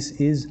that this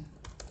is,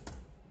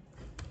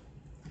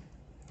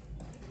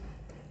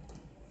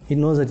 it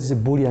knows that it's a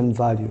Boolean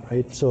value,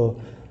 right? So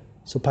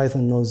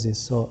Python knows this.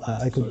 So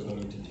I could. So there's no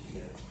need to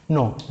declare.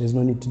 No, there's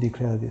no need to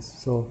declare this.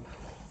 So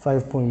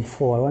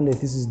 5.4. I wonder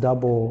if this is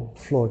double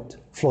float,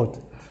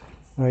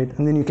 right?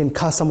 And then you can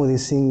cast some of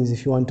these things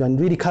if you want to. And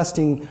really,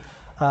 casting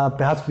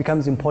perhaps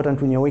becomes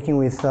important when you're working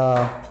with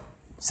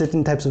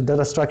certain types of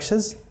data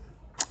structures.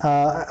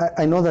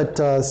 I know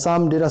that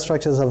some data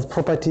structures have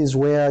properties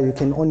where you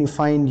can only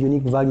find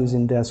unique values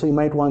in there. So you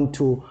might want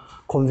to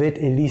convert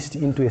a list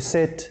into a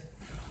set,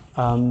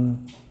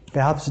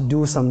 perhaps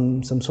do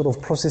some sort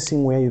of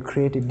processing where you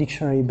create a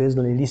dictionary based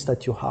on a list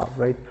that you have,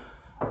 right?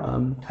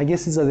 I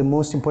guess these are the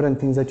most important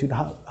things that you'd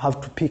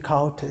have to pick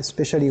out,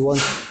 especially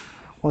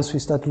once we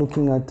start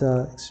looking at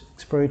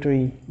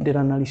exploratory data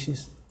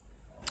analysis.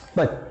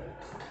 But,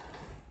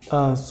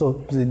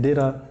 so the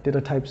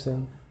data types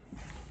then.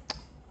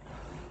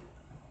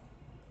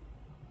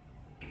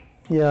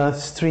 Yeah,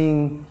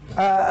 string.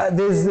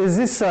 There's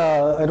this,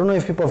 I don't know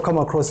if people have come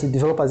across the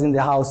developers in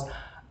the house,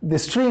 the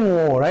string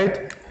war,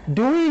 right?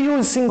 Do we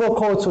use single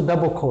quotes or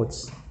double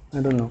quotes?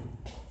 I don't know.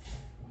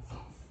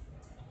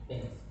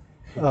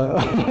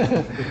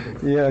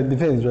 Yeah, it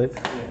depends, right?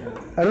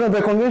 I don't know,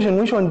 by convention,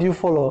 which one do you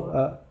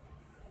follow?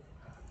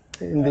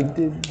 It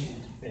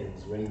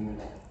depends. When,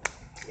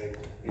 like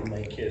in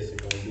my case, if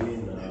I'm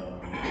doing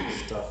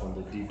stuff on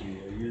the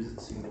DB, I use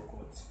single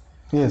quotes.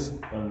 Yes.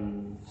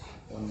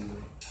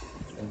 On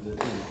the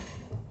thing,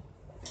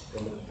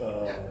 on the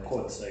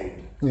quote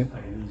side, Yeah. I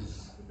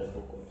use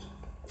double quote.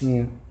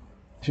 Yeah. You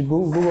should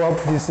Google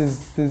up this.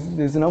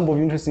 There's a number of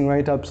interesting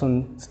write-ups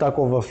on Stack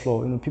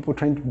Overflow. You know, people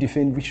trying to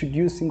defend we should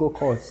use single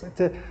quotes. It's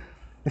the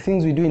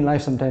things we do in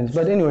life sometimes.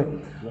 But anyway.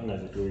 As long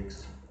as it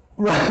works.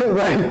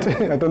 Right.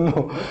 I don't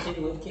know. What's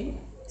it working?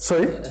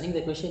 Sorry? I think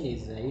the question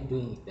is, are you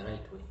doing it the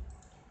right way?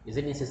 Is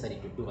it necessary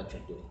to do what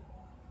you're doing?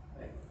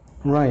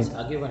 Right. So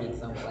I'll give an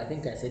example. I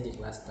think I said it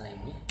last time.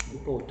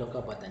 People will talk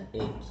about an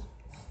egg. You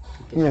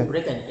can Yeah.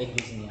 break an egg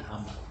using a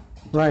hammer.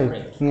 It Right. will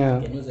break. Yeah.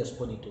 You can use a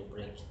spoon to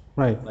break.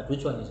 Right. But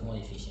which one is more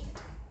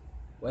efficient?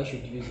 Why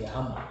should you use a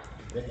hammer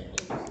to break an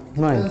egg?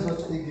 Right. That's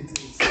what egg it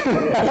is.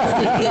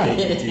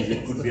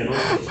 It could be an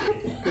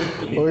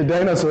option. Or a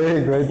dinosaur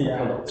egg, right?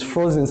 Yeah. It's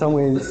frozen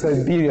somewhere in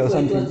Siberia or So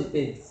it all something.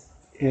 depends.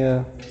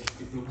 Yeah.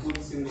 If you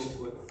put single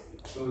quotes,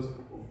 it shows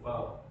people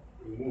power.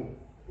 Remove,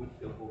 put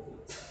double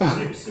quotes.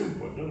 Keep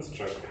simple, don't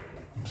struggle.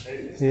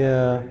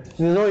 Yeah.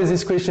 There's always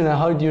this question: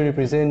 how do you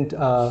represent?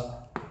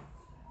 How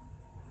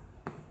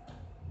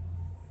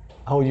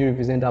do you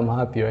represent "I'm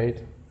happy"?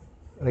 Right?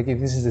 Like if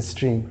this is a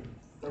string.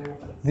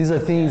 These are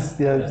things.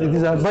 Yeah.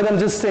 These are. But I'm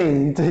just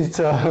saying. It's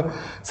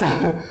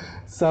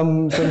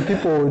some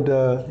people would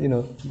you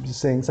know, just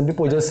saying. Some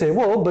people just say,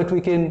 well, but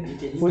we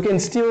can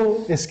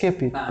still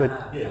escape it.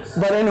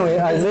 But anyway,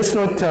 let's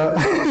not.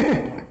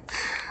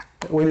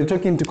 When you're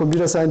talking to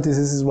computer scientists,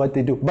 this is what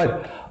they do.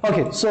 But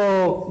okay,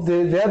 so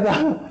the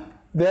other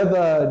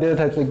data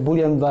types like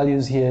Boolean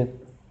values here.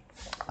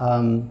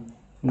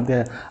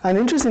 There. An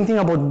interesting thing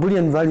about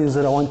Boolean values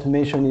that I want to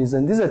mention is,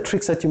 and these are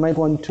tricks that you might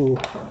want to,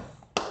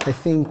 I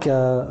think,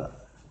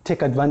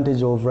 take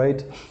advantage of,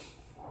 right?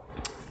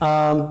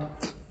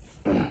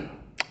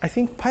 I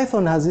think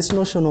Python has this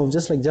notion of,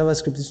 just like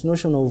JavaScript, this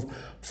notion of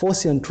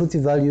falsy and truthy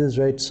values,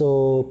 right?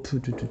 So,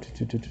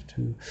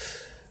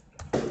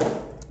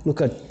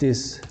 look at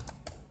this,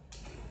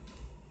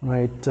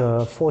 right?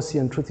 Falsy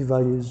and truthy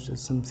values,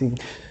 just something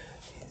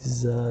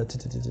is, I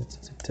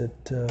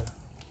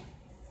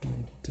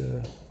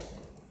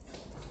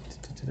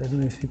don't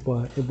know if people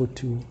are able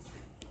to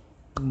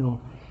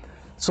know.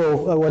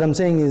 So what I'm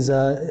saying is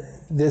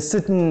there's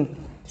certain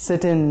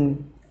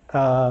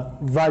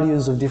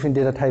values of different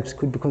data types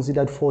could be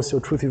considered false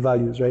or truthy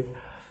values, right?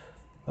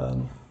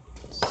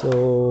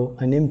 So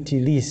an empty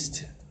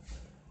list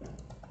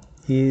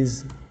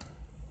is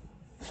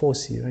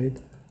falsy, right?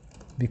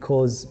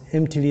 Because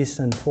empty list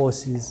and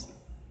false is,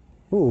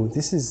 oh,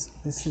 this is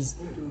this,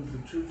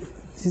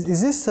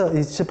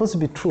 it's supposed to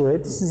be true,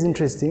 right? This is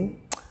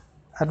interesting.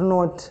 I don't know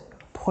what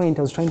point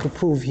I was trying to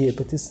prove here,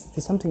 but there's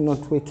something not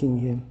working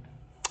here.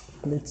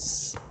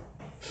 Let's,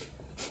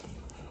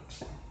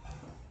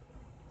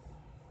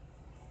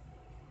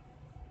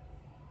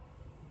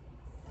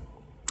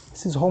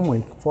 this is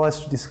homework for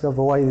us to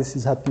discover why this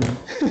is happening.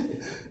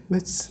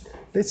 let's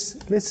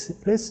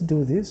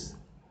do this.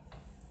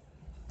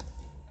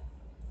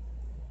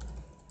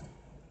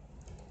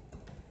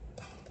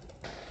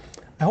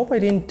 I hope I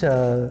didn't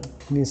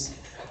miss.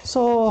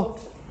 So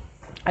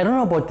I don't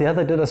know about the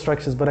other data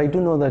structures, but I do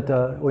know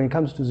that when it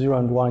comes to 0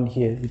 and 1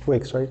 here, it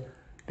works, right?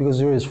 Because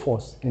 0 is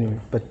false anyway,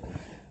 but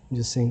I'm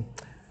just saying.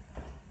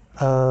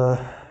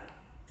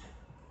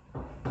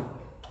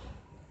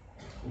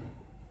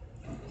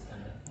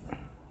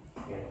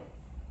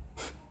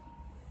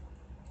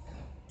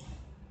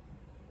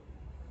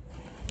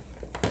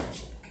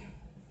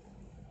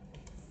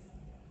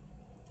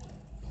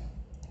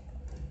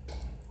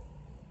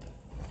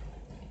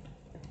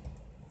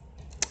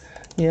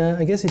 Yeah,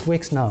 I guess it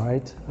works now,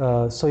 right?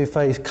 So if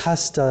I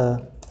cast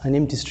an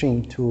empty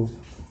string to,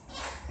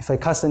 if I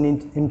cast an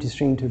empty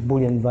string to a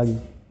Boolean value,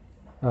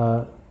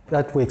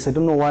 that works. I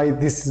don't know why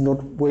this is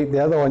not working. The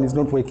other one is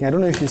not working. I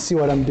don't know if you see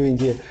what I'm doing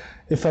here.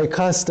 If I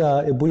cast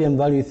a Boolean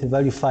value with a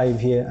value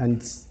 5 here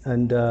and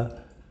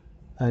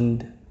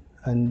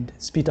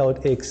spit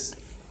out x,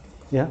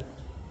 yeah,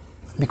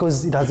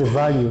 because it has a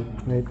value,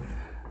 right?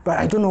 But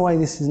I don't know why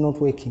this is not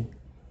working.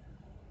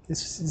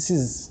 This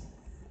is.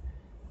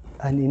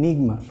 an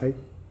enigma, right?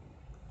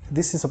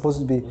 This is supposed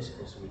to be That's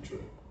supposed to be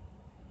true.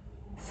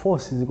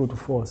 force is equal to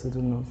force. I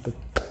don't know, but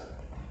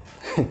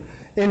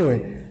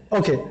anyway,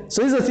 okay.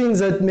 So these are things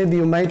that maybe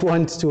you might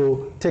want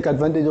to take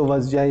advantage of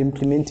as you are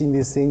implementing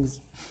these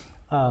things.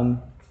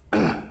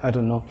 I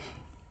don't know.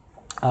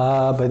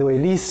 By the way,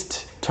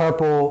 list,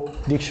 tuple,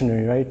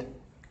 dictionary, right?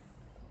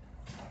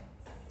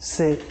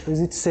 Set,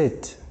 is it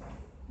set?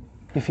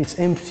 If it's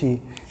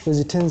empty, because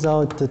it turns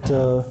out that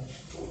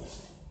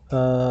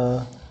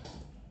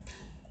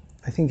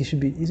I think it should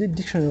be, is it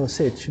dictionary or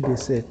set? It should be a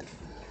set.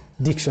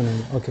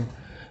 Dictionary, okay.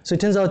 So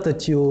it turns out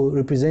that you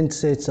represent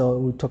sets, or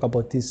we'll talk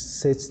about these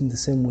sets in the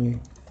same way,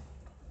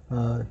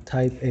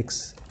 type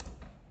X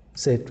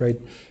set, right?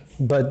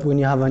 But when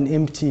you have an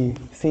empty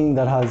thing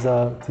that has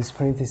this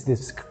parenthesis,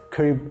 this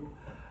curly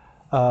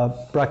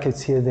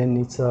brackets here, then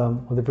it's,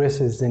 or the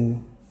braces,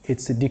 then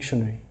it's a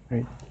dictionary,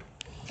 right?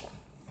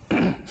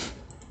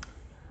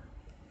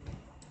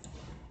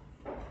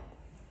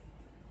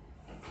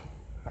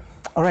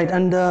 All right,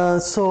 and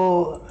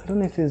so I don't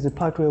know if there's a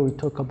part where we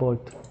talk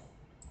about,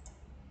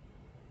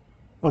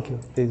 okay,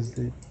 there's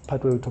the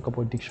part where we talk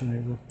about dictionary,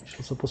 which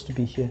is supposed to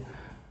be here,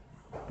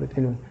 but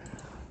anyway.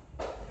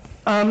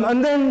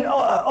 And then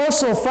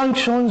also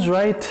functions,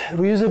 right?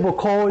 Reusable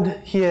code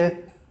here,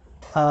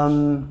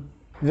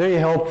 very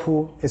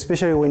helpful,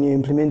 especially when you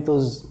implement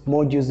those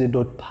modules, the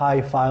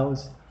 .py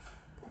files,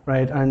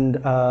 right? And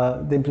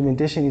the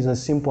implementation is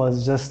as simple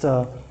as just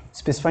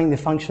specifying the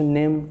function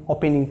name,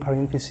 opening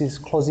parentheses,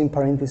 closing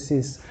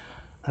parentheses,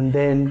 and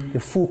then the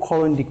full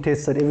colon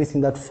dictates that everything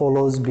that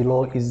follows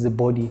below is the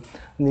body.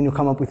 And then you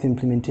come up with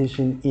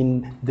implementation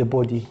in the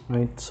body,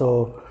 right?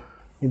 So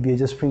maybe you're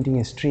just printing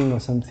a string or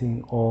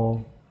something,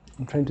 or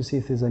I'm trying to see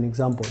if there's an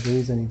example. There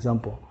is an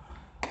example.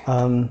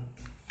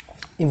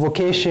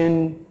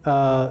 Invocation,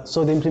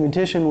 so the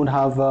implementation would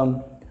have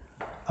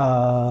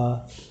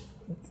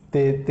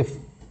the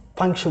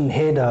function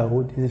header,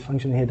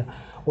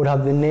 would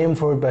have the name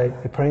followed by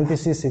a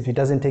parenthesis if it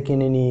doesn't take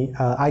in any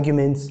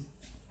arguments,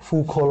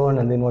 full colon,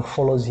 and then what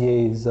follows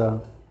here is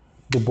the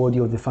body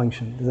of the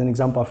function. There's an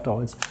example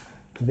afterwards.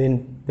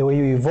 Then the way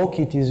you evoke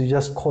it is you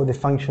just call the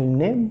function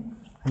name,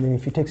 and then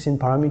if it takes in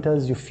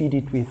parameters, you feed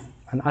it with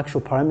an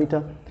actual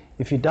parameter.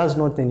 If it does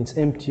not, then it's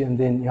empty, and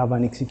then you have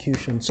an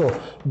execution. So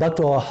back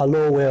to our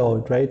hello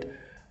world, right?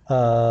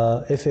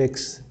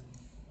 fx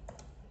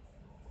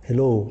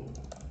hello.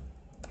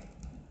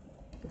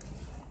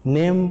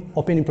 Name,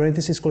 opening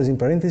parentheses, closing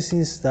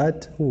parentheses,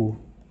 that, ooh.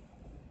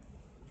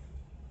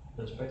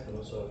 Does Python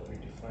also have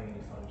predefined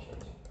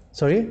functions?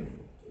 Sorry?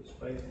 Does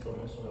Python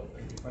also have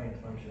predefined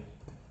functions?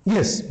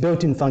 Yes,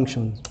 built-in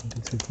functions. 1,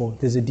 2, 3, 4.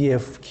 There's a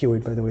df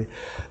keyword, by the way.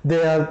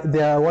 They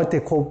are what they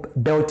call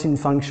built-in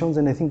functions,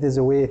 and I think there's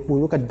a way,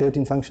 we'll look at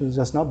built-in functions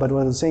just now, but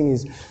what I was saying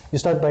is you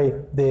start by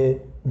the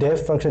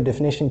def function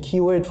definition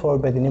keyword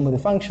followed by the name of the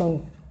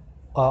function,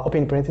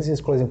 opening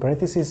parentheses, closing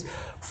parentheses,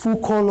 full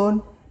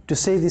colon, to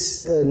say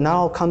this,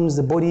 now comes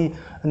the body,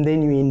 and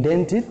then you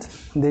indent it,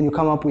 and then you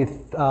come up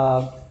with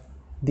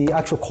the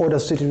actual code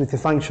associated with the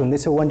function.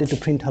 Let's say we wanted to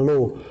print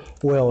hello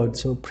world,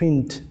 so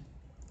print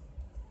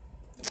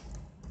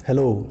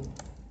hello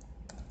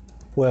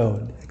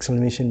world,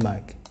 exclamation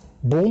mark,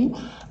 boom,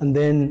 and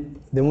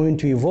then the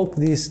moment you evoke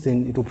this,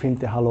 then it will print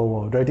the hello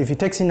world, right? If it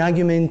takes in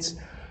arguments,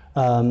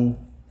 hello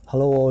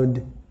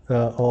world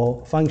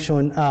or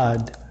function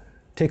add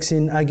takes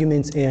in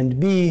arguments A and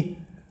B,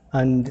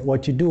 and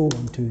what you do,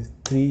 1, 2,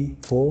 3,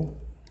 4.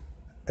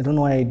 I don't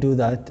know why I do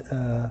that.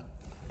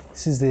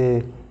 This is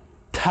the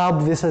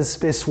tab versus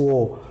space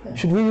war.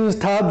 Should we use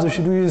tabs or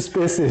should we use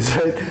spaces?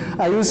 Right?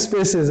 I use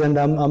spaces, and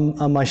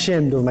I'm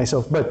ashamed of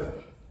myself.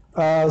 But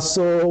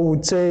so I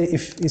would say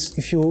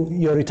if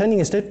you're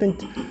returning a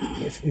statement,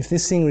 if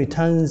this thing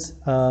returns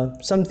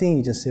something,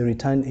 you just say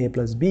return A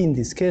plus B in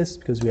this case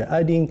because we are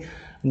adding.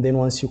 And then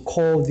once you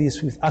call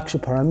this with actual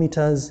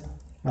parameters,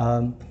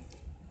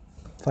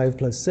 5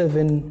 plus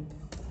 7,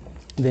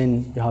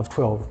 then you have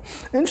 12.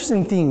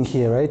 Interesting thing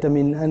here, right? I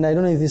mean, and I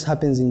don't know if this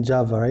happens in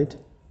Java, right?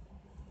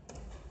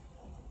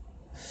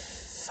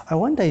 I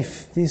wonder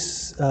if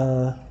this,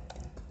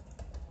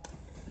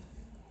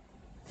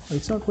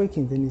 it's not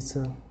working, then it's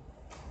a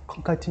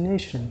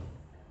concatenation,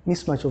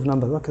 mismatch of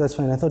numbers. Okay, that's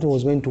fine. I thought it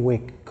was going to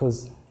work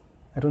because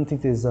I don't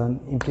think there's an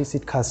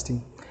implicit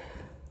casting.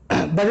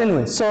 But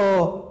anyway,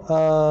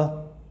 so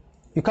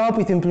you come up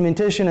with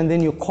implementation, and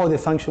then you call the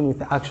function with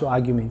the actual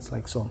arguments,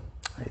 like so.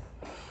 Right?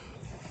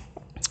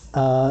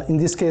 In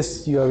this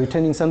case, you are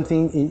returning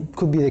something. It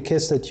could be the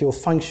case that your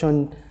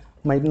function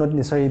might not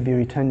necessarily be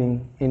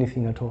returning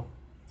anything at all.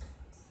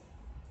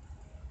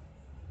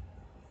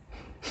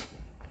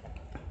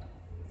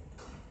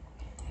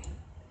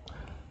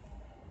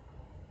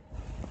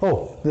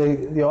 Oh,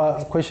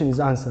 your question is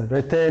answered,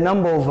 right? The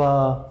number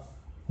of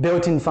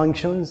built-in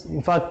functions.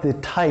 In fact, the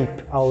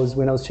type,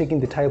 when I was checking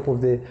the type of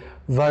the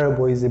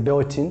variable is a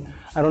built-in.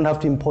 I don't have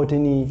to import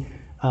any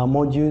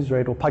modules,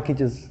 right, or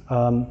packages.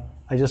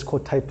 I just call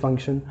type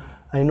function.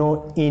 I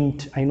know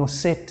int, I know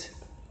set,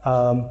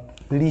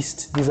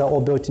 list. These are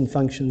all built-in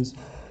functions.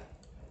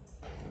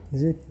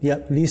 is it? Yeah,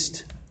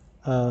 list,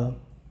 yeah,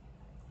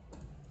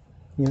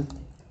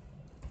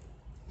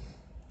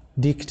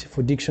 dict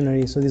for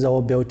dictionary. So these are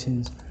all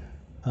built-ins.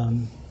 All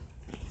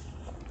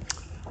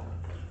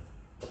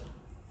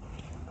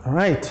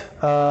right.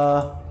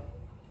 All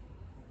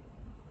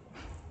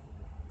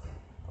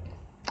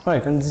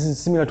right, and this is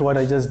similar to what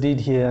I just did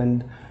here,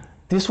 and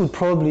this would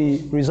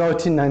probably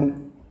result in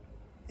an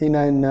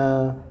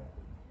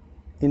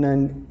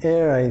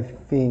error, I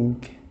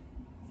think.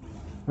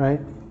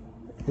 Right?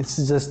 This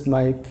is just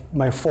my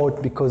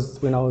fault,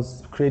 because when I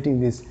was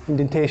creating this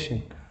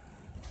indentation,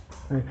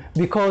 right?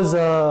 Because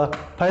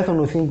Python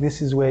will think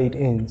this is where it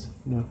ends,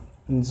 you know,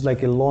 and it's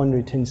like a long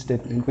return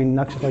statement when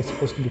actually it's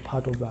supposed to be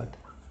part of that.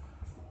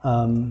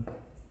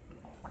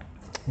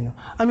 You know,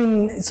 I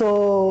mean,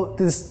 so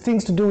there's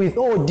things to do with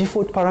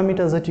default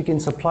parameters that you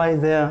can supply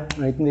there,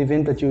 right? In the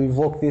event that you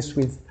evoke this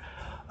with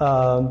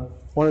one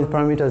of the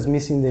parameters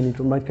missing, then it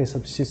automatically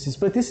substitutes this.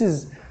 But this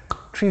is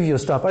trivial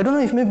stuff. I don't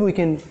know if maybe we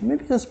can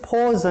just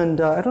pause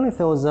and I don't know if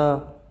there was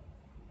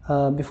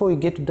before we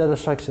get to data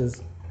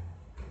structures.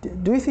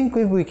 Do you think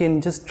maybe we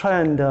can just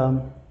try and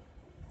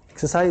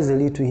exercise a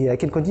little here? I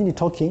can continue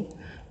talking,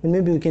 and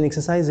maybe we can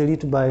exercise a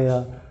little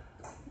by.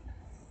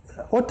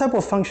 What type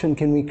of function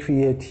can we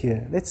create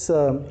here? Let's,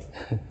 I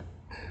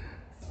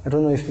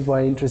don't know if people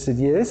are interested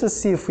here. Let's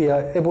just see if we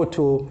are able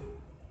to,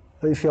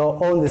 if you're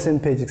all on the same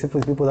page, except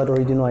for people that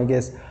already know, I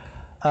guess.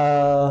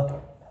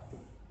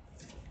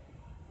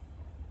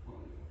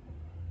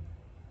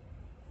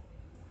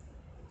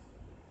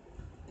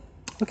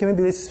 Okay,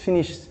 maybe let's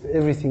finish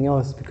everything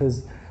else,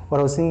 because what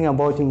I was thinking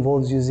about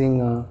involves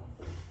using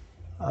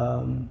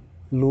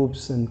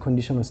loops and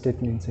conditional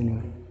statements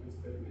anyway.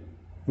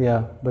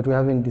 Yeah, but we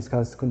haven't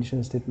discussed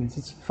conditional statements.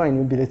 It's fine,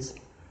 maybe let's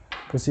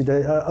proceed.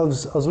 I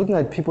was looking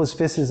at people's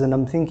faces and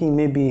I'm thinking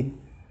maybe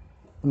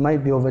I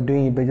might be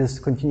overdoing it by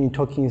just continuing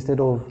talking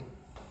instead of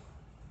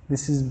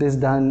this is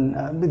best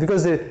done.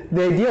 Because the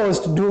idea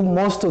was to do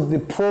most of the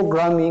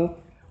programming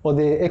or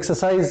the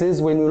exercises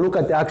when we look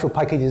at the actual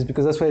packages,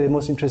 because that's where the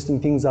most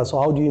interesting things are. So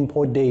how do you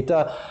import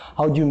data?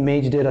 How do you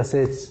merge data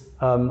sets?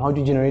 How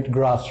do you generate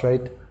graphs,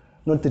 right?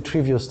 Not the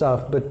trivial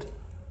stuff, but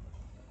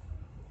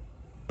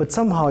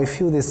somehow I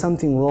feel there's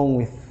something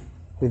wrong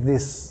with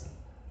this,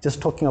 just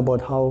talking about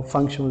how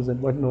functions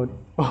and whatnot.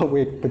 Oh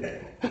wait, but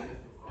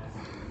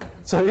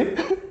sorry.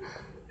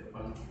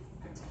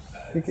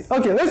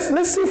 Okay,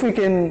 let's see if we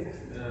can.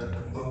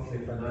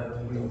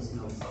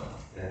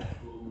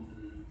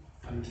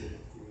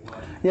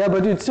 Yeah,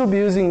 but you'd still be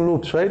using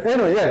loops, right?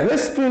 Anyway, yeah,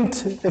 let's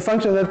print a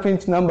function that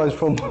prints numbers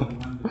from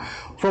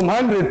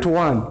 100 to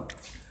 1.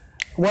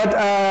 What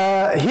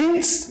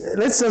hints,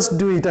 let's just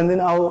do it, and then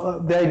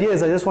the idea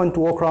is I just want to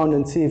walk around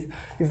and see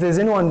if there's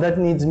anyone that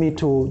needs me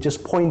to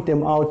just point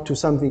them out to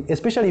something,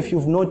 especially if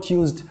you've not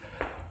used,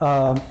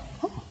 I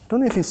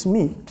don't know if it's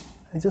me.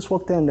 I just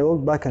walked there and I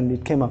walked back and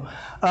it came out.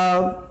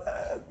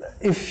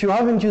 If you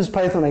haven't used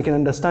Python, I can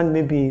understand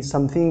maybe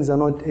some things are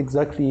not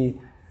exactly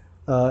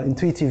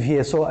intuitive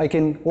here. So I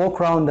can walk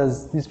around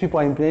as these people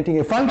are implementing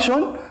a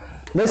function.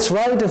 Let's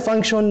write a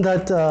function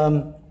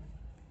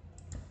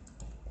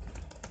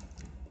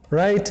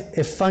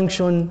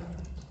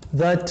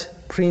that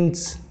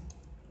prints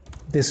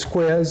the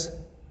squares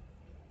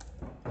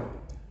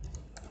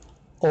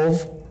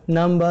of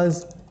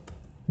numbers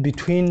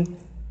between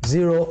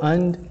 0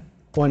 and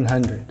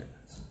 100.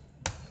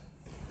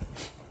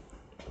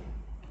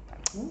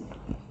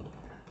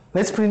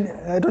 Let's print,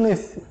 I don't know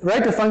if,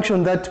 write a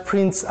function that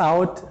prints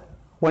out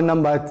one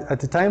number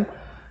at a time,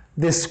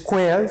 the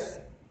squares,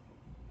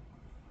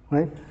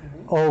 right,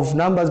 of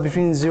numbers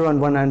between 0 and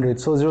 100.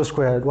 So 0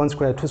 squared, 1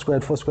 squared, 2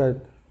 squared, 4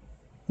 squared.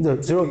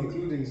 No, 0.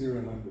 Including 0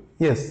 and 100.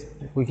 Yes,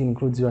 we can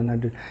include 0 and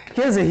 100.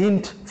 Here's a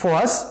hint for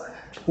us.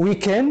 We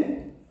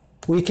can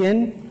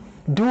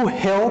do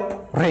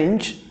help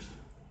range.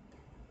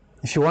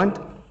 If you want,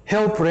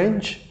 help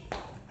range.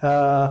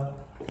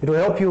 It will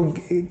help you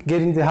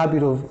get in the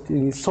habit of,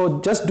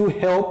 so just do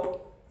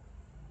help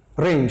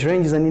range.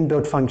 Range is an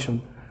inbuilt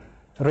function.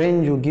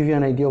 Range will give you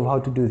an idea of how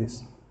to do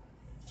this.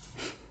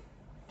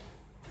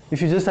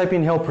 If you just type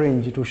in help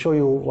range, it will show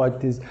you what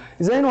it is.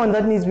 Is there anyone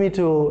that needs me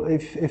to,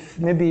 if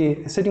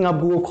maybe setting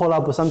up Google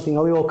Colab or something,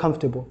 are we all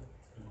comfortable?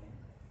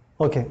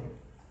 Okay.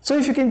 So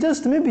if you can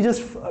just, maybe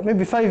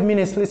 5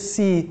 minutes, let's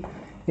see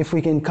if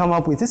we can come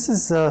up with, this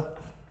is,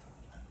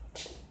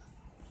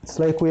 it's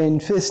like we're in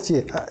first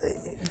year.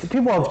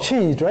 People have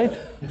changed, right?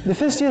 The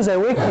first years I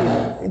worked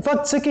with, in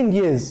fact, second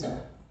years,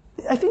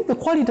 I think the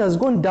quality has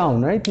gone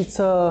down, right? It's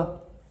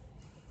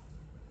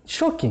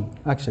shocking,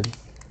 actually.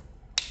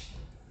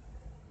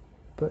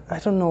 But I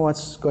don't know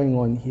what's going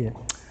on here.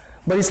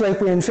 But it's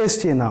like we're in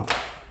first year now.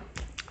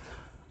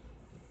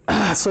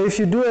 So if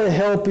you do a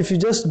help, if you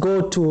just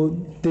go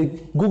to the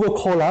Google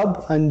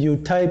Colab and you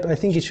type, I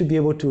think it should be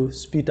able to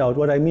spit out.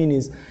 What I mean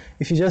is,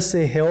 if you just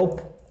say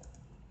help,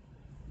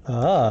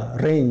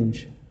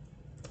 range,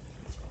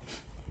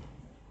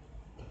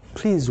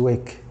 please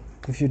work.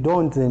 If you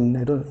don't, then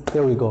I don't,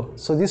 there we go.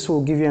 So this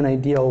will give you an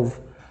idea of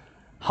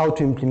how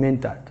to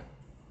implement that.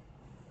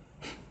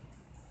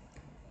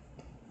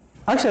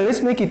 Actually,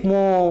 let's make it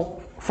more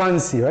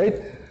fancy,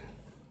 right?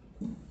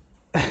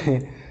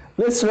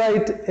 Let's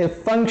write a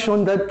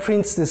function that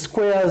prints the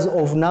squares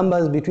of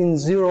numbers between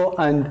 0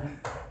 and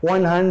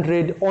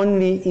 100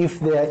 only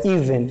if they are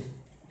even.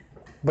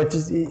 But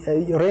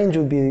range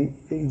will be,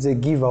 it's a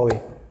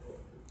giveaway.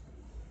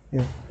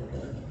 Yeah.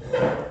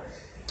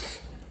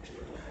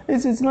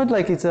 It's not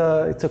like it's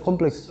a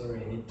complex.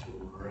 Sorry, I need to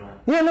run.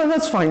 Yeah, no,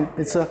 that's fine.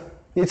 It's a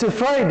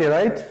Friday,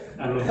 right?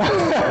 I don't know.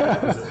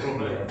 There's a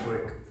problem at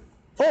work.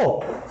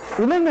 Oh,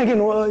 remind me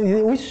again.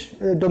 Which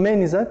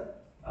domain is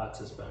that?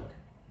 Access Bank.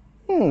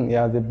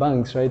 Yeah, the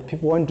banks, right?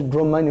 People want to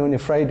draw money on a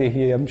Friday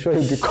here. I'm sure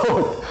you'll be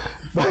caught.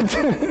 But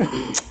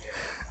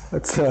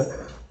that's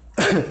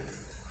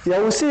yeah,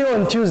 we'll see you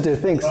on Tuesday.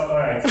 Thanks. All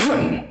right.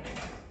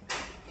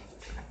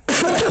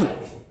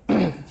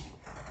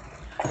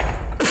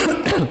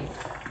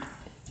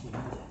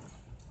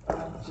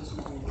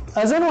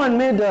 Has anyone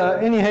made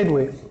any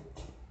headway?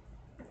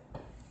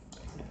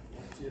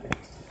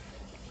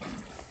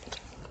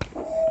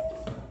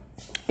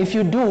 If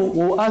you do,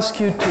 we'll ask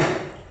you to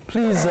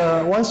please,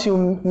 once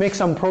you make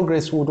some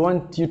progress, we would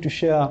want you to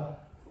share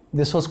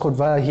the source code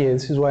via here.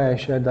 This is why I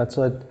shared that,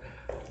 so that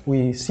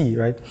we see,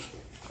 right?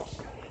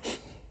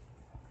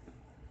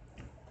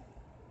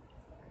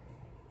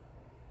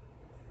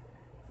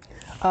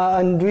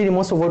 And really,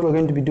 most of what we're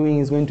going to be doing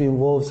is going to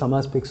involve some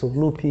aspects of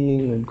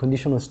looping and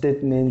conditional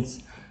statements.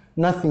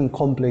 Nothing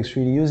complex,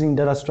 really, using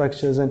data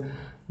structures. And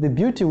the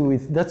beauty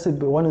with, that's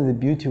one of the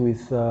beauty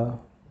with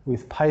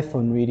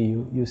Python, really.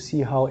 You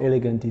see how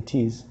elegant it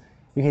is.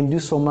 You can do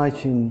so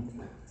much in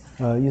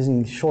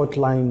using short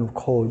line of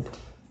code.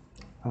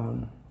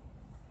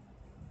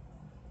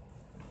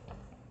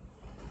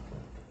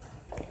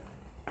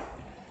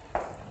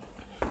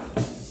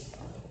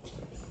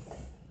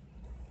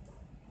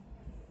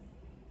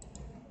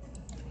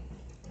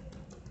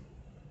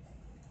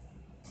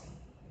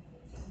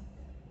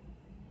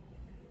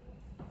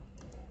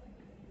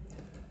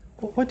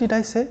 What did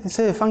I say? I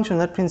say a function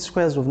that prints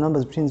squares of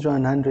numbers between 0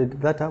 and 100.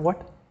 That are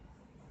what?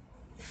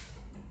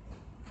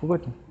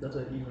 Forgotten. That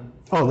are even.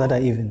 Oh, that are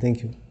even.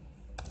 Thank you.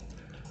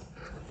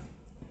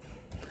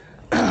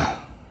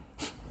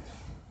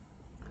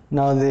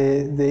 Now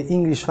the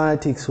English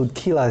fanatics would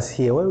kill us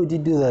here. Why would you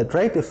do that?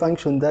 Write a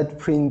function that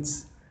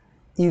prints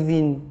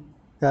even,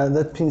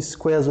 that prints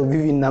squares of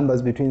even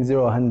numbers between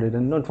 0 and 100,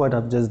 and not what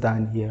I've just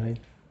done here, right?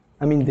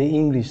 I mean, the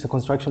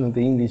construction of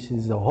the English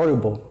is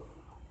horrible,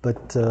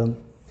 but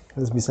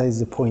that's besides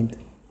the point.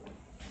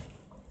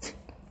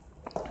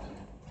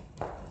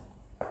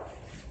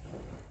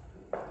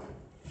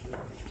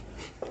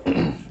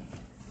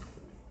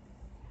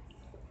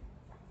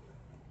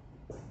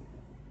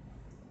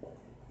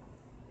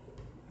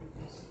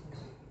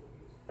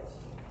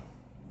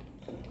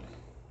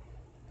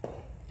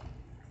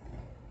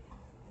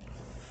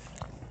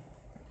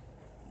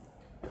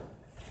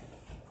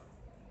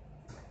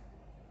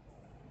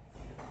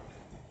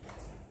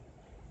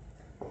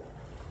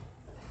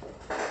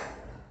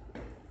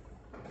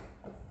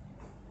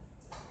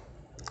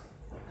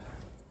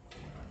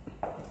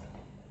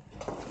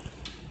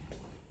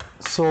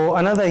 So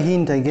another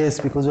hint, I guess,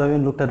 because we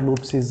haven't looked at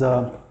loops, is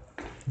the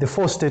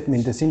for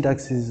statement. The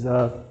syntax is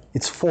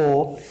it's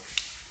for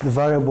the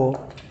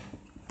variable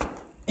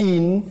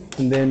in,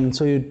 and then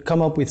so you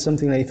come up with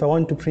something like, if I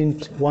want to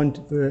print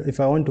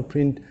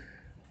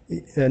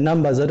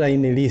numbers that are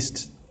in a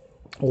list,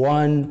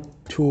 1,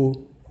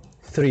 2,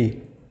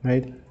 3,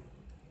 right?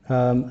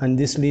 And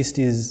this list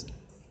is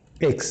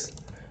X.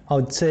 I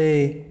would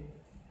say,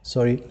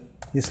 sorry,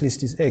 this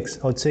list is X.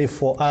 I would say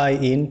for I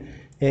in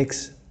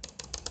X,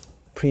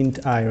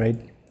 print I, right?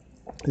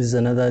 This is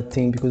another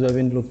thing because I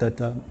haven't looked at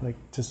like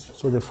just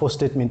so the for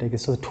statement, I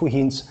guess. So 2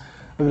 hints,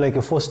 maybe like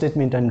a for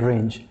statement and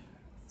range.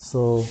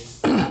 So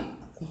I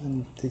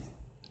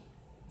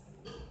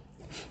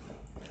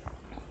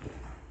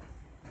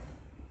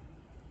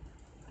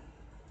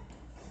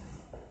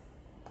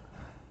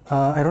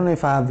don't know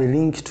if I have a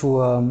link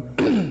to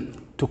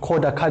to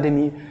Code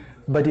Academy,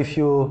 but if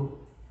you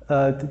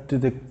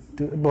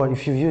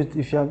if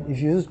you've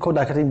used Code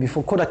Academy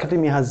before, Code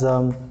Academy has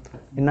a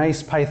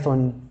nice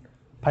Python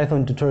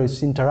tutorial.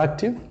 It's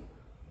interactive.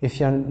 If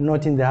you're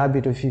not in the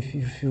habit of,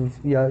 if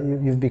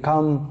you've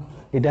become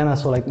a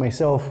dinosaur like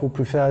myself who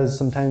prefers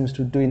sometimes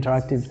to do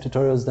interactive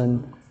tutorials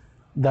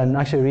than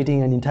actually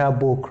reading an entire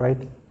book, right?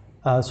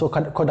 So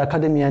Code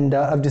Academy, and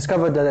I've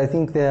discovered that I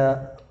think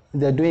they're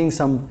doing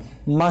some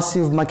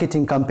massive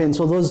marketing campaigns.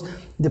 So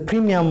the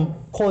premium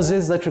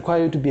courses that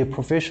require you to be a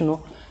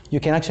professional, you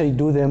can actually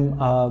do them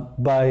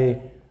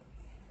by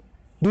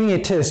doing a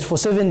test for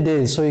 7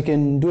 days. So you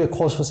can do a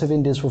course for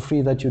 7 days for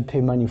free that you'd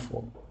pay money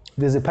for.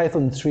 There's a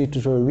Python 3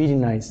 tutorial, really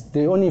nice.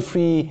 The only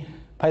free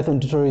Python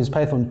tutorial is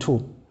Python 2,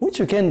 which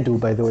you can do,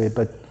 by the way,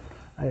 but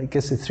I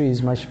guess the 3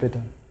 is much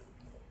better.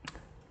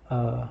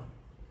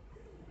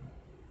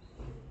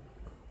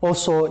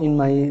 Also, in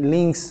my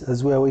links,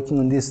 as we are working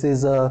on this,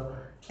 there's a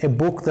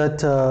book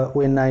that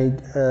when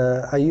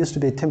I used to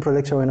be a temporary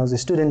lecturer when I was a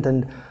student,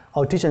 and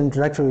I'll teach an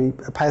introductory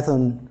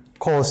Python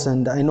course,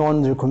 and I know one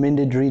of the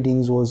recommended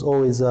readings was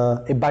always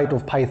A Bite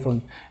of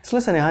Python. It's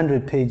less than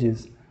 100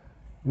 pages.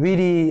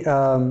 Really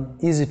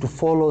easy to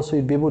follow, so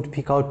you'll be able to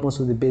pick out most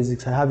of the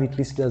basics. I have it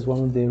listed as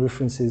one of the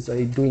references.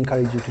 I do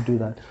encourage you to do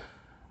that.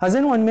 Has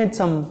anyone made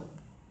some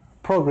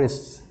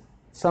progress?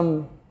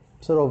 Some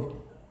sort of,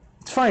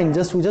 it's fine, we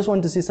just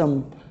want to see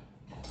some,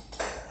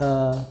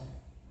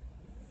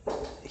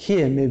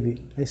 here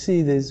maybe. I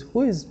see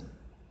who is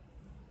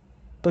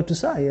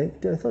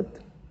Batusai? I thought,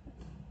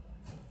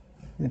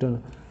 I don't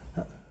know.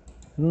 I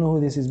don't know who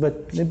this is,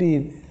 but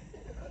maybe,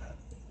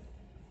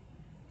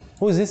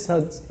 who is this?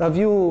 Have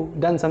you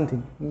done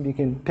something? Maybe you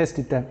can paste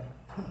it there.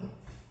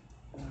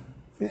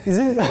 Is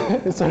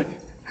it? Sorry.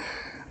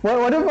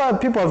 Well, whatever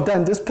people have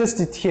done, just paste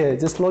it here.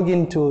 Just log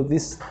into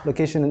this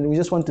location, and we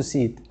just want to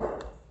see it.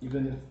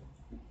 Even if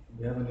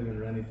we haven't even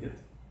run it yet?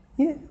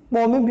 Yeah,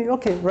 well, maybe,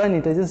 okay, run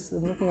it.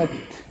 I'm looking at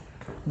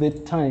the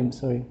time,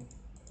 sorry,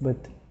 but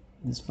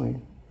it's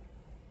fine.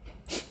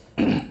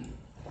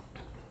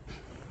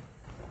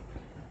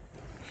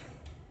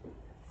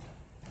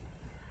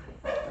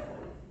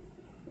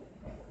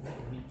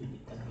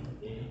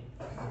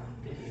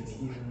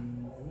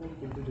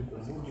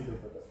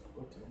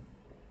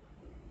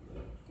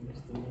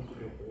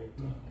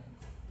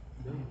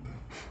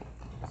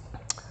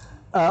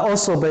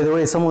 Also, by the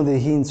way, some of the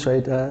hints,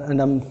 right,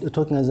 and I'm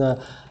talking as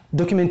a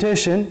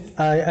documentation,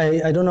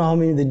 I don't know how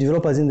many of the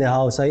developers in the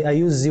house, I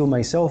use Zeal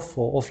myself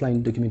for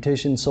offline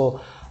documentation,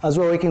 so as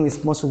we're working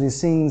with most of these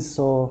things,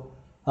 so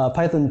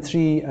Python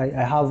 3,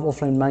 I have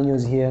offline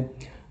manuals here.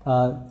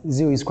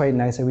 Zeal is quite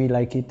nice, I really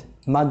like it.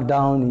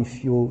 Markdown,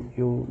 if you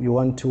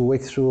want to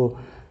work through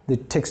the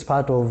text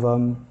part of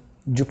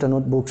Jupyter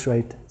Notebooks,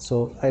 right,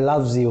 so I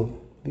love Zeal.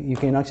 You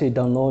can actually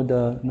download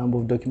a number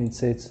of document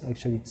sets,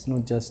 actually, it's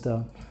not just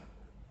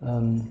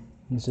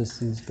it's just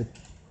this, but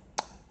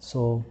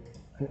so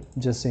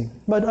just saying.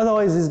 But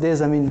otherwise these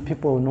days, I mean,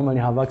 people normally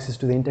have access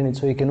to the internet,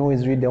 so you can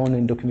always read their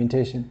own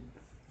documentation.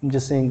 I'm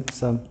just saying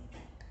some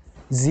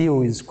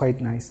Zeal is quite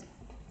nice.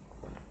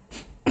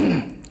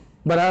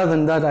 But other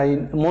than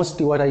that,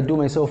 mostly what I do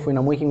myself when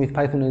I'm working with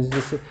Python is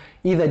just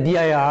either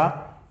dir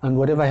and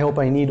whatever help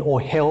I need,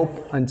 or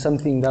help and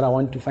something that I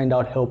want to find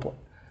out help on.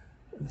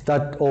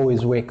 That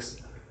always works.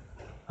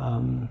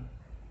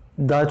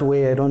 That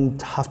way I don't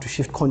have to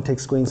shift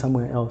context going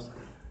somewhere else.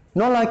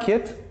 Not like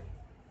yet.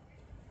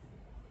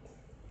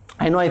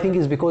 I know, I think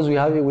it's because we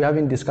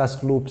haven't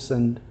discussed loops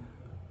and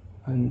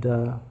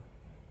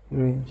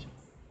range.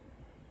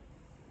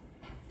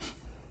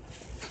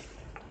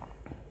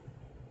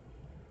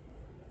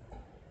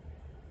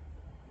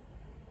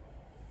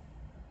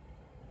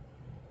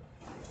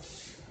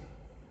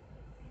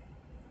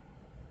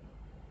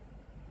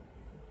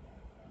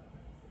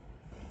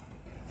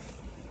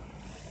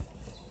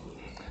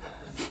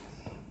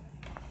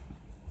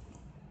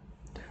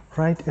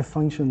 Write a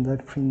function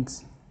that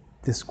prints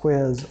the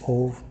squares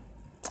of,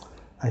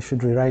 I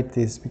should rewrite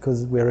this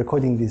because we're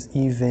recording these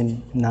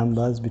even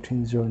numbers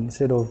between 0 and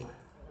instead of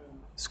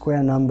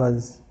square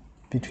numbers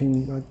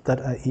between that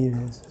are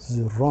even. This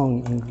is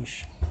wrong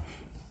English.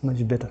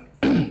 Much better.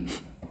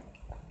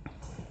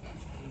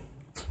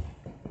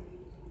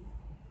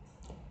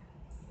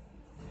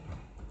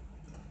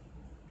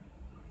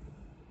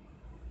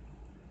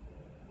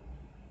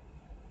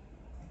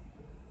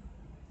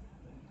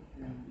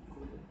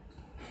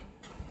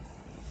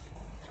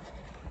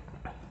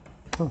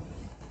 Oh,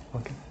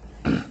 okay.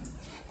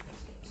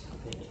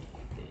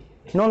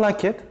 Not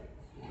like it.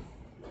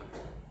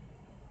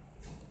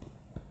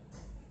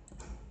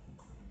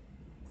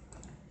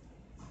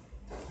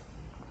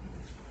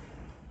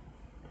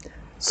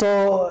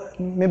 So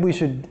maybe we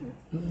should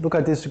look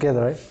at this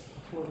together, right?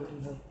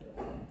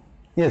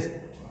 Yes.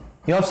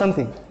 You have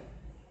something?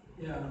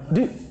 Yeah.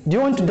 Do you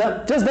want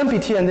to just dump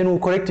it here and then we'll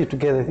correct it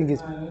together? I think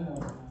it's.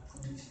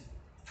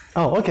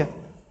 Oh, okay.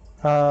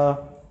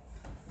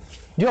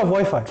 Do you have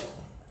Wi-Fi?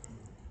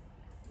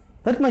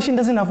 That machine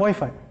doesn't have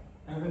Wi-Fi.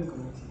 I haven't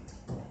connected.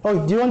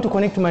 Oh, do you want to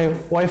connect to my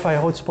Wi-Fi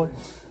hotspot?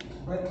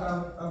 But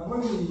I've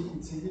only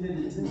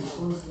integrated it in the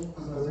course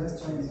because I was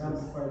just trying it out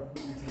before I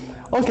put it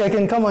in. Okay, I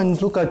can come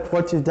and look at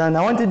what you've done.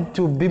 I wanted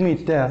to beam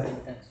it there,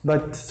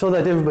 but so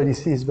that everybody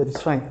sees, but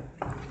it's fine.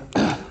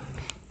 I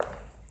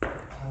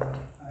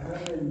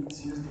haven't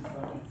used the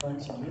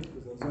function yet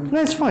because I was only.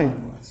 No, it's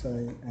fine. So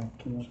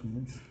I came up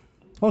with this.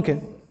 Okay.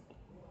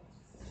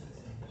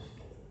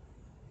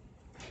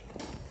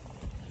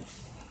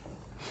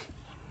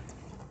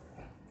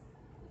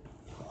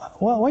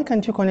 Why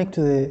can't you connect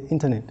to the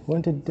internet? I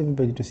wanted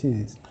everybody to see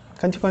this.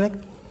 Can't you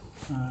connect?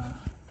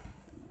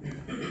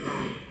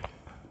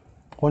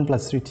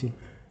 OnePlus 3T.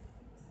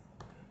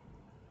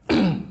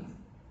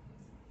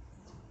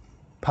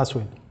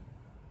 Password.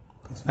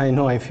 I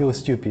know I feel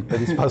stupid,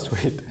 but it's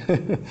password.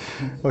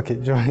 Okay,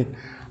 join.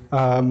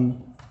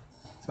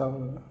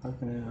 So how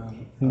can I?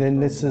 And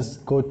then let's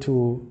just go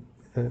to.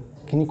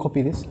 Can you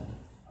copy this?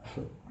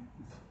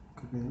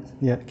 Copy this?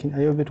 Yeah.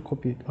 Are you able to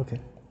copy it? Okay.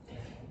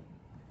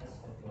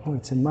 Oh,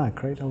 it's a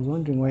Mac, right? I was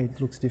wondering why it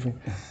looks different.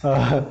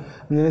 And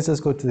then let's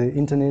just go to the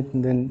internet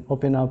and then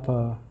open up.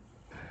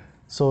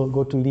 So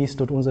go to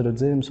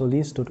list.unza.zm. So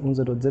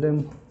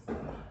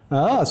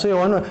list.unza.zm. So you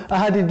want I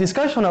had a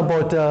discussion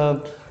about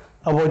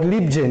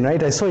libgen,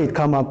 right? I saw it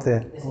come up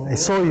there. I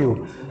saw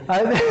you. I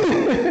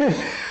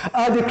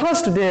had a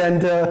class today,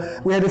 and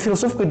we had a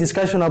philosophical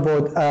discussion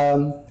about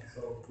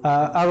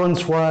Aaron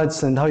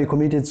Swartz and how he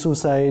committed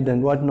suicide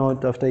and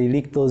whatnot after he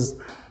leaked those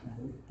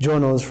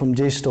journals from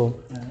JSTOR.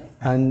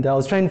 And I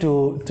was trying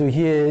to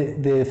hear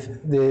the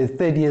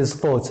third year's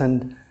thoughts,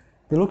 and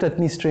they looked at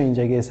me strange,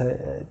 I guess.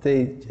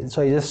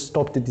 So I just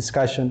stopped the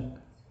discussion.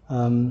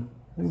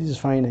 Which is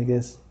fine, I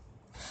guess.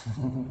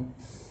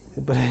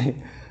 But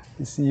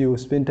you see, you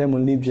spend time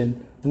on libgen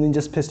and then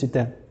just paste it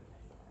down.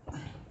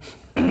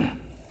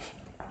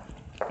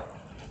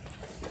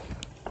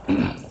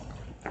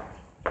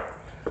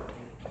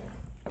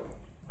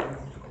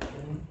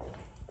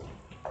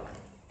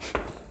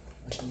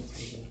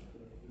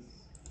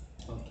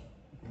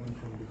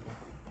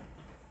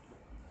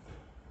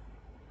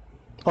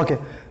 Okay,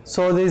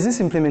 so there's this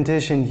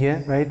implementation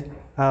here, right?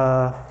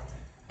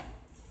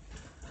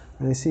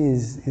 And you see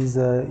is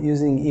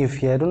using if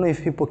here. I don't know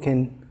if people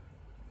can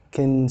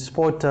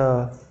spot.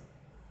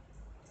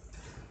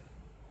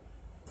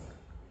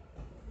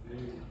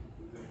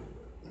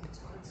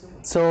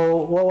 So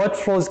what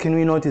flaws can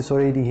we notice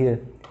already here?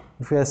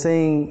 If we are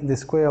saying the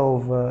square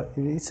of,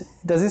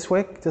 does this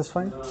work just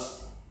fine?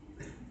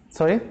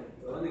 Sorry? The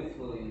only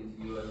flaw is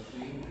you are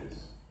doing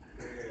this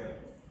square.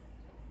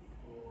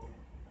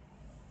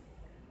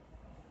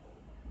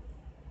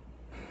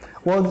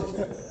 Well,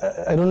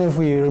 I don't know if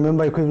we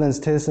remember equivalence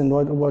tests and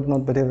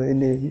whatnot, but I don't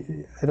know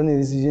if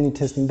this is unit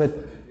testing, but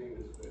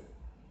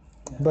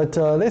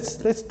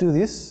let's do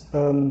this.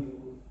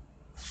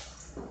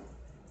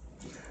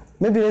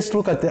 Maybe let's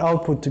look at the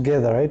output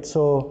together, right?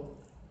 So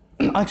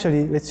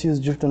actually, let's use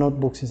Jupyter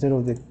Notebooks instead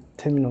of the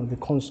terminal, the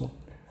console.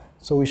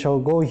 So we shall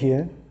go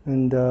here,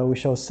 and we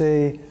shall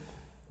say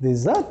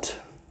there's that,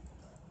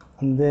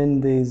 and then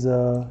there's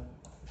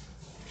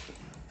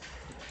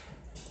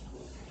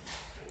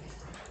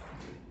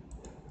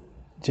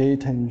j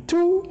times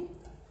 2,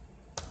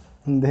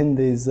 and then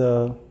there's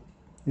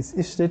this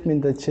if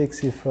statement that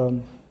checks if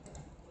I'm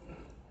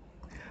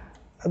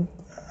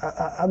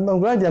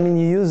glad, I mean,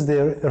 you use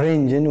the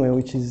range anyway,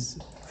 which is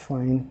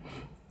fine,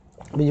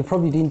 but you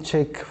probably didn't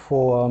check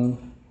for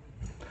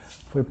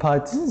a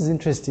part. This is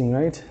interesting,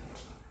 right?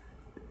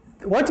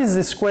 What is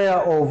the square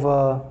of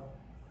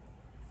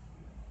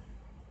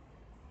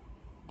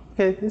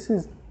okay, this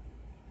is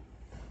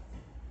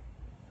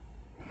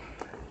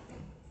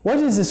what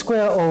is the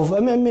square of, I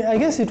mean, I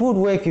guess it would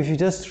work if you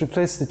just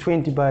replace the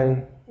 20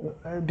 by,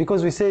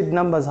 because we said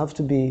numbers have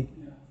to be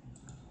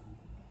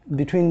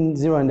between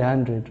 0 and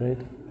 100, right?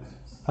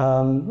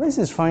 This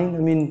is fine. I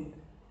mean,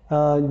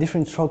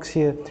 different strokes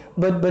here,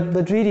 but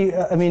really,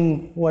 I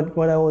mean,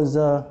 what I was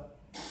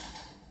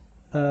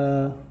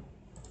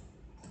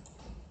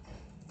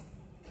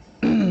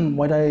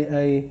what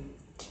I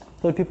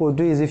thought people would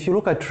do is, if you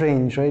look at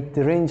range, right?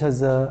 The range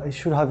has it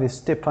should have a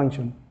step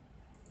function.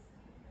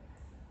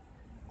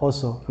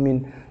 Also, I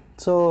mean,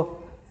 so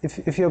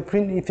if you're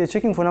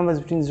checking for numbers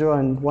between 0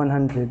 and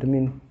 100, I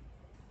mean,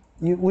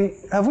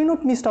 have we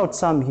not missed out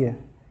some here?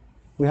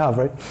 We have,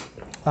 right?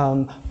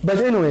 But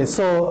anyway,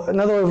 so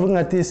another way of looking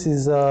at this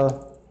is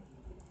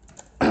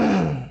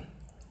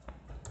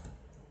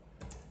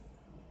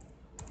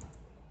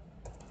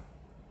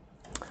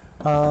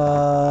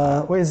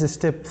where is the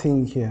step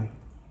thing here?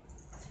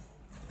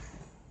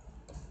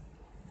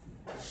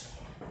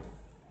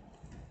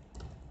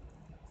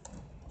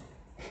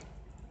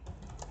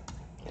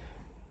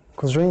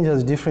 Because range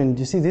has different,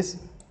 you see this?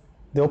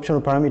 The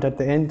optional parameter at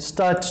the end,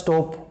 start,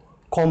 stop,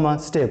 comma,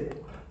 step.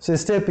 So the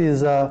step is,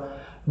 the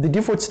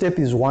default step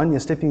is 1, you're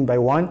stepping by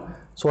 1.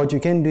 So what you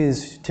can do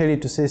is tell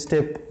it to say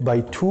step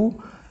by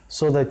 2,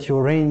 so that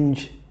your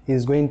range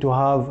is going to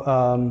have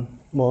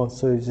more.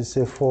 So you just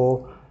say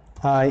for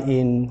I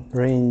in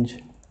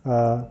range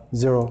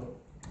 0,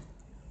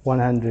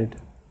 100.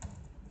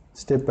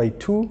 Step by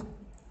 2,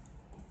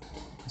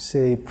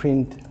 say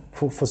print.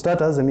 For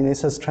starters, I mean,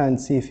 let's just try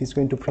and see if it's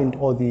going to print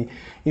all the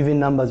even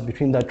numbers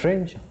between that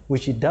range,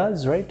 which it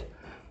does, right?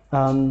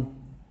 And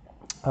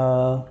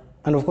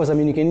of course, I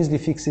mean, you can easily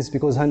fix this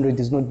because 100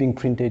 is not being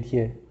printed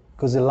here,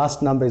 because the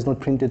last number is not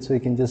printed, so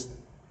you can just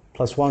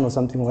 +1 or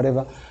something,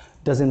 whatever,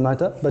 doesn't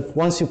matter. But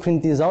once you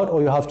print these out,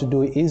 all you have to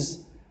do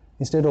is,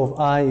 instead of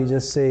I, you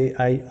just say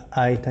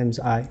I times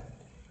I,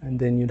 and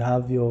then you'd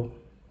have your,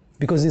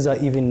 because these are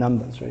even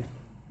numbers, right?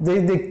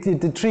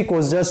 The trick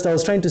was just, I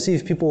was trying to see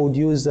if people would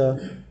use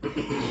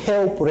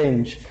help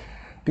range,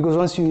 because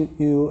once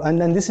and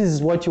then this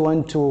is what you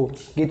want to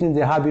get in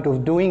the habit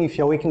of doing if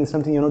you're working with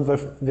something you're not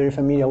very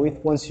familiar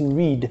with. Once you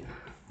read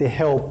the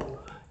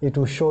help, it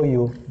will show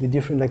you the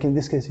different, like in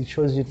this case, it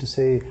shows you to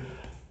say,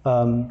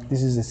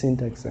 this is the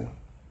syntax.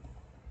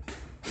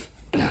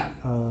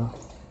 But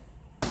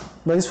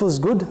this was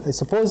good, I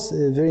suppose,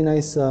 a very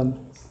nice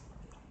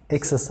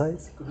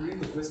exercise. Could you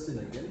read the question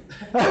again?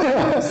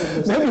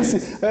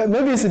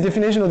 Maybe it's the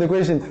definition of the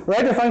question.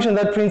 Write a function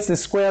that prints the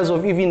squares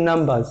of even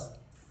numbers.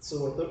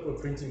 So I thought we're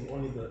printing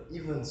only the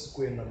even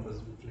square numbers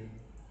between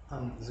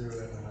 0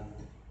 and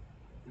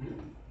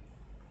 100.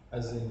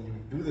 As in you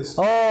do this.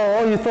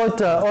 Oh, you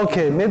thought,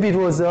 okay, maybe it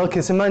was,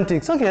 okay,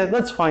 semantics. Okay,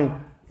 that's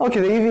fine. Okay,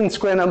 the even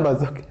square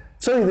numbers. Okay.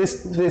 Sorry,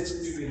 this.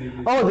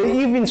 Oh, the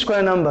even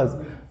square numbers.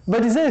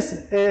 But is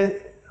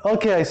there,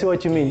 okay, I see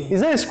what you mean.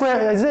 Is there a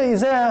square,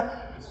 is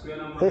there Square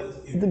number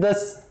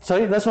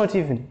that's not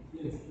even.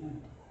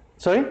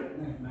 Sorry?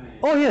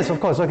 Oh, yes, of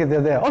course. Okay,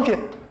 they're there. Okay,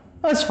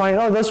 that's fine.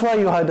 Oh, that's why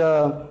you had,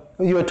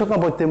 you were talking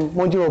about the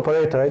modular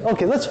operator, right?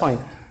 Okay, that's fine.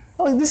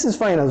 Oh, this is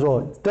fine as well.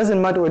 It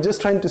doesn't matter. We're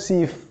just trying to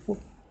see if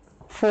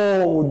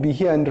 4 would be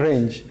here in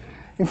range.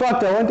 In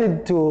fact, I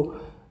wanted to,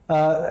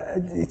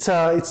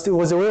 it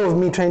was a way of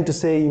me trying to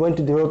say you want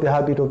to develop a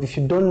habit of if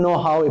you don't know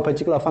how a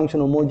particular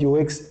function or module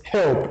works,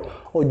 help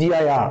or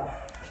dir.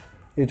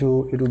 It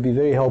will be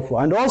very helpful.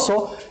 And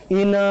also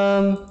in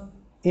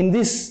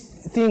this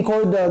thing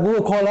called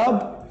Google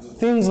Colab,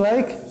 things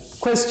like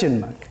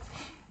question mark,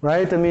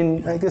 right? I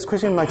mean, I guess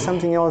question mark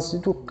something else.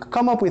 It will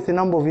come up with a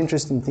number of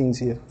interesting things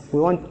here. We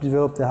want to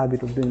develop the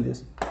habit of doing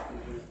this.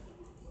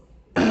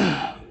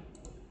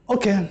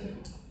 Okay.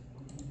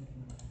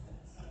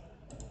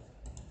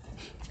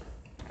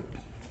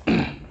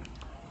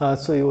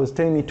 So it was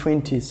telling me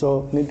 20,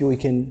 so maybe we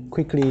can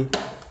quickly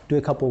do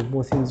a couple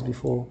more things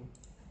before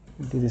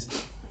we do this.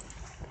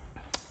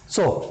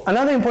 So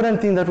another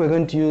important thing that we're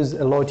going to use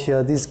a lot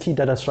here, these key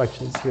data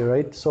structures here,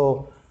 right?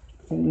 So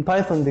in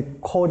Python, the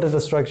core data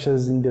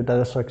structures in the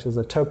data structures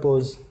are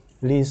tuples,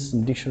 lists,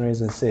 and dictionaries,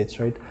 and sets,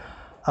 right?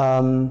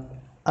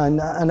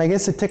 And I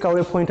guess the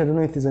takeaway point, I don't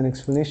know if there's an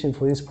explanation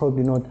for this,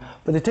 probably not,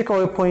 but the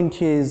takeaway point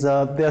here is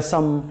there are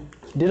some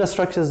data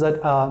structures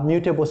that are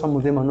mutable, some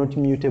of them are not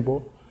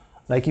mutable.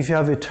 Like if you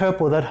have a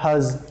tuple that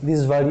has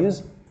these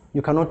values,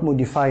 you cannot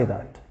modify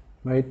that,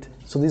 right?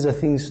 So these are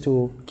things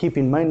to keep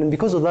in mind. And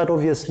because of that,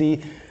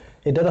 obviously,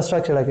 a data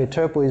structure like a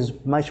tuple is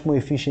much more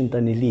efficient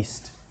than a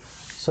list.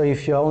 So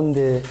if you're on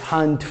the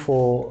hunt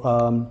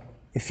for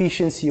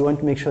efficiency, you want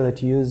to make sure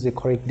that you use the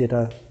correct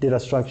data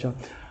structure.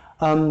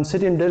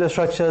 Certain data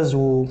structures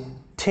will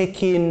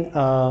take in,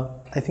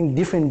 I think,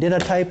 different data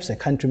types. I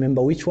can't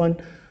remember which one.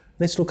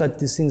 Let's look at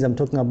these things I'm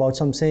talking about.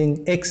 So I'm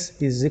saying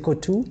X is equal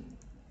to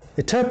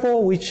a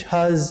tuple which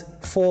has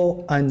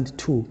 4 and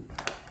 2.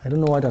 I don't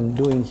know what I'm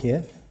doing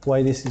here,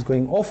 why this is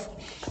going off.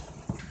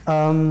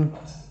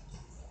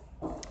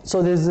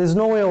 So there's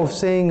no way of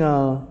saying,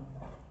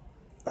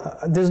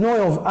 there's no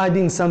way of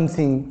adding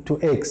something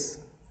to X,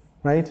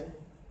 right?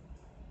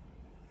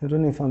 I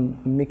don't know if I'm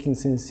making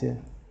sense here.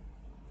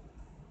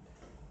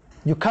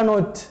 You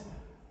cannot,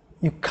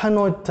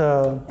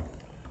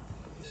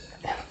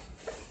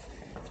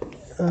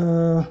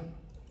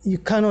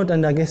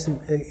 and I guess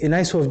a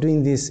nice way of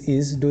doing this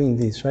is doing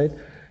this, right?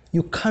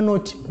 You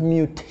cannot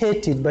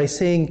mutate it by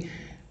saying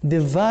the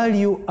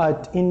value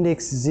at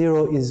index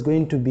 0 is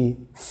going to be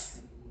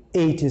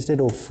 8 instead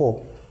of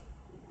 4.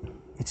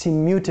 It's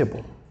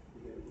immutable,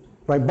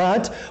 right?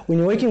 But when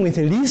you're working with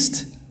a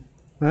list,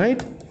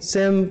 right?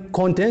 Same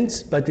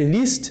contents, but a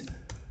list,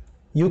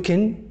 you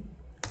can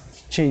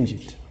change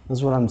it.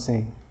 That's what I'm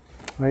saying.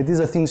 Right, these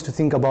are things to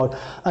think about.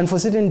 And for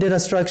certain data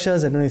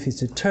structures, I don't know if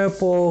it's a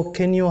tuple,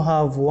 can you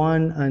have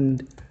 1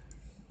 and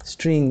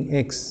string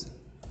X?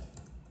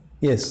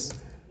 Yes.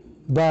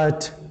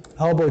 But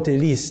how about a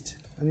list?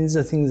 I mean, these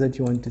are things that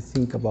you want to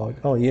think about.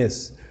 Oh,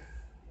 yes.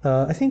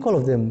 I think all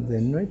of them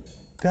then, right?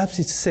 Perhaps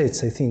it's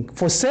sets, I think.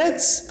 For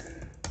sets,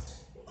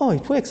 oh,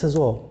 it works as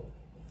well.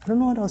 I don't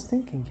know what I was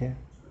thinking here.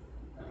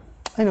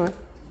 Anyway,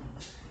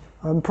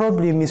 I'm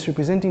probably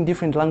misrepresenting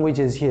different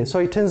languages here. So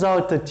it turns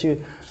out that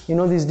you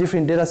know these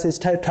different data sets,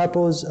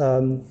 tuples,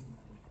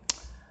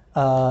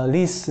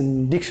 lists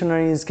and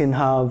dictionaries can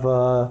have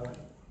a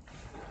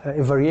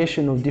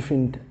variation of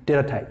different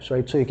data types,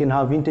 right? So you can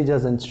have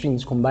integers and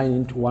strings combined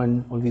into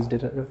one of these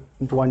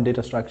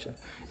data structure.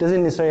 It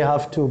doesn't necessarily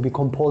have to be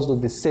composed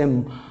of the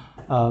same,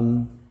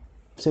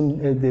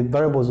 the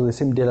variables of the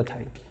same data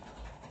type.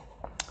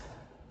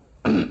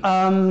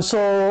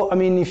 So, I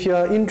mean, if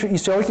you're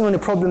working on a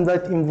problem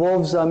that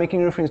involves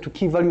making reference to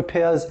key value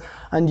pairs,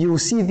 and you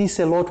see this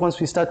a lot once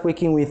we start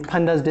working with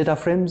pandas data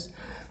frames.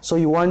 So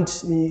you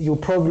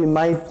probably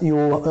might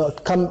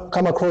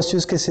come across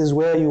use cases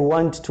where you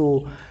want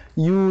to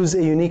use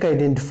a unique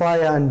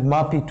identifier and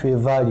map it to a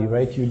value,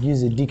 right? You'd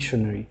use a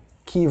dictionary,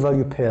 key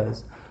value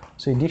pairs.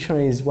 So a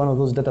dictionary is one of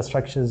those data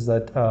structures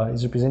that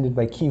is represented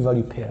by key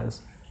value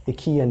pairs, a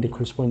key and the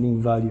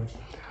corresponding value.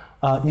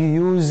 You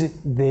use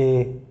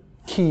the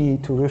key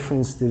to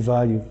reference the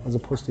value as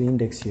opposed to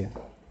index here.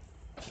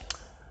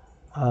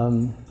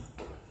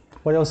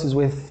 What else is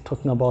worth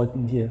talking about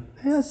in here?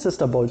 Yeah, that's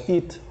just about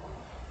it.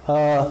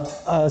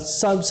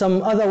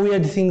 Some other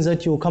weird things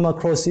that you come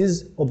across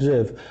is,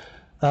 observe,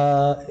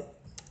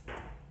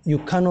 you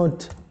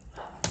cannot,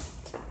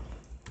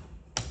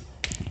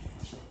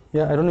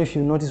 yeah, I don't know if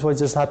you notice what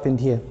just happened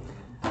here.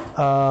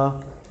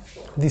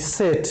 The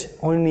set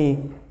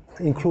only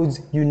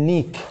includes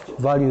unique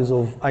values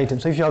of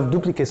items. So if you have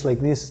duplicates like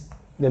this,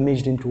 they're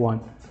merged into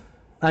one.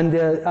 And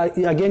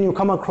again, you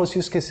come across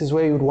use cases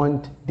where you'd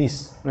want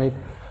this, right?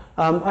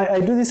 I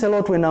do this a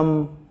lot when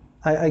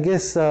I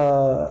guess,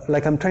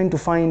 like I'm trying to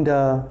find,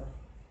 well,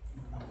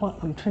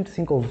 I'm trying to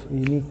think of a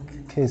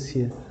unique case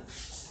here.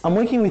 I'm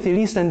working with a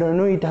list and I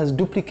know it has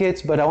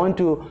duplicates, but I want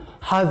to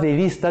have a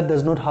list that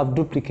does not have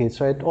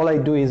duplicates, right? All I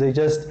do is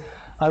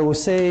I will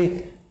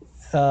say,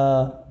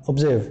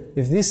 observe,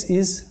 if this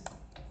is,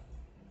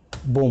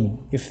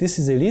 boom, if this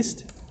is a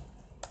list,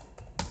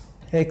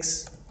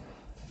 X,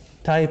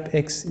 type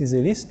X is a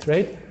list,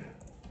 right?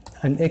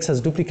 And X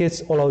has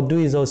duplicates, all I'll do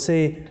is I'll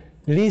say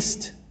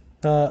list,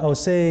 I'll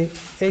say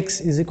X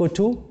is equal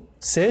to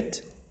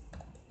set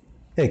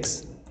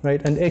X,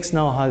 right? And X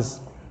now has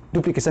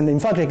duplicates. And in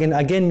fact, I can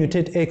again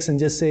mutate X and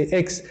just say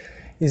X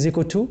is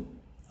equal to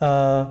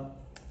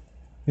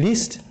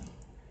list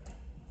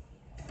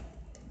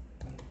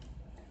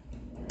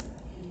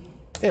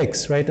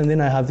X, right? And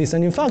then I have this.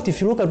 And in fact, if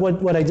you look at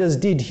what I just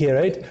did here,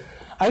 right?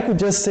 I could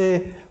just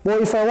say,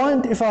 well, if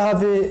I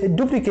have a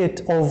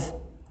duplicate of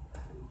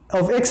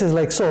X's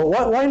like so,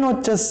 why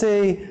not just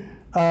say,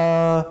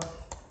 I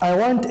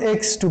want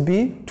X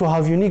to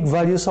have unique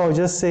values, so I'll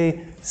just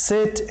say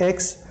set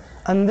X,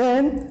 and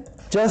then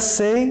just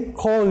say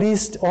call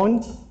list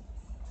on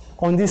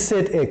this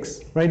set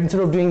X, right?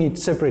 Instead of doing it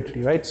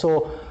separately, right?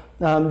 So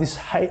this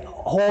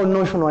whole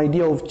notional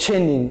idea of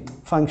chaining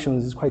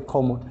functions is quite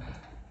common.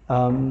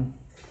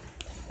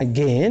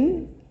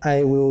 Again,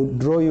 I will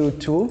draw you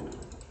to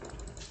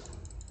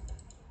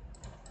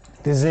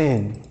the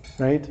Zen,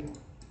 right?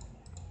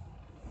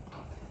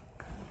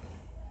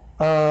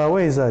 Where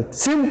is that?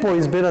 Simple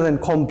is better than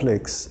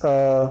complex.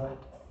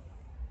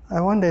 I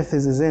wonder if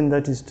there's a Zen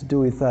that is to do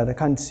with that. I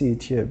can't see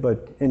it here,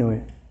 but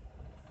anyway.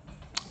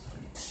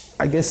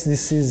 I guess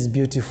this is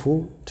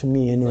beautiful to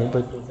me anyway,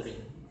 but... 1, 2, 3.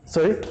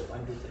 Sorry? 1, 2,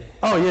 3.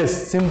 Oh yes,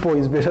 simple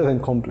is better than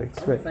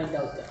complex, right? Find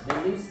out the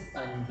list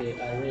and the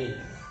array.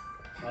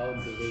 How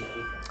do they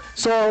differ?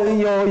 So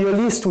your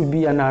list would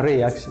be an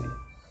array actually.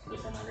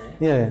 It's an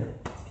array?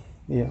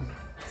 Yeah.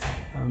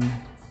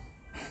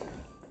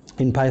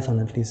 In Python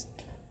at least.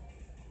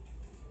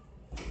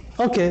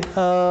 Okay,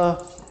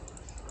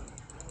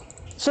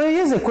 so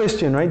here's a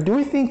question, right? Do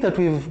we think that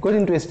we've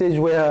gotten to a stage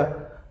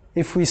where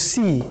if we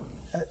see,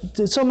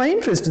 so my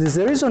interest in this,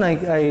 the reason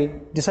I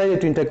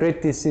decided to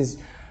integrate this is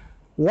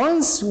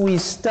once we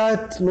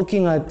start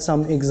looking at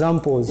some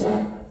examples,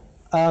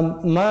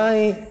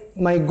 my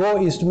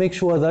goal is to make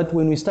sure that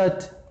when we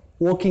start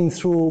walking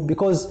through,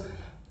 because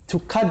to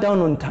cut down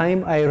on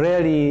time,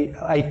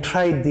 I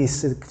tried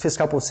this first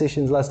couple of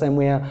sessions last time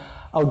where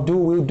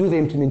we'll do the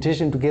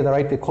implementation together,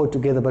 write the code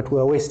together, but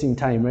we're wasting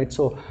time, right?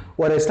 So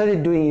what I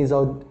started doing is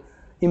I'll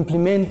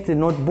implement the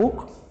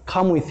notebook,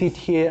 come with it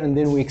here, and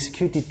then we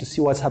execute it to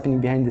see what's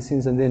happening behind the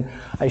scenes, and then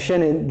I share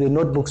the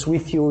notebooks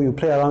with you, you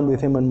play around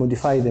with them and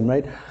modify them,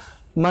 right?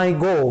 My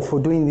goal for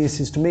doing this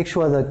is to make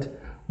sure that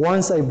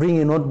once I bring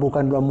a notebook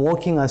and I'm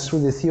walking us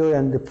through the theory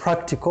and the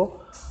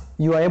practical,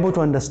 you are able to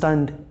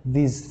understand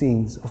these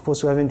things. Of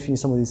course, we haven't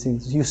finished some of these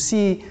things. You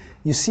see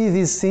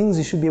these things,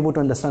 you should be able to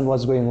understand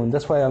what's going on.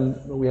 That's why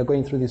we are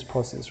going through this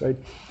process, right?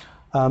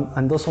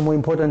 And also more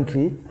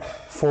importantly,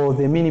 for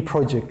the mini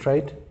project,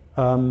 right?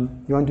 You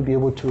want to be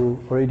able to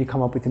already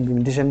come up with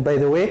implementation. By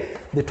the way,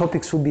 the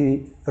topics will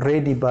be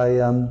ready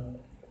by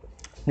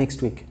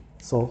next week.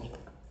 So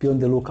be on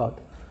the lookout.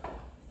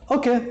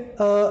 Okay,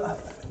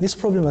 this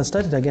problem has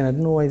started again. I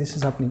don't know why this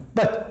is happening.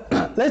 But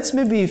let's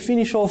maybe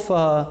finish off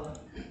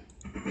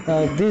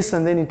this,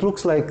 and then it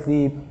looks like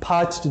the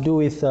part to do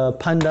with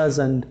pandas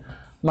and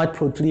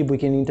matplotlib, we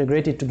can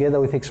integrate it together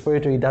with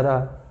exploratory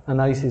data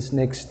analysis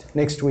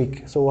next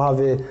week. So we'll have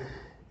a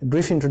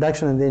brief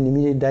introduction and then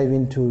immediately dive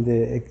into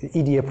the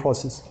EDA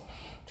process,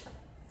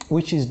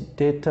 which is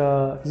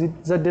data,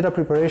 is that data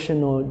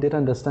preparation or data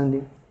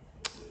understanding?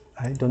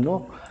 I don't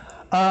know.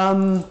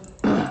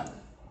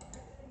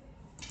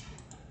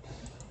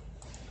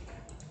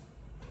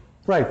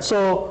 Right,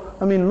 so,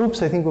 I mean,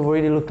 loops, I think we've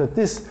already looked at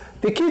this.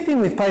 The key thing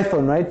with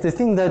Python, right, the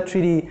thing that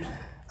really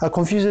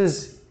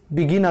confuses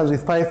beginners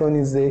with Python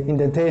is the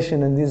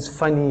indentation and this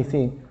funny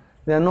thing.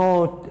 There are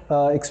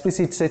no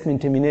explicit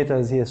statement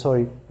terminators here,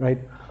 sorry, right?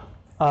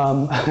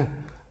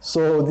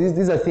 So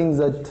these are things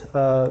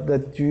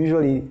that you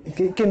usually,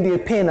 it can be a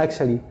pain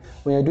actually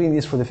when you're doing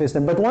this for the first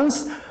time. But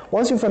once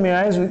you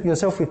familiarize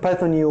yourself with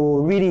Python, you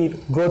will really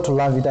grow to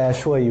love it, I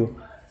assure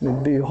you.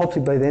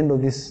 Hopefully by the end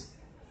of this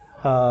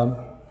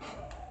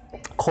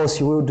course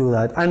you will do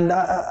that. And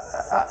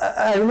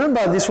I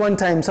remember this one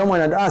time someone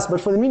had asked,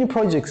 but for the mini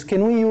projects,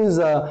 can we use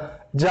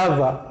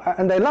Java?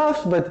 And I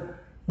laughed,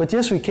 but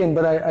yes we can.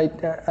 But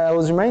I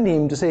was reminding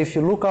him to say, if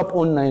you look up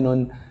online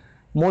on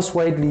most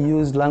widely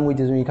used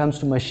languages when it comes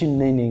to machine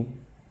learning,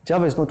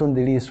 Java is not on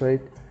the list,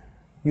 right?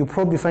 You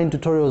probably find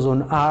tutorials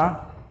on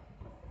R,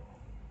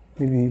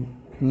 maybe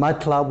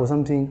MATLAB or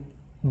something,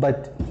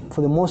 but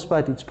for the most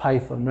part it's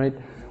Python, right?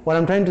 What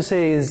I'm trying to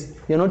say is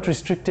you're not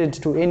restricted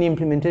to any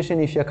implementation.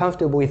 If you're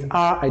comfortable with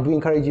R, I do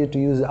encourage you to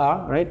use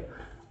R, right?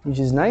 which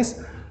is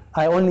nice.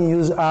 I only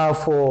use R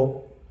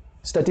for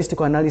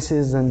statistical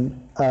analysis and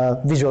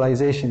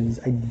visualizations.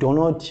 I do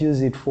not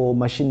use it for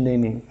machine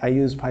learning. I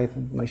use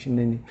Python for machine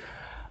learning.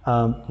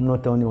 I'm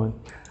not the only one.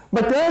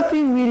 But the other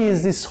thing really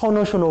is this whole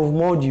notion of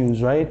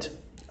modules, right?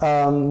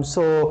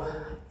 So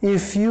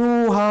if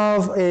you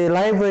have a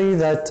library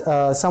that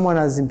someone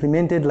has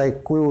implemented,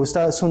 like we will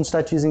soon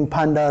start using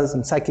pandas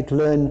and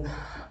scikit-learn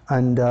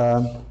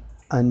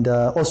and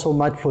also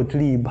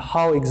matplotlib,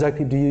 how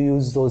exactly do you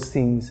use those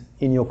things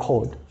in your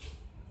code?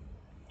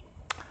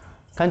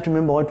 Can't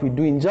remember what we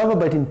do in Java,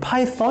 but in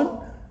Python,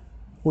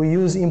 we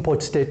use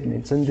import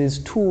statements. And there's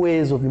two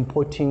ways of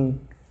importing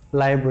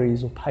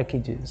libraries or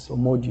packages or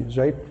modules,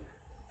 right?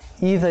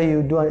 Either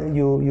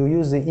you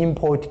use the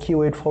import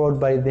keyword followed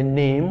by the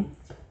name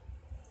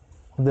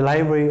of the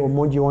library or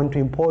module you want to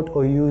import,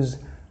 or use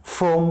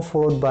from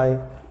followed by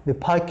the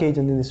package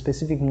and then the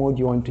specific module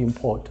you want to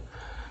import.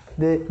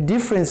 The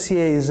difference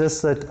here is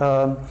just that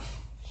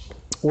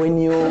when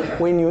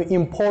you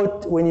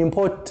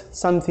import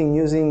something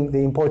using the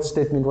import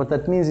statement, what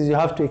that means is you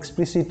have to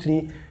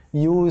explicitly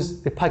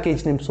use the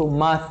package name, so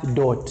math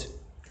dot,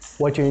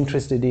 what you're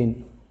interested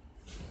in.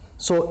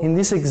 So in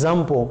this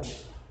example,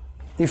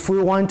 if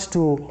we want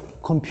to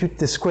compute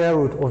the square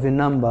root of a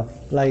number,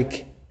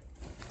 like,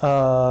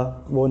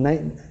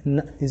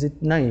 is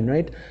it 9,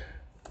 right?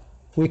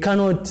 We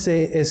cannot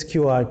say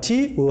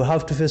sqrt. We will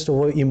have to first of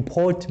all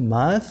import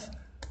math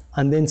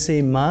and then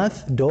say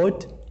math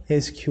dot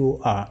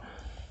sqr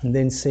and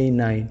then say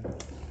 9.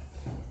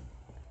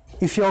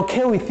 If you're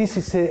okay with this,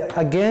 it's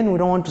again, we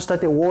don't want to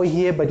start a war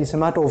here, but it's a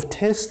matter of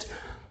test.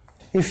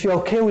 If you're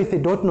okay with the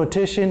dot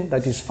notation,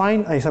 that is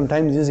fine. I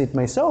sometimes use it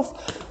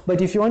myself.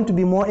 But if you want to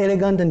be more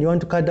elegant and you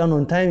want to cut down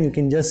on time, you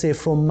can just say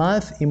from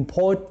math,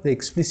 import the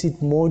explicit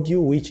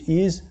module, which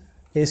is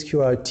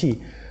sqrt.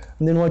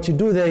 And then what you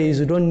do there is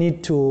you don't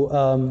need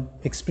to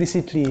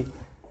explicitly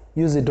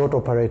use the dot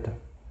operator,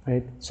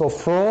 right? So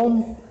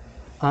from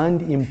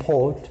and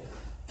import,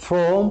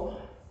 from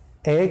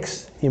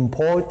X,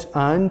 import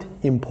and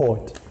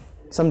import.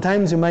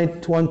 Sometimes you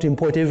might want to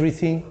import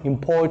everything,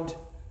 import,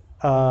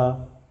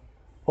 or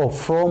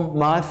from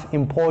math,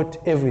 import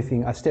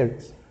everything,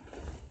 asterisk.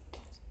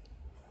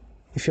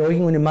 If you're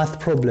working on a math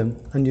problem,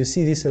 and you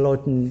see this a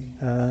lot in,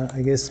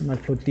 I guess,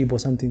 matplotlib or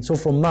something. So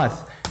from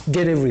math,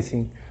 get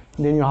everything.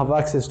 Then you have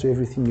access to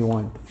everything you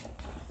want,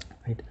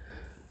 right?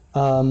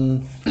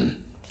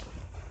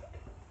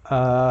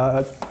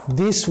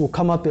 This will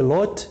come up a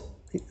lot.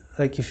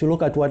 Like if you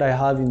look at what I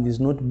have in this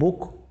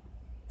notebook,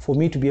 for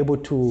me to be able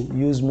to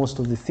use most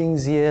of the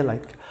things here,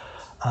 like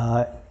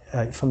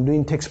if I'm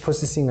doing text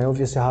processing, I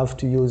obviously have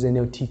to use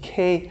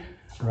NLTK,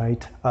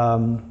 right?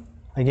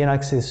 I gain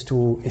access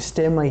to a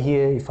stemmer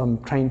here if I'm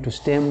trying to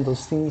stem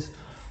those things.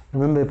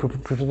 Remember the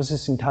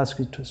pre-processing task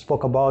we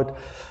spoke about.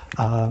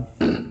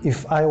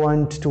 If I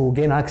want to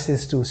gain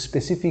access to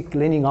specific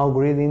learning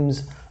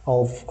algorithms, I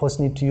of course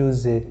need to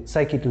use the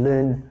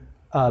scikit-learn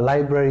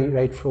library,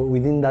 right? For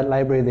within that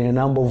library, there are a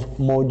number of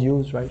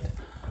modules, right?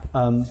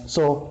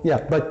 So yeah,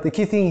 but the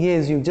key thing here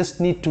is you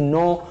just need to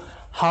know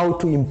how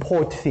to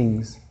import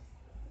things.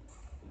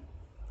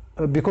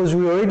 Because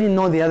we already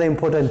know the other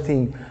important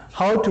thing,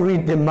 how to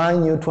read the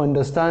manual to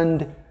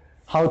understand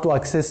how to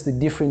access the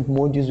different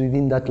modules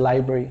within that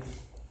library,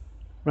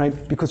 right?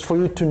 Because for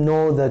you to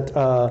know that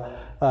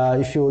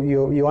if you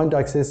want to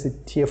access the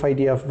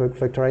TF-IDF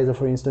vectorizer,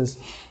 for instance,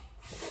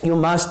 you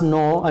must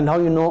know, and how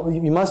you know,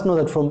 you must know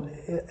that from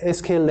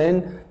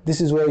sklearn, this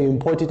is where you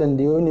import it, and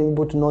you're only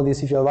able to know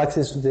this if you have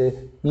access to the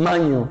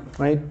manual,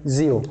 right?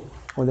 ZIO,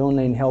 or the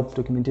online help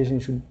documentation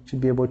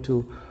should be able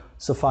to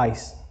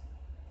suffice.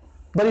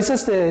 But it's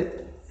just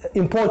the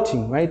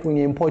importing, right? When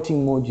you're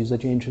importing modules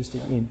that you're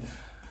interested in.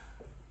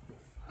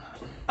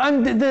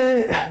 And when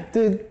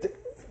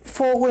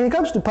it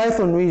comes to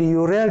Python, really,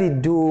 you rarely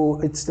do,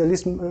 it's at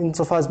least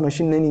insofar as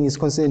machine learning is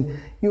concerned,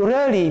 you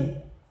rarely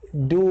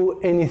do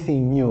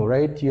anything new,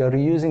 right? You are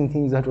reusing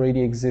things that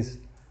already exist.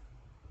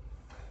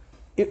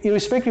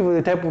 Irrespective of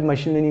the type of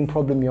machine learning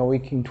problem you're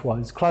working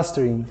towards,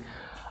 clustering,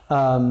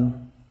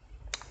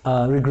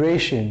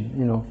 regression,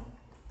 you know,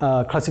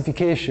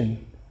 classification,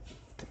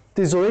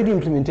 there's already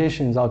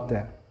implementations out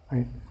there,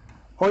 right?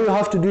 All you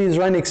have to do is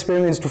run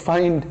experiments to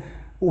find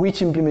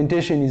which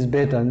implementation is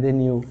better, and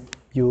then you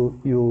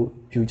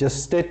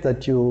just state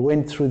that you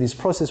went through this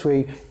process where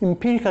you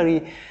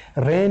empirically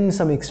ran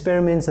some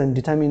experiments and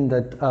determined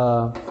that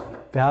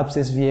perhaps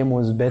SVM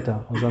was better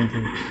or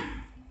something.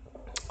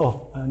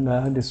 Oh, and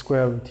I had the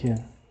square root here.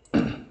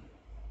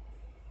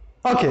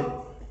 Okay,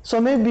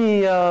 so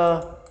maybe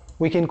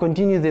we can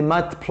continue the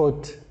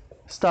matplot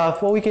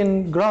stuff, or we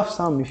can graph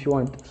some if you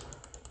want.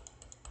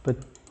 But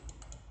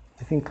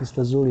I think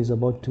Mr. Zul is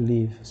about to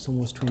leave. It's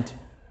almost 20.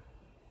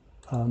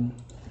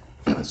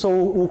 So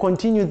we'll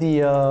continue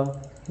the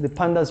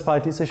pandas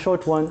part. It's a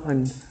short one,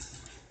 and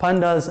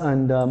pandas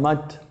and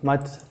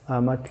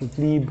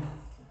matplotlib,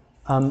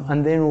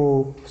 and then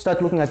we'll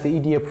start looking at the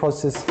EDA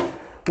process.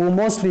 We'll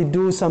mostly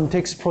do some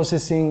text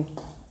processing.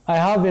 I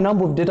have a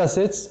number of data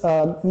sets.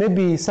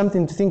 Maybe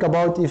something to think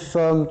about if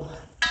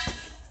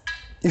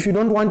if you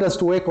don't want us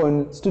to work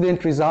on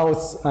student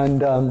results,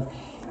 and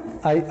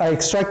I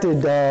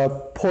extracted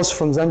posts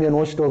from Zambian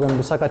Watchdog and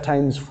Lusaka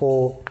Times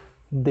for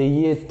the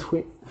year,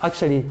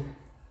 actually,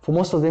 for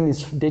most of them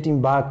it's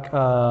dating back,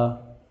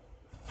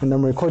 and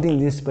I'm recording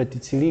this, but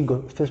it's illegal.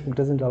 Facebook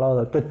doesn't allow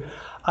that. But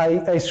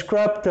I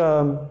scrapped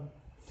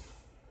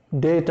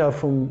data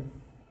from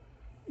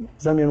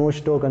Zambian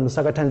Watchdog and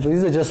Lusaka Times. So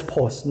these are just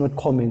posts, not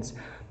comments.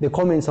 The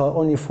comments are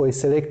only for a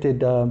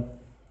selected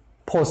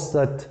posts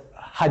that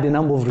had a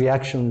number of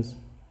reactions,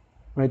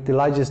 right? The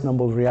largest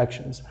number of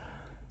reactions.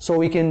 So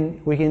we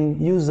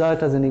can use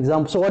that as an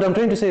example. So what I'm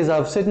trying to say is I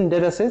have certain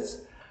data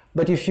sets,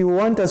 but if you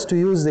want us to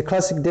use the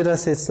classic data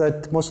sets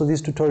that most of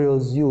these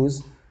tutorials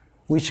use,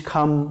 which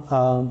come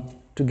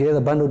together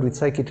bundled with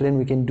scikit-learn,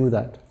 we can do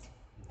that.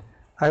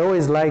 I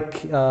always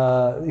like,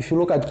 if you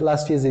look at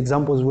last year's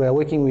examples, we're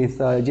working with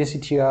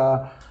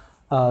JCTR,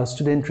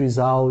 student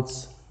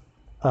results,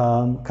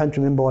 can't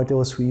remember what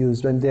else we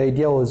used. And the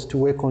idea was to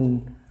work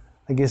on,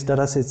 I guess,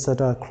 data sets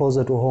that are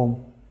closer to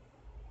home.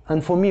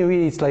 And for me,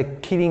 really, it's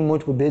like killing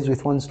multiple birds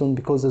with one stone,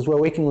 because as we're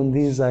working on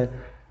these,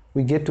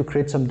 we get to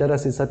create some data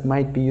sets that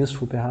might be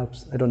useful,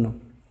 perhaps. I don't know.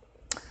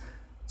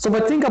 So,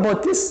 but think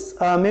about this.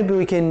 Maybe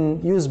we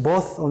can use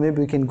both, or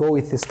maybe we can go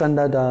with the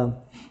standard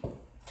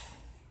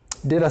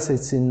data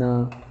sets in,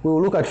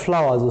 we'll look at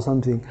flowers or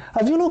something.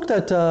 Have you looked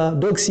at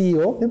Dog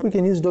CEO? Maybe we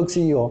can use Dog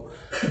CEO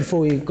before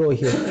we go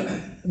here.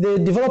 The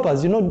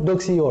developers, you know Dog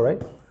CEO, right?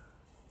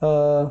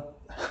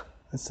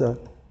 That's a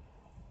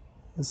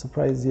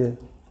surprise here.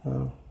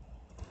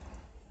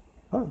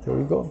 There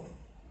we go.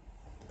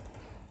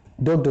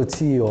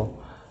 Dog.ceo.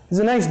 It's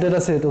a nice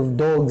data set of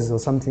dogs or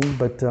something,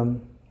 but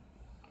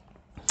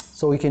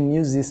so we can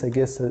use this, I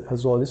guess,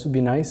 as well. This would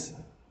be nice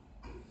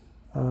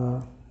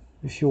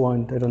if you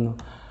want. I don't know.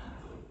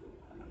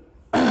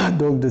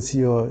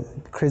 Dog.ceo,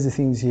 crazy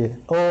things here.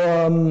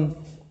 Or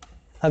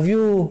have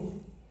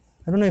you?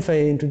 I don't know if I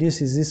introduce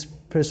this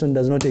person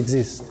does not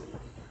exist.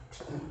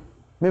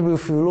 Maybe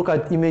if you look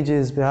at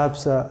images,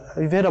 perhaps,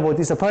 you've heard about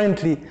this.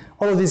 Apparently,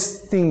 all of these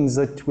things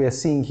that we are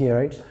seeing here,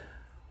 right?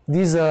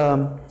 These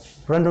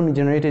randomly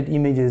generated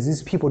images,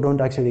 these people don't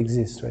actually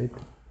exist, right?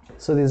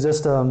 So there's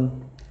just a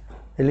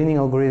learning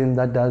algorithm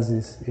that does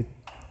this.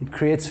 It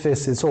creates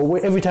faces. So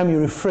every time you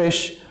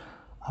refresh,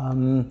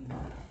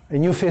 a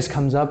new face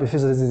comes up, a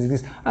face that doesn't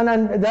exist. And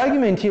then the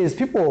argument here is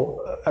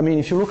people, I mean,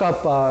 if you look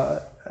up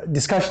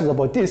discussions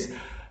about this,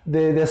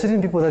 there are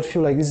certain people that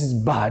feel like this is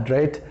bad,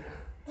 right?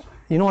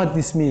 You know what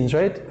this means,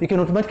 right? You can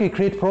automatically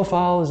create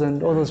profiles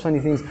and all those funny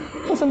things.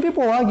 Well, some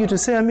people argue to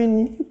say, I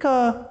mean,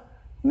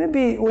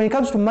 maybe when it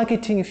comes to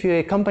marketing, if you're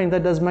a company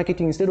that does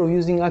marketing, instead of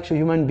using actual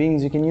human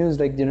beings, you can use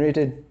like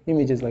generated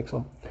images like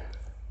so.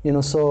 You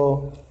know,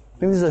 so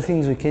maybe these are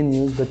things we can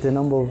use, but the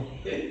number of,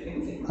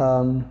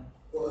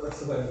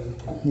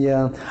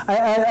 yeah.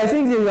 I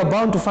think that we are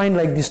bound to find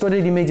like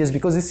distorted images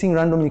because this thing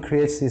randomly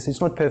creates this.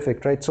 It's not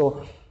perfect, right?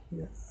 So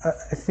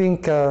I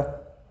think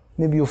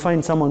maybe you'll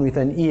find someone with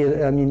an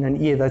ear,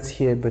 an ear that's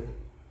here, but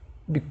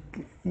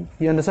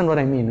you understand what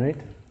I mean, right?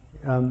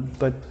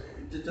 But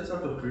just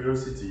out of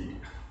curiosity,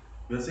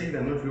 you're saying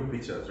there are no real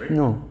pictures, right?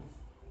 No.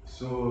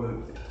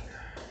 So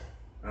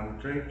I'm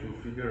trying to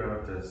figure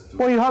out as to...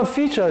 Well, you have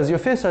features. Your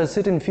face has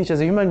certain features.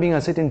 A human being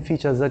has certain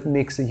features that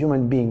makes a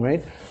human being,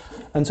 right?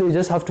 And so you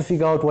just have to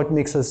figure out what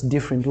makes us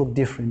different, look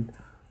different.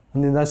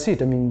 And then that's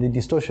it. I mean, the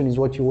distortion is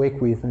what you work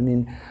with. I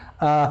mean,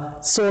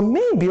 so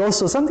maybe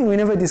also something we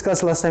never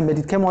discussed last time, but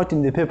it came out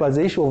in the paper,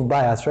 the issue of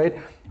bias, right?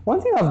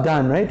 One thing I've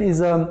done, right,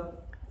 is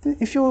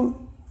if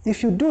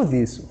you do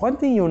this, one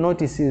thing you'll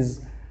notice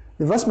is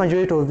the vast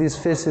majority of these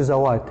faces are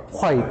what?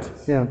 White.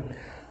 Yeah.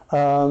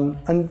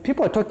 And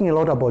people are talking a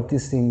lot about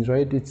these things,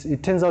 right?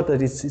 It turns out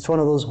that it's one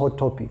of those hot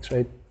topics,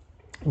 right?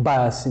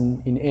 Bias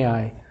in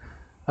AI.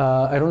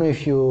 I don't know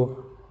if you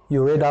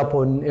read up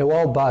on a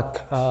while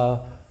back.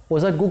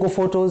 Was that Google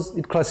Photos?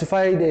 It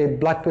classified a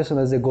black person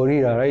as a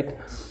gorilla, right?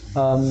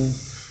 And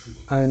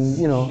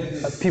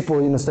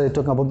people started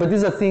talking about. But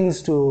these are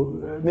things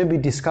to maybe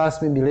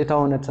discuss maybe later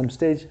on at some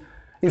stage.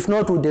 If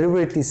not, we'll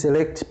deliberately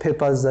select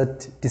papers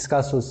that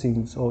discuss those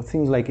things, or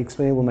things like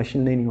explainable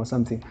machine learning or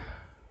something.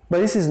 But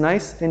this is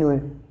nice.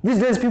 Anyway, these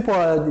days people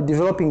are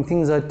developing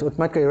things that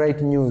automatically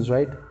write news,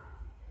 right?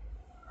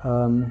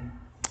 All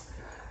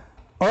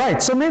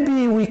right, so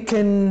maybe we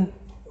can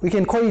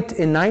call it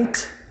a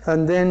night,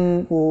 and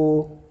then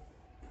we'll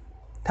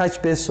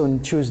touch base on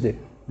Tuesday,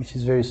 which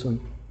is very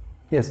soon.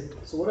 Yes?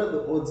 So what are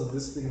the odds of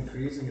this thing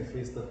creating a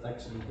face that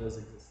actually does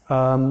exist?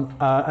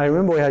 I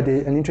remember we had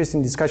an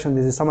interesting discussion.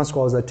 There's a summer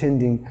school I was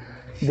attending.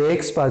 The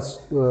experts,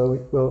 well,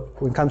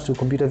 when it comes to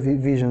computer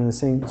vision, are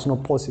saying it's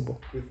not possible.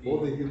 With all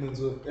the humans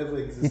who have ever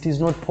existed? It is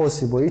not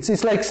possible.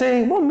 It's like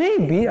saying, well,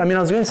 maybe. I mean,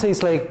 I was going to say,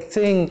 it's like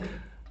saying,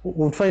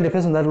 we'll find a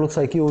person that looks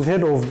like you. We've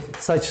heard of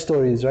such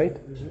stories, right?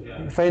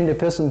 Yeah. You find a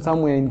person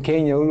somewhere in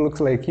Kenya who looks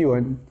like you,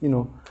 and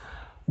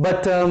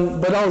But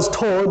I was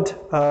told,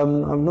 I've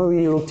not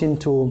really looked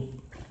into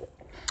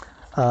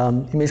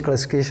image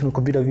classification or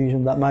computer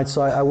vision that much,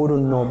 so I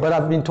wouldn't know. But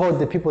I've been told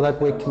the people that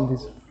work in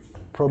this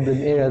problem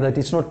area that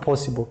it's not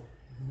possible.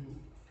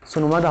 So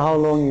no matter how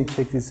long you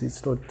check this,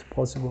 it's not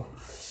possible.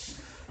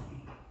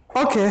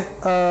 Okay,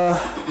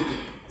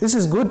 this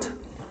is good.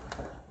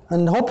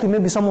 And hopefully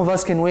maybe some of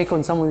us can work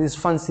on some of these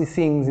fancy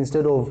things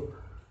instead of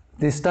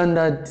the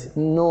standard,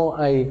 no,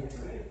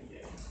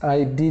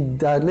 I did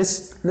that.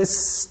 Let's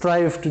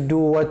strive to do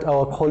what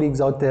our colleagues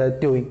out there are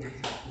doing.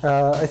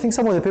 I think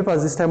some of the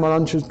papers this time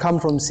around should come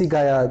from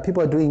SIGA.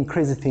 People are doing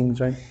crazy things,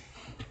 right?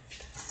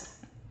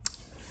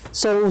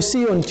 So we'll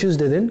see you on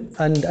Tuesday then,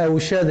 and I will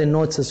share the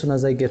notes as soon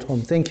as I get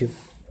home. Thank you.